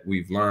been that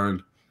we've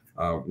learned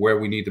where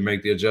we need to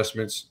make the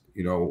adjustments,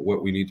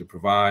 what we need to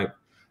provide.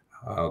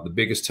 The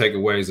biggest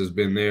takeaways has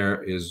been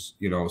there is,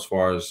 as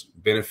far as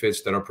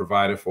benefits that are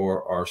provided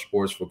for our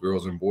sports for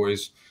girls and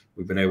boys,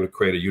 we've been able to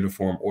create a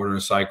uniform ordering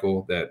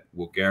cycle that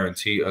will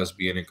guarantee us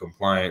being in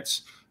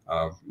compliance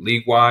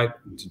league-wide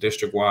to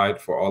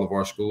district-wide for all of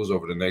our schools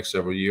over the next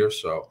several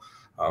years. So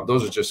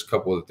those are just a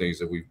couple of the things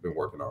that we've been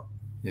working on.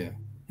 Yeah.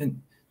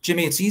 And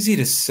Jimmy, it's easy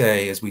to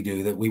say, as we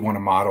do, that we want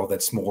a model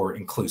that's more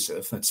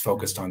inclusive, that's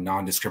focused on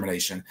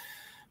non-discrimination.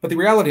 But the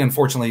reality,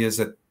 unfortunately, is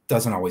that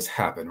doesn't always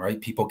happen,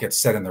 right? People get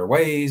set in their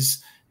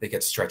ways, they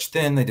get stretched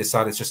thin, they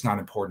decide it's just not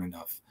important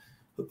enough.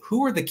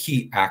 Who are the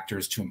key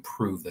actors to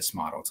improve this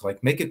model, to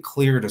make it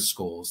clear to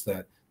schools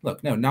that,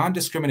 look, no,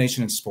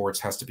 non-discrimination in sports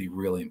has to be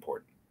really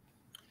important?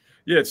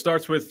 Yeah, it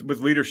starts with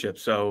leadership.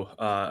 So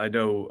I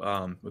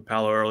know with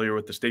Paolo earlier,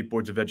 with the state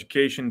boards of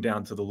education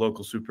down to the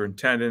local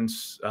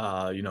superintendents,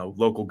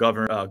 local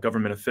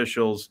government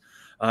officials,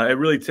 it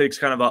really takes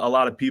kind of a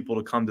lot of people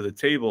to come to the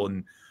table.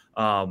 And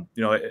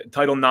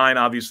Title IX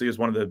obviously is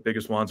one of the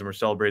biggest ones, and we're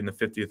celebrating the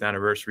 50th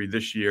anniversary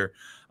this year.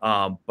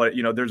 But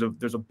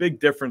there's a big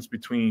difference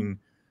between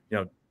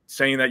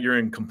saying that you're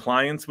in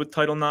compliance with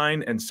Title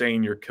IX and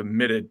saying you're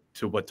committed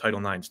to what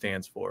Title IX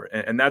stands for,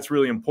 and that's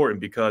really important,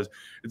 because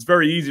it's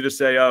very easy to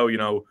say,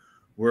 oh,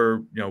 we're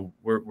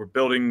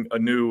building a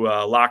new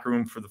locker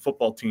room for the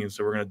football team,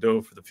 so we're going to do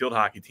it for the field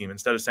hockey team,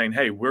 instead of saying,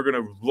 hey, we're going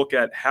to look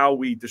at how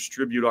we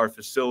distribute our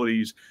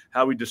facilities,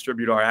 how we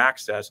distribute our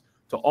access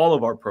to all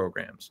of our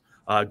programs.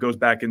 It goes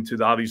back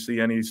into obviously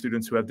any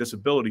students who have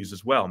disabilities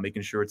as well,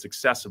 making sure it's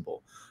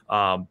accessible.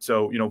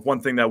 So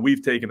one thing that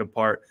we've taken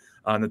apart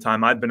in the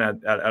time I've been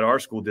at our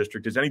school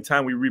district is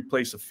anytime we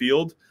replace a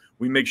field,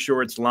 we make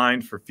sure it's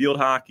lined for field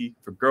hockey,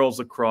 for girls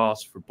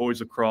lacrosse, for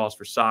boys lacrosse,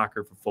 for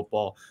soccer, for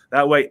football.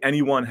 That way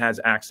anyone has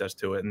access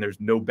to it and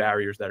there's no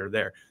barriers that are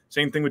there.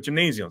 Same thing with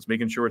gymnasiums,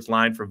 making sure it's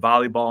lined for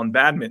volleyball and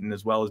badminton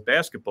as well as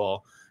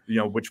basketball,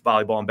 which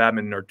volleyball and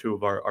badminton are two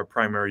of our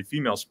primary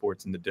female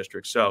sports in the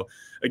district. So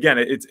again,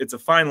 it's a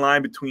fine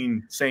line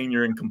between saying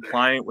you're in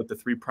compliant with the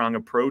three-prong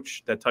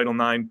approach that Title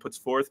IX puts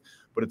forth,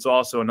 but it's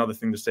also another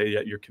thing to say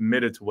that you're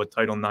committed to what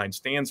Title IX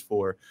stands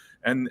for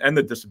and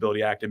the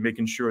Disability Act, and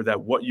making sure that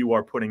what you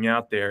are putting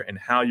out there and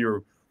how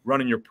you're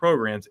running your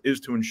programs is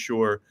to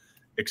ensure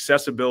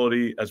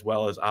accessibility as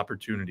well as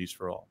opportunities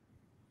for all.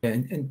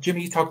 And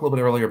Jimmy, you talked a little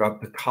bit earlier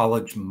about the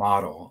college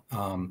model.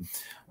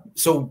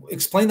 So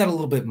explain that a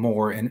little bit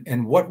more,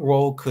 and what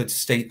role could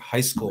state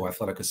high school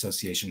athletic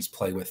associations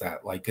play with that?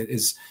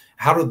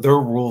 How do their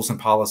rules and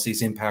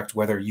policies impact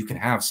whether you can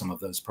have some of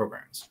those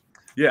programs?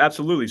 Yeah,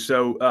 absolutely.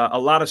 So a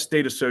lot of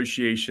state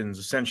associations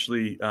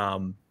essentially,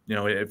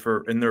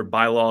 in their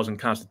bylaws and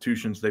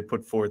constitutions, they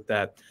put forth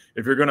that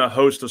if you're going to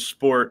host a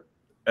sport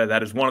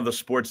that is one of the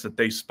sports that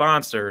they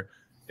sponsor,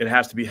 it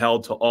has to be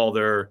held to all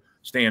their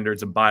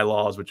standards and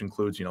bylaws, which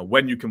includes,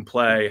 when you can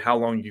play, how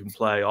long you can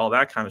play, all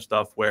that kind of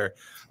stuff. Where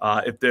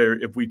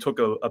if we took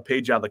a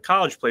page out of the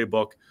college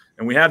playbook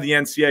and we have the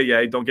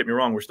NCAA, don't get me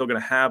wrong, we're still going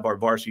to have our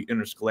varsity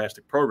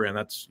interscholastic program.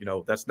 That's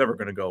never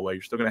going to go away.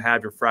 You're still going to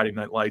have your Friday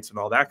night lights and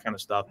all that kind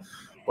of stuff.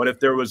 But if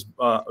there was,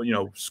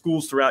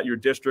 schools throughout your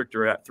district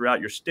or throughout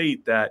your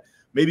state that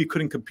maybe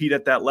couldn't compete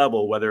at that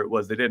level, whether it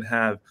was they didn't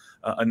have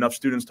enough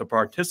students to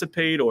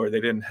participate or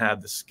they didn't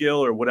have the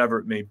skill or whatever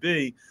it may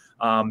be,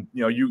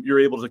 you're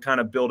able to kind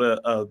of build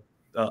a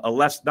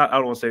less, not, I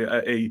don't want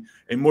to say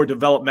a more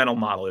developmental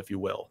model, if you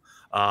will.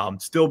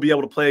 Still be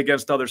able to play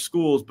against other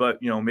schools,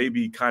 but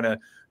maybe kind of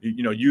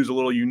use a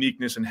little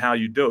uniqueness in how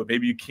you do it.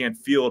 Maybe you can't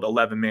field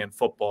 11-man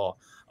football,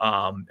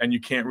 and you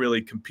can't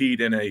really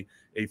compete in a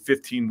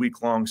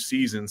 15-week-long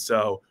season.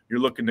 So you're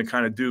looking to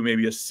kind of do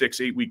maybe a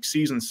 6-8 week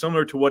season,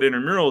 similar to what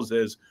intramurals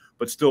is,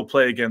 but still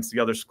play against the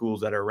other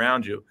schools that are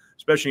around you,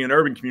 especially in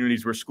urban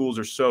communities where schools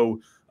are so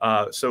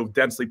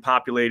densely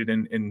populated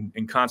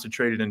and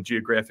concentrated in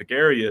geographic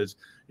areas.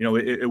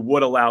 It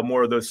would allow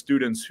more of those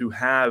students who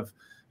have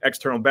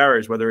external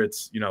barriers, whether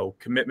it's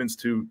commitments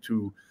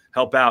to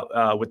help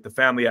out with the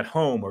family at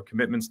home, or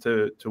commitments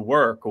to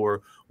work,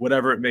 or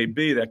whatever it may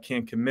be, that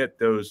can't commit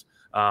those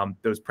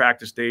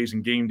practice days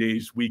and game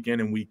days week in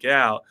and week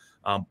out.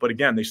 But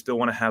again, they still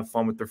want to have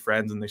fun with their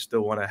friends, and they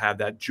still want to have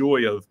that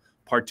joy of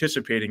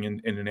participating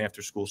in an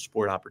after-school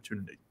sport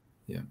opportunity.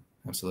 Yeah,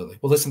 absolutely.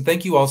 Well, listen,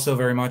 thank you all so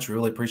very much. We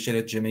really appreciate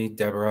it. Jimmy,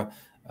 Deborah,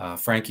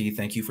 Frankie,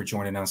 thank you for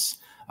joining us.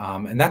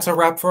 And that's a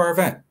wrap for our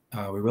event.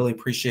 We really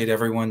appreciate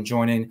everyone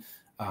joining.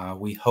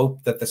 We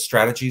hope that the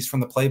strategies from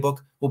the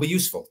playbook will be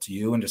useful to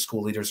you and to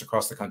school leaders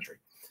across the country.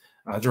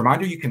 As a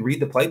reminder, you can read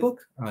the playbook.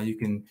 You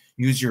can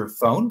use your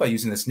phone by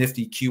using this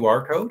nifty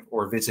QR code,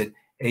 or visit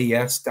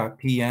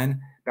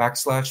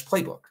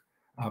as.pn/playbook.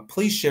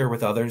 Please share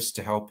with others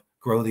to help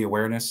grow the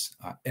awareness.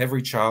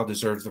 Every child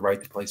deserves the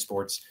right to play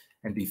sports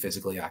and be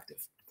physically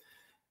active.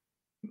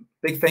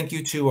 Big thank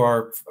you to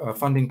our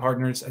funding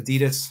partners,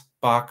 Adidas,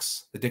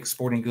 Box, the Dick's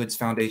Sporting Goods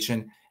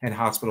Foundation, and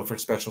Hospital for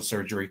Special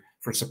Surgery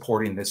for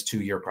supporting this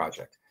 2-year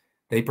project.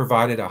 They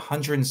provided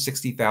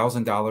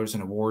 $160,000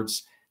 in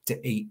awards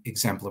to 8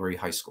 exemplary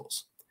high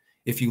schools.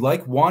 If you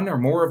like one or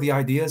more of the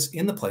ideas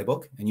in the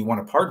playbook and you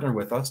want to partner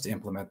with us to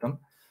implement them,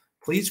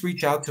 please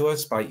reach out to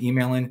us by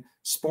emailing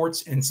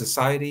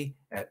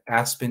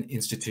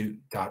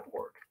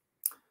sportsandsociety@aspeninstitute.org.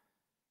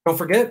 Don't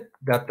forget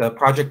that the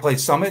Project Play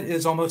Summit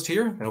is almost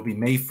here. It'll be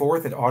May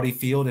 4th at Audi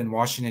Field in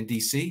Washington,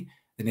 D.C.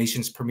 The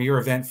nation's premier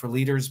event for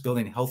leaders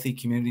building healthy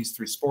communities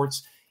through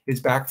sports is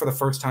back for the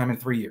first time in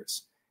 3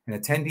 years.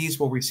 And attendees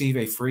will receive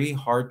a free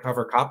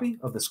hardcover copy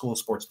of the School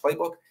Sports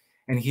Playbook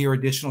and hear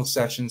additional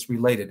sessions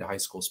related to high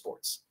school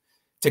sports.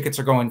 Tickets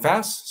are going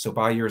fast, so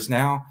buy yours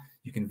now.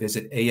 You can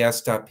visit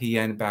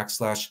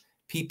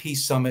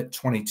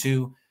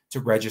as.pn/ppsummit22 to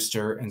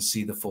register and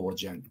see the full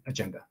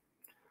agenda.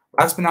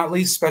 Last but not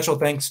least, special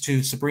thanks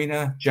to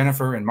Sabrina,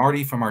 Jennifer, and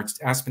Marty from our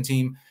Aspen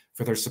team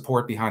for their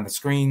support behind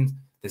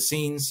the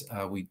scenes.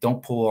 We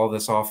don't pull all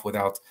this off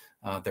without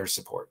their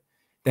support.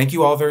 Thank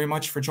you all very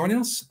much for joining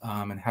us,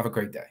 and have a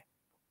great day.